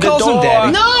 Open She the calls him door.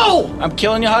 daddy. No. I'm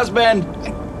killing your husband.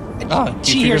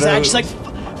 She hears that. She's like,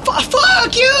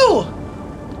 fuck you.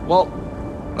 Well,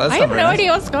 That's I not have very no nice.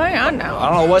 idea what's going on now. I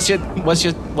don't know.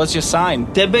 What's your sign?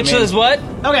 Dead bitch I mean, is what?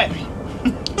 Okay.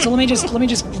 So let me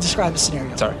just describe the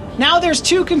scenario. Sorry. Now there's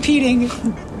two competing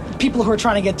people who are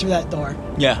trying to get through that door.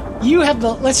 Yeah. You have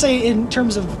let's say in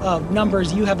terms of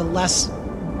numbers, you have a less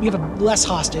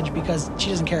hostage because she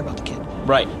doesn't care about the kid.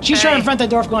 Right. She's trying to front that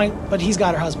door going, but he's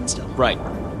got her husband still. Right.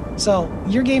 So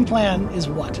your game plan is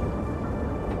what?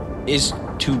 Is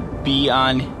to be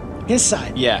on. His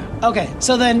side. Yeah. Okay.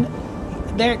 So then,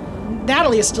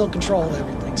 Natalie is still in control of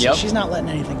everything. So Yep. she's not letting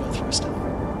anything go through still. So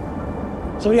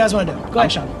what do you guys want to do? Go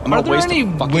ahead, Sean. I'm gonna Are there waste any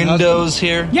the fucking windows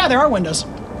here? Yeah, there are windows.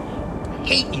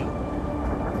 Hate you.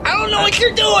 I don't know what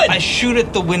you're doing! I shoot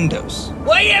at the windows.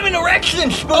 Why you have an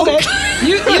erection, Spook? Okay.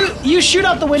 you shoot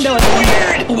out the window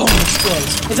and the boom,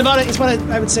 explodes. It's about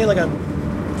I would say like a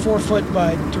 4 foot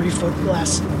by 3 foot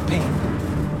glass pane.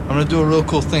 I'm gonna do a real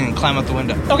cool thing and climb out the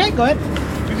window. Okay, go ahead.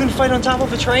 You're gonna fight on top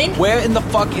of a train? Where in the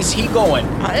fuck is he going?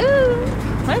 I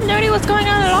have no idea what's going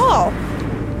on at all.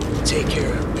 Take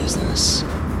care of business.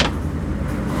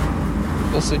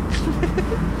 We'll see.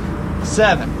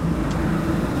 7.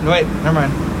 No, wait, never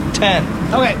mind. 10.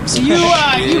 Okay, so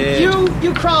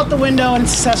you crawl out the window and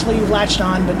successfully you latched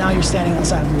on, but now you're standing on the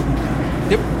side of the moving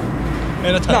car.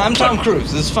 Yep. No, I'm Tom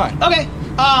Cruise. This is fine. Okay,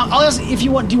 I'll ask if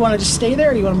you want. Do you want to just stay there,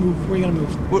 or do you want to move? Where are you gonna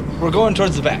move? We're going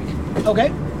towards the back. Okay,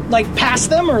 like past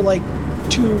them, or like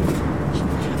to.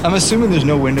 I'm assuming there's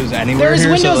no windows anywhere There's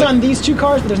here. windows so, like, on these two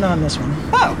cars, but there's not on this one.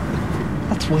 Oh,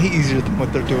 that's way easier than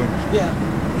what they're doing.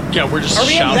 Yeah, Yeah, we're just Are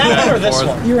we in shouting that back one or and this forth.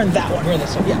 one? you're in that one. We're in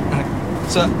this one. Yeah.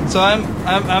 So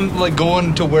I'm like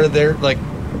going to where they're like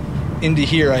into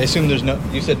here. I assume there's no.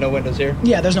 You said no windows here.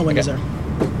 Yeah, there's no windows Okay.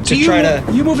 there. To you, try to.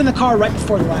 You move in the car right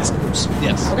before the last moves.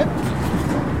 Yes. Okay.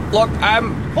 Look,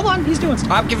 Hold on, he's doing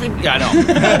stuff. I'm giving. Yeah, I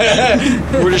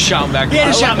know. We're just shouting back. and Yeah,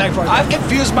 just forth. shouting back and forth. I've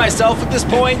confused myself at this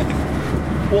point.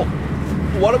 Well,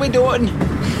 what are we doing?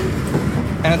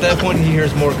 And at that point, he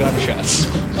hears more gunshots.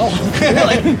 Oh,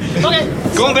 really?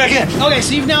 Okay. Going back in. Okay,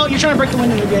 so you're trying to break the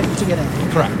window to get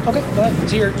in. Correct. Okay, go ahead.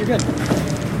 So you're good.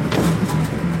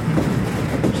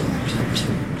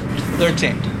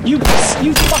 13. You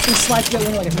fucking slide through that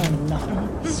window like it's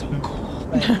nothing. So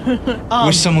cool.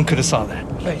 Wish someone could have saw that.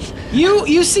 Right.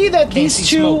 You see that these see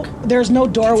two, smoke. there's no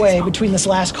doorway between this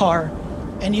last car,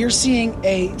 and you're seeing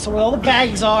so where all the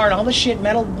bags are and all the shit,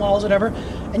 metal walls, whatever,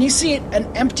 and you see an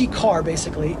empty car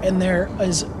basically, and there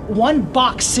is one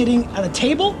box sitting on a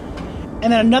table,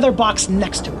 and then another box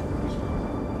next to it.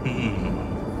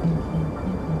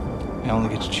 I only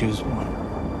get to choose one.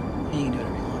 You can do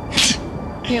whatever you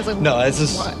want. He has like, No, it's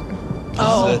just.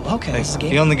 Oh, okay. This is a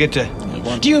game. You only get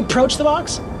to. Do you approach the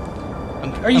box?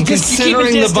 Are you I'm just you keep considering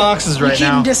it the distant? boxes right you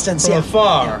now. keep distance, From yeah.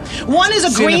 afar. One is a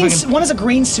Seeing green. if I can- One is a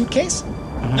green suitcase,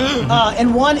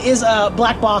 and one is a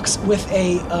black box with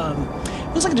a.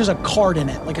 Looks like there's a card in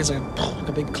it, like there's a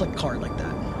big click card like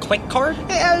that. Click card?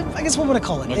 I guess what would I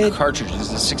call it? Like a cartridge. This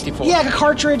is a 64. Yeah, like a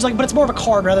cartridge, but it's more of a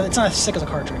card rather. It's not as thick as a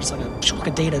cartridge. It's like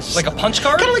a data. Like a punch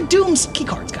card? Kind of like Doom's key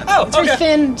cards. Kind of. Oh, it's very okay.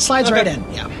 thin, slides Okay. right in.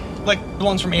 Yeah, Like the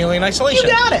ones from Alien Isolation.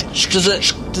 you got it.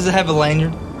 Does it have a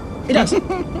lanyard? It does.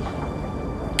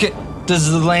 Okay. Does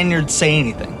the lanyard say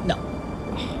anything? No.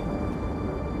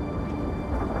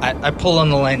 I pull on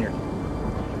the lanyard.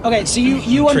 Okay, so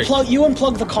you Intrigued.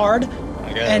 unplug the card.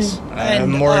 I guess. And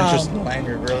I'm more interested in the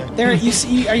lanyard, really. There, you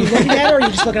see. Are you looking at it, or are you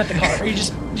just looking at the card? Or are you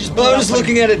just? Well, I'm just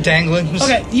looking at it dangling.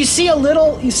 Okay, you see a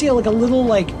little.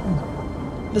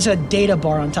 There's a data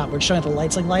bar on top where it's showing the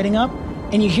lights like lighting up,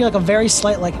 and you hear like a very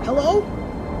slight like hello,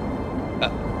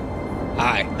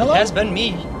 Hi. hello. It has been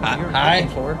me. Hi. You're Hi.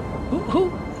 looking for.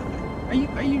 Who?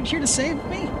 Are you here to save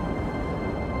me?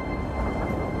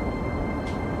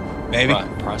 Maybe.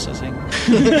 Processing.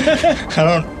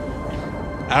 I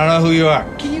don't know who you are.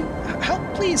 Can you help,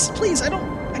 please? Please, I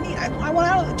want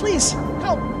out of it. Please,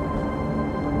 help.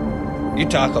 You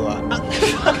talk a lot.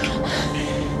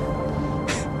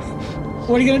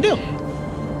 What are you gonna do?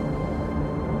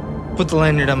 Put the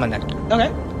lanyard on my neck. Okay.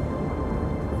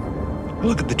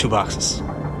 Look at the 2 boxes.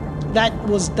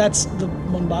 That's the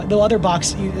one box. The other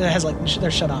box that has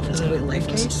they're shut off. It's a life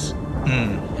case.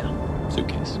 Hmm. Yeah.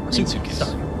 Suitcase. Green suitcase.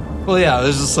 Sorry. Well, yeah, it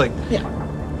was just like Yeah.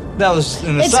 that was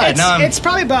in the side. Now It's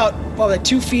probably about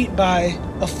 2 feet by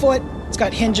a foot. It's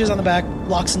got hinges on the back,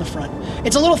 locks in the front.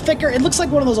 It's a little thicker. It looks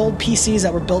like one of those old PCs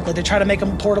that were built. Like they try to make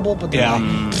them portable, but they're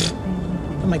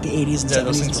from like the 80s and 70s those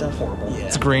and things were stuff. horrible. Yeah.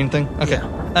 It's a green thing. Okay.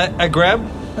 I grab.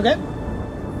 Okay.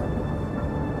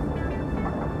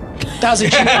 That was an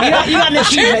achievement. You got an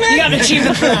achievement. You got an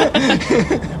achievement for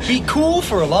that. Be cool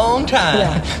for a long time.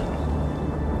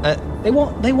 Yeah. They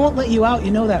won't let you out.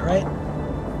 You know that, right?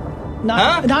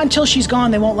 Not until she's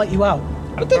gone. They won't let you out.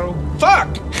 What the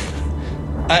fuck?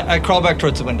 I crawl back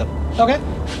towards the window Okay.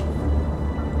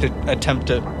 to attempt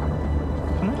to.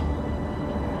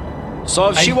 So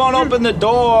if she won't open the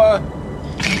door,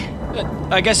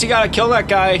 I guess you gotta kill that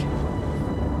guy.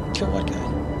 Kill what guy?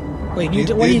 Wait, what are you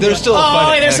doing? They're still fighting.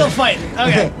 wait, they're still fighting.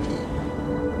 Okay.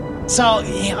 So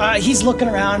he's looking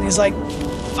around. And he's like,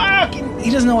 "Fuck!" He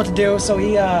doesn't know what to do. So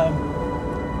he Aha!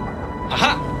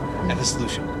 I have a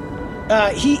solution.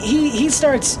 he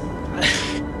starts.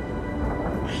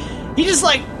 He just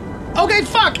like, okay,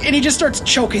 fuck, and he just starts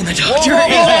choking the doctor. He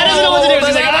doesn't know what to do.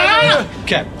 He's like, ah!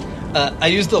 Okay. I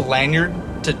use the lanyard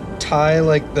to tie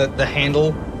like the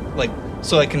handle, like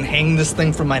so I can hang this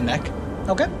thing from my neck.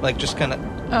 Okay. Like just kind of.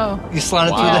 Oh. You slide it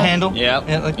through the handle. Yep.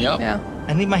 Yeah. Like, Yep. Yeah.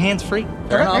 I need my hands free.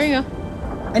 Fair enough. There you go.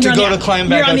 And To you're go on to climb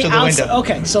back you're on up to the outside- window.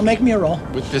 Okay, so make me a roll.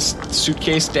 With this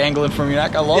suitcase dangling from your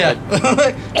neck, I love it.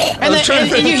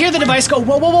 And you hear the device go,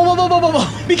 whoa, whoa, whoa, whoa, whoa, whoa,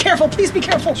 whoa. Be careful, please be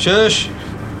careful. Shush.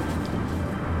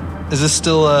 Is this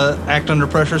still a act under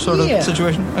pressure sort of Yeah.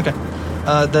 situation? Okay.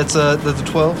 That's a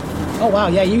 12. Oh, wow,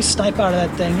 yeah, you snipe out of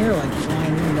that thing. You're like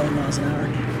flying 1 million miles an hour.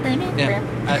 Yeah.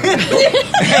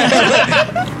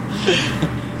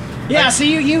 Yeah, so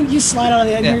you slide out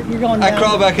of the you're going down. I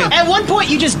crawl back in. At one point,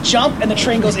 you just jump and the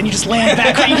train goes and you just land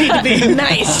back where you need to be.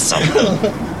 Nice.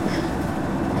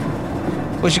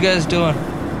 What you guys doing?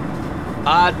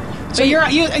 So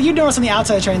you notice on the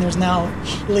outside of the train, there's now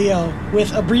Leo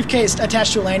with a briefcase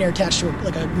attached to a lanyard attached to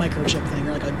like a microchip thing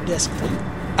or like a disc thing.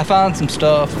 I found some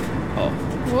stuff.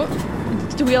 What?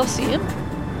 Do we all see him?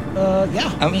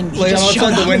 Yeah. I I'm mean, he laying just outside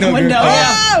showed the up window in the of your window. car.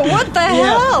 Yeah. Oh, what the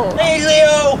hell? Hey,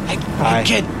 Leo! Hi. Hey,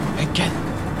 kid.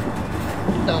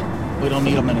 No. We don't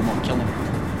need him anymore. Kill him.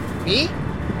 Me?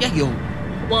 Yeah, you.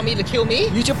 Want me to kill me?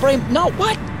 Use your brain. No,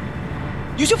 what?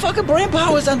 Use your fucking brain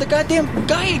powers on the goddamn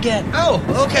guy again. Oh,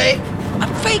 okay.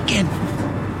 I'm faking.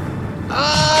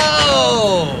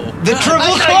 Oh! The triple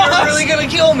I thought cross! you were really gonna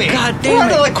kill me. God We're damn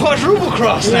under it. like quadruple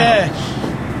cross now.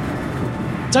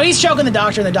 Yeah. So he's choking the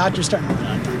doctor, and the doctor's starting to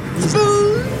run.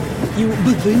 You.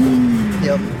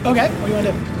 Yep. Okay, what do you want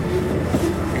to do?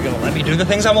 You're gonna let me do the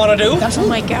things I want to do? Oh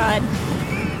Absolutely. my god.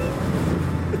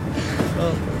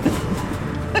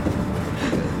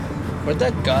 Where'd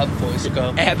that god voice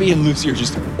go? Abby and Lucy are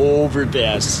just over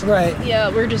this. Right. Yeah,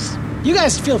 we're just. You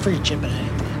guys feel free to chip in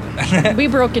anything. We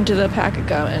broke into the pack of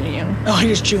gum and, you know. Oh, you're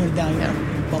just chewing it down. Yeah.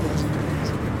 Bubbles.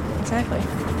 Exactly.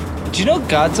 Do you know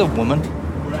God's a woman?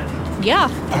 Yeah.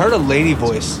 I heard a lady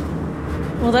voice.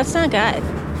 Well, that's not God.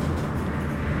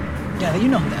 Yeah, you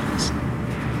know who that is.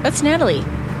 That's Natalie.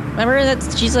 Remember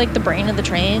that she's like the brain of the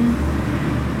train?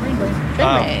 Brain. Train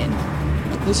Wow.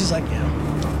 brain. Lucy's like, yeah.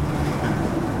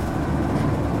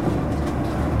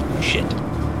 Shit.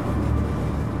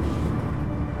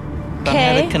 I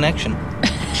had Okay. a connection.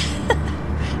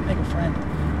 Make a friend.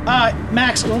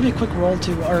 Max, roll me a quick roll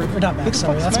too. Or not Max,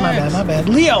 sorry. That's Max? my bad.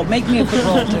 Leo, make me a quick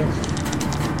roll too.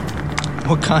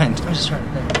 What kind? I'm just trying to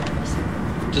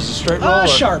think. Just a straight roll? or-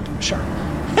 Sharp.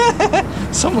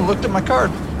 Someone looked at my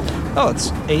card. Oh,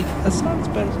 it's 8. That's not as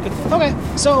bad as good. Okay,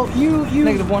 so you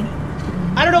 -1.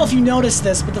 I don't know if you noticed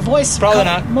this, but the voice Probably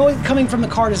not. coming from the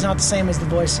card is not the same as the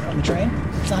voice on the train.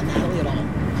 It's not Natalie at all.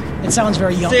 It sounds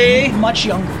very young, See? much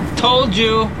younger. Told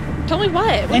you. Tell me what?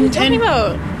 What are And- you talking and-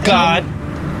 about? God.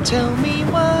 Tell me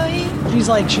why.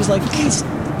 She's like, please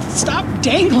stop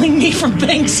dangling me from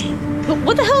things.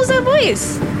 What the hell is that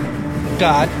voice?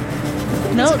 God.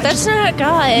 No, that's not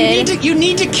God. You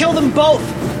need to kill them both.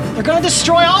 They're gonna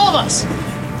destroy all of us.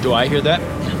 Do I hear that?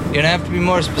 You're gonna have to be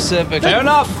more specific. Fair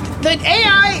enough. the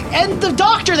AI and the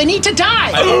doctor, they need to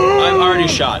die. I'm already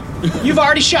shot. You've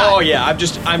already shot. Oh yeah,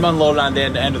 I'm unloaded on the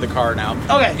end of the car now.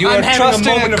 Okay. You are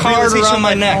trusting a card around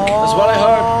my neck. That's what I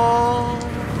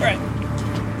heard. Right.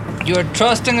 You are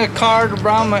trusting a card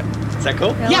around my... Is that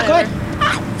cool? Yeah, go ahead.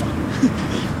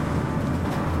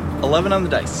 11 on the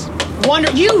dice.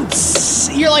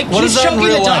 You're like, What he's is that in choking the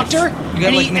real life? doctor, You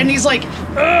got, and he's like,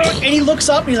 "Ugh," and he looks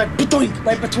up, and he's like, "Ba-doink,"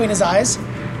 right between his eyes.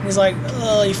 And he's like,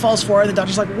 "Ugh," he falls forward, the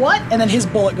doctor's like, what? And then his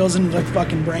bullet goes into the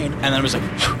fucking brain. And then it was like,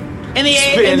 And the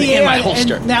Spin in AI, my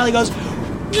holster. and Natalie goes,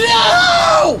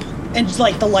 no! And just,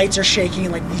 like the lights are shaking,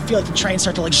 and like you feel like the train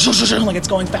start to like, like it's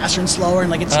going faster and slower, and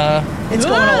like it's going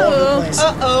all over the place.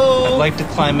 I'd like to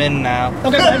climb in now.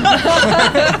 Okay.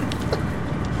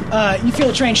 You feel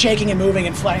the train shaking and moving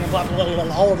and flying and blah blah blah,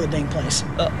 blah all over the dang place.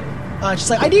 Just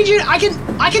like, I need you. I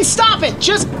can stop it.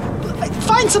 Just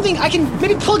find something. I can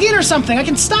maybe plug in or something. I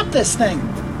can stop this thing.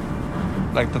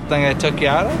 Like the thing I took you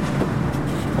out of?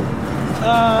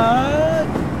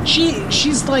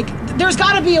 She's like, there's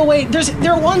got to be a way.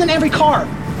 There are one in every car.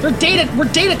 We're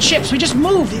data chips. We just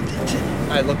moved.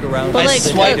 I look around. But I like,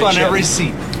 swipe on every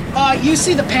seat. You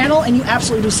see the panel, and you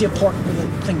absolutely do see a port where the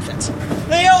thing fits.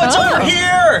 Leo, it's Oh. over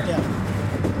here! Yeah.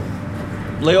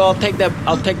 Leo, I'll take that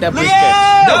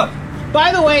briefcase. No!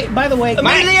 By the way,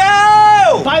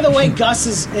 Emilio! By the way, Gus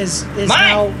is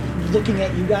now looking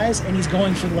at you guys, and he's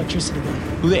going for the electricity gun.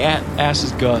 Who the ass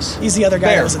is Gus? He's the other guy.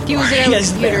 Bear. that was at the He was bar. there with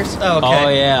he's the bear. computers. Oh, okay. Oh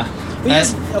yeah. He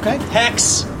is- okay.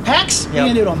 Hex. Hex? What are you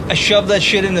gonna do to him? I shoved that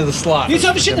shit into the slot. You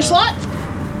throw the shit in the slot?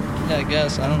 Yeah, I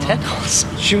guess. I don't know.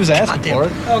 She was asking for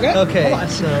it. Okay. Okay, Hold on.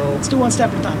 so- let's do one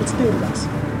step at a time. Let's do it, Gus.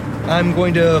 I'm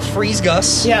going to freeze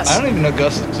Gus. Yes. I don't even know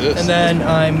Gus exists. And then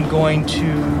I'm going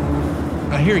to...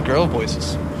 I hear girl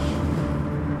voices.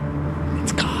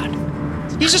 It's God.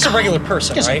 He's just a regular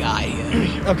person, Just a right? guy.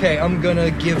 Okay, I'm gonna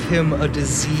give him a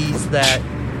disease that...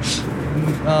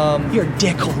 Your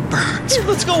dickhole burns.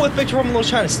 Let's go with Big Trouble in Little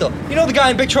China still. You know the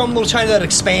guy in Big Trouble in Little China that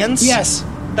expands? Yes.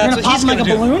 That's You're what gonna he's pop him like gonna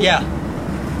a do. balloon? Yeah.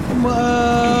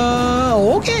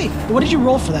 Okay. What did you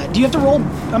roll for that? Do you have to roll?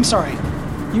 I'm sorry.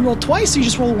 You roll twice, or you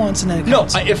just roll once and then it No,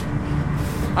 counts? if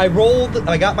I rolled,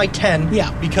 I got my 10.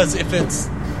 Yeah. Because if it's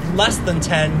less than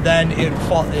 10, then it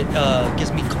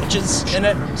gives me glitches in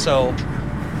it. So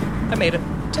I made it.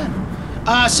 10.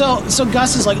 So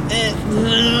Gus is like,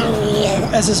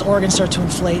 as his organs start to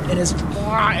inflate, and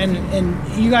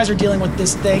and you guys are dealing with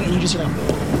this thing, and you just hear like,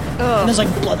 and there's like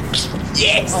blood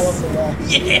all over the wall.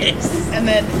 Yes. And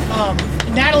then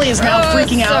Natalie is now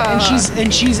freaking out, and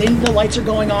sucks. she's in. The lights are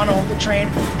going on over the train,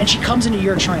 and she comes into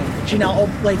your train. She now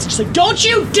lights, and she's like, "Don't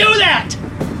you do that!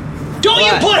 Don't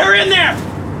you What? put her in there!"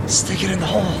 Stick it in the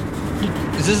hole.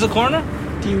 Is this the corner?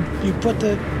 Do you put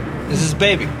the This is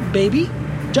baby. baby?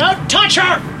 Don't touch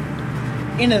her!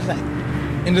 Into the thing.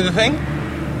 Into the thing?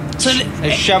 So I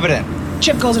shove it in.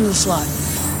 Chip goes into the slot.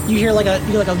 You hear like a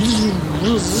and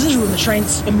the train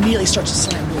immediately starts to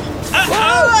slam into the hole.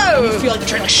 And you feel like the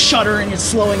train like shudder and it's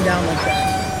slowing down like that.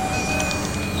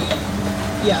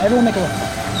 Yeah, everyone make a roll.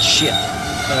 Shit.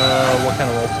 What kind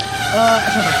of roll?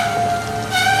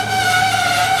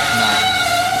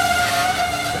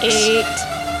 Eight.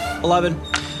 11.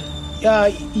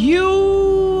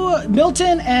 You,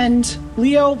 Milton, and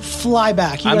Leo fly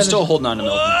back. You I'm guys still are- holding on to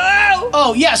Milton.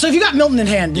 Oh yeah, so if you got Milton in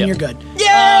hand, then Yep. you're good.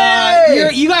 Yay!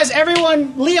 You guys,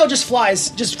 everyone, Leo just flies,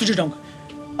 just for your dunk.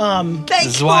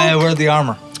 This is why I wear the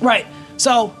armor. Right.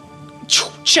 So,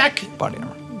 check. Body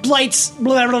armor. Blights,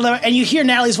 blah, blah, blah, and you hear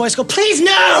Natalie's voice go, "Please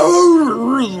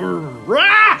no!"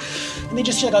 And they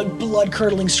just hear like a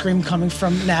blood-curdling scream coming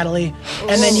from Natalie,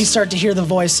 and then you start to hear the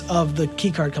voice of the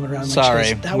keycard coming around.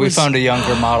 Sorry, we found a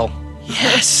younger model.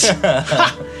 Yes.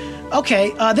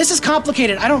 Okay, this is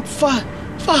complicated. I don't fuck.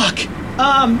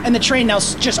 And the train now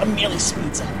just immediately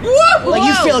speeds up. Like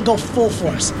you feel it go full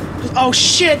force. Oh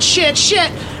shit!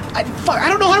 I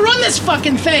don't know how to run this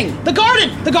fucking thing. The garden.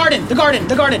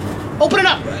 Open it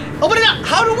up.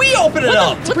 How do we open it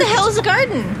up? What the hell is a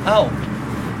garden? Oh.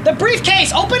 The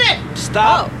briefcase. Open it.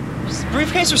 Stop.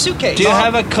 Briefcase or suitcase? Do you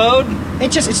have a code?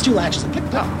 It's two latches. Click,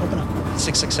 click, open up.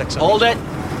 666. Hold it.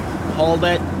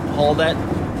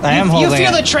 I am holding You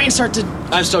feel it. the train start to.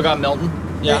 I've still got Milton.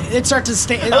 Yeah. It starts to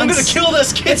stay. I'm gonna kill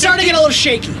this kid. It's starting to get a little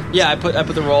shaky. Yeah, I put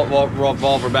the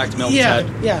revolver back to Milton's Yeah, head.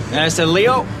 yeah. And I said,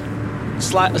 Leo,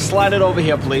 slide it over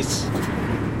here, please.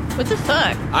 What the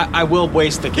fuck? I will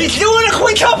waste the He's kid. doing a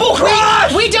quintuple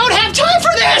crush! We don't have time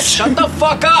for this. Shut the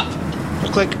fuck up!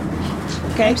 Click.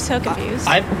 Okay. I'm so confused.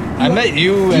 I met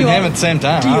you and him at the same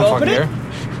time. Do you I don't open fucking it?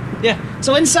 care. Yeah.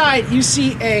 So inside, you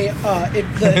see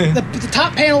the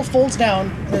top panel folds down.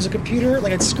 And there's a computer,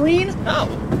 like a screen.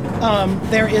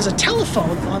 There is a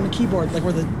telephone on the keyboard, like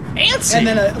where the Fancy. and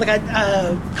then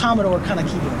a Commodore kind of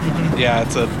keyboard. Yeah,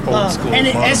 it's a old school. And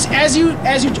model. as you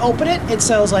open it, it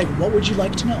says like, "What would you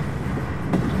like to know?"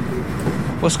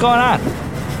 What's going on?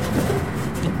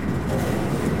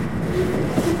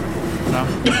 No.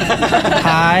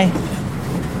 Hi.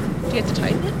 Do you have to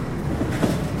type it?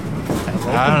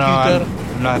 I don't know.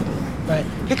 I'm not. Right.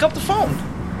 Pick up the phone.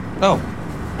 Oh.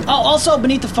 Oh, also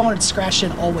beneath the phone, it's scratched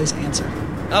in "Always answer."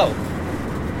 Oh,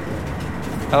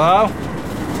 Hello?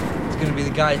 it's gonna be the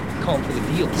guy calling for the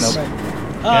deals. Nope.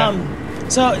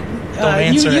 Right. So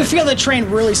answer you it. feel the train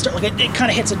really start like it kind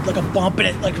of hits like a bump and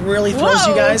it like really throws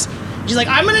you Whoa. guys. She's like,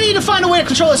 "I'm gonna need to find a way to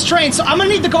control this train, so I'm gonna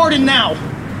need the garden now."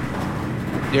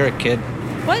 You're a kid.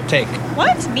 What? Take.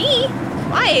 What? Me?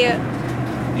 Why?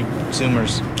 You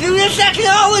Zoomers. Do the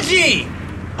technology.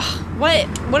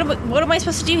 What am I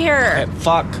supposed to do here? Hey,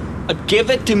 fuck. Give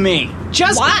it to me.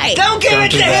 Just Why? Don't give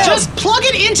it do to that. him. Just plug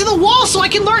it into the wall so I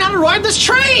can learn how to ride this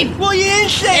train. Well, you didn't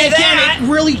say And that.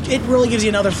 again, it really gives you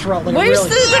another throat. Like Where's really,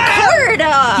 the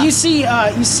cord? You see,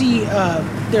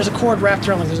 there's a cord wrapped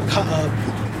around, like there's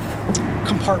a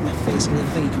compartment, basically. The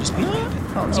thing you can just be.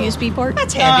 USB port?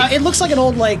 That's handy. It looks like an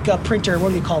old printer. What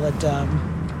do you call it?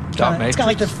 It's got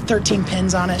like the 13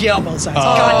 pins on it. Yep. On both sides.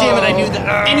 God damn it, I knew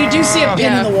that. And you do see a pin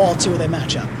Yeah. in the wall too. They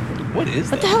match up. What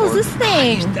is What the hell is this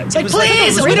thing? It's like, was like-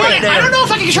 please, it was we don't. right there. I don't know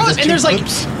if I can control this. And there's like,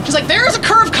 she's like, there's a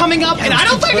curve coming up, and I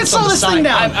don't think I can slow this thing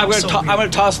down. I'm gonna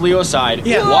toss Leo aside.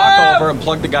 Yeah. Walk over and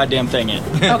plug the goddamn thing in.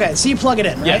 Okay, so you plug it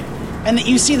in, right? Yeah. And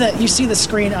you see the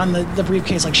screen on the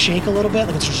briefcase like shake a little bit,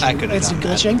 like it's just I could've it's done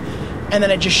that. glitching, and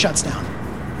then it just shuts down.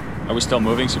 Are we still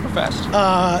moving super fast?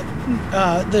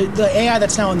 The AI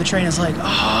that's now on the train is like,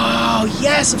 oh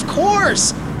yes, of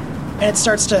course, and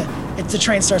the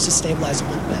train starts to stabilize a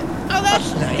little bit. Oh,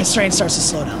 that's The nice. train starts to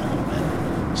slow down a little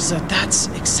bit. She's like, that's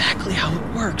exactly how it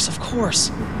works, of course.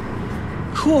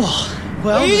 Cool.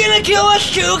 Well, Are you gonna kill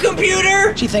us too,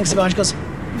 computer? she thinks about it. She goes,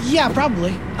 yeah,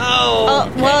 probably.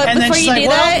 Oh. Well, And then before she's you like, do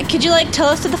well- that, could you tell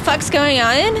us what the fuck's going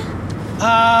on?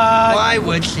 Why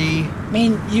would she? I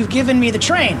mean, you've given me the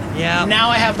train. Yeah. Now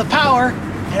I have the power,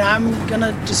 and I'm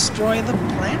gonna destroy the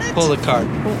planet. Pull the card.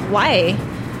 Why?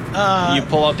 You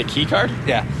pull out the key card?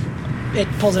 Yeah. It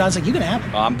pulls it out. It's like, you can have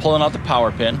it. I'm pulling out the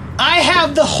power pin. I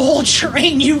have the whole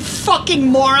train, you fucking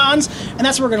morons. And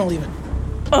that's where we're gonna leave it.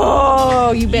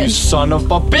 Oh, you You bitch. son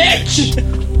of a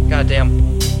bitch!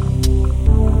 Goddamn.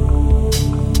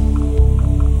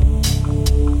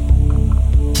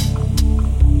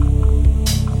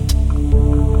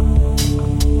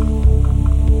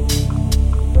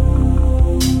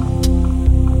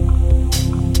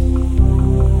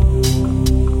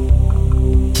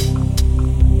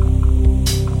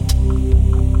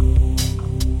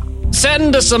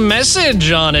 Send us a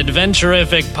message on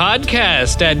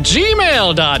adventurificpodcast at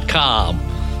gmail.com.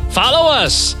 Follow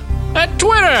us at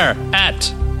Twitter at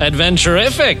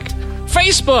Adventurific,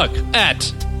 Facebook at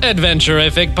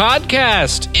Adventurific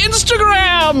Podcast,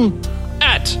 Instagram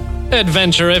at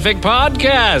Adventurific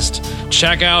Podcast.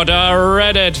 Check out our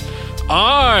Reddit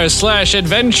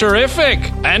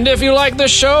r/Adventurific. And if you like the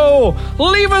show,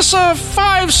 leave us a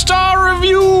 5-star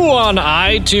review on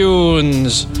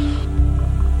iTunes.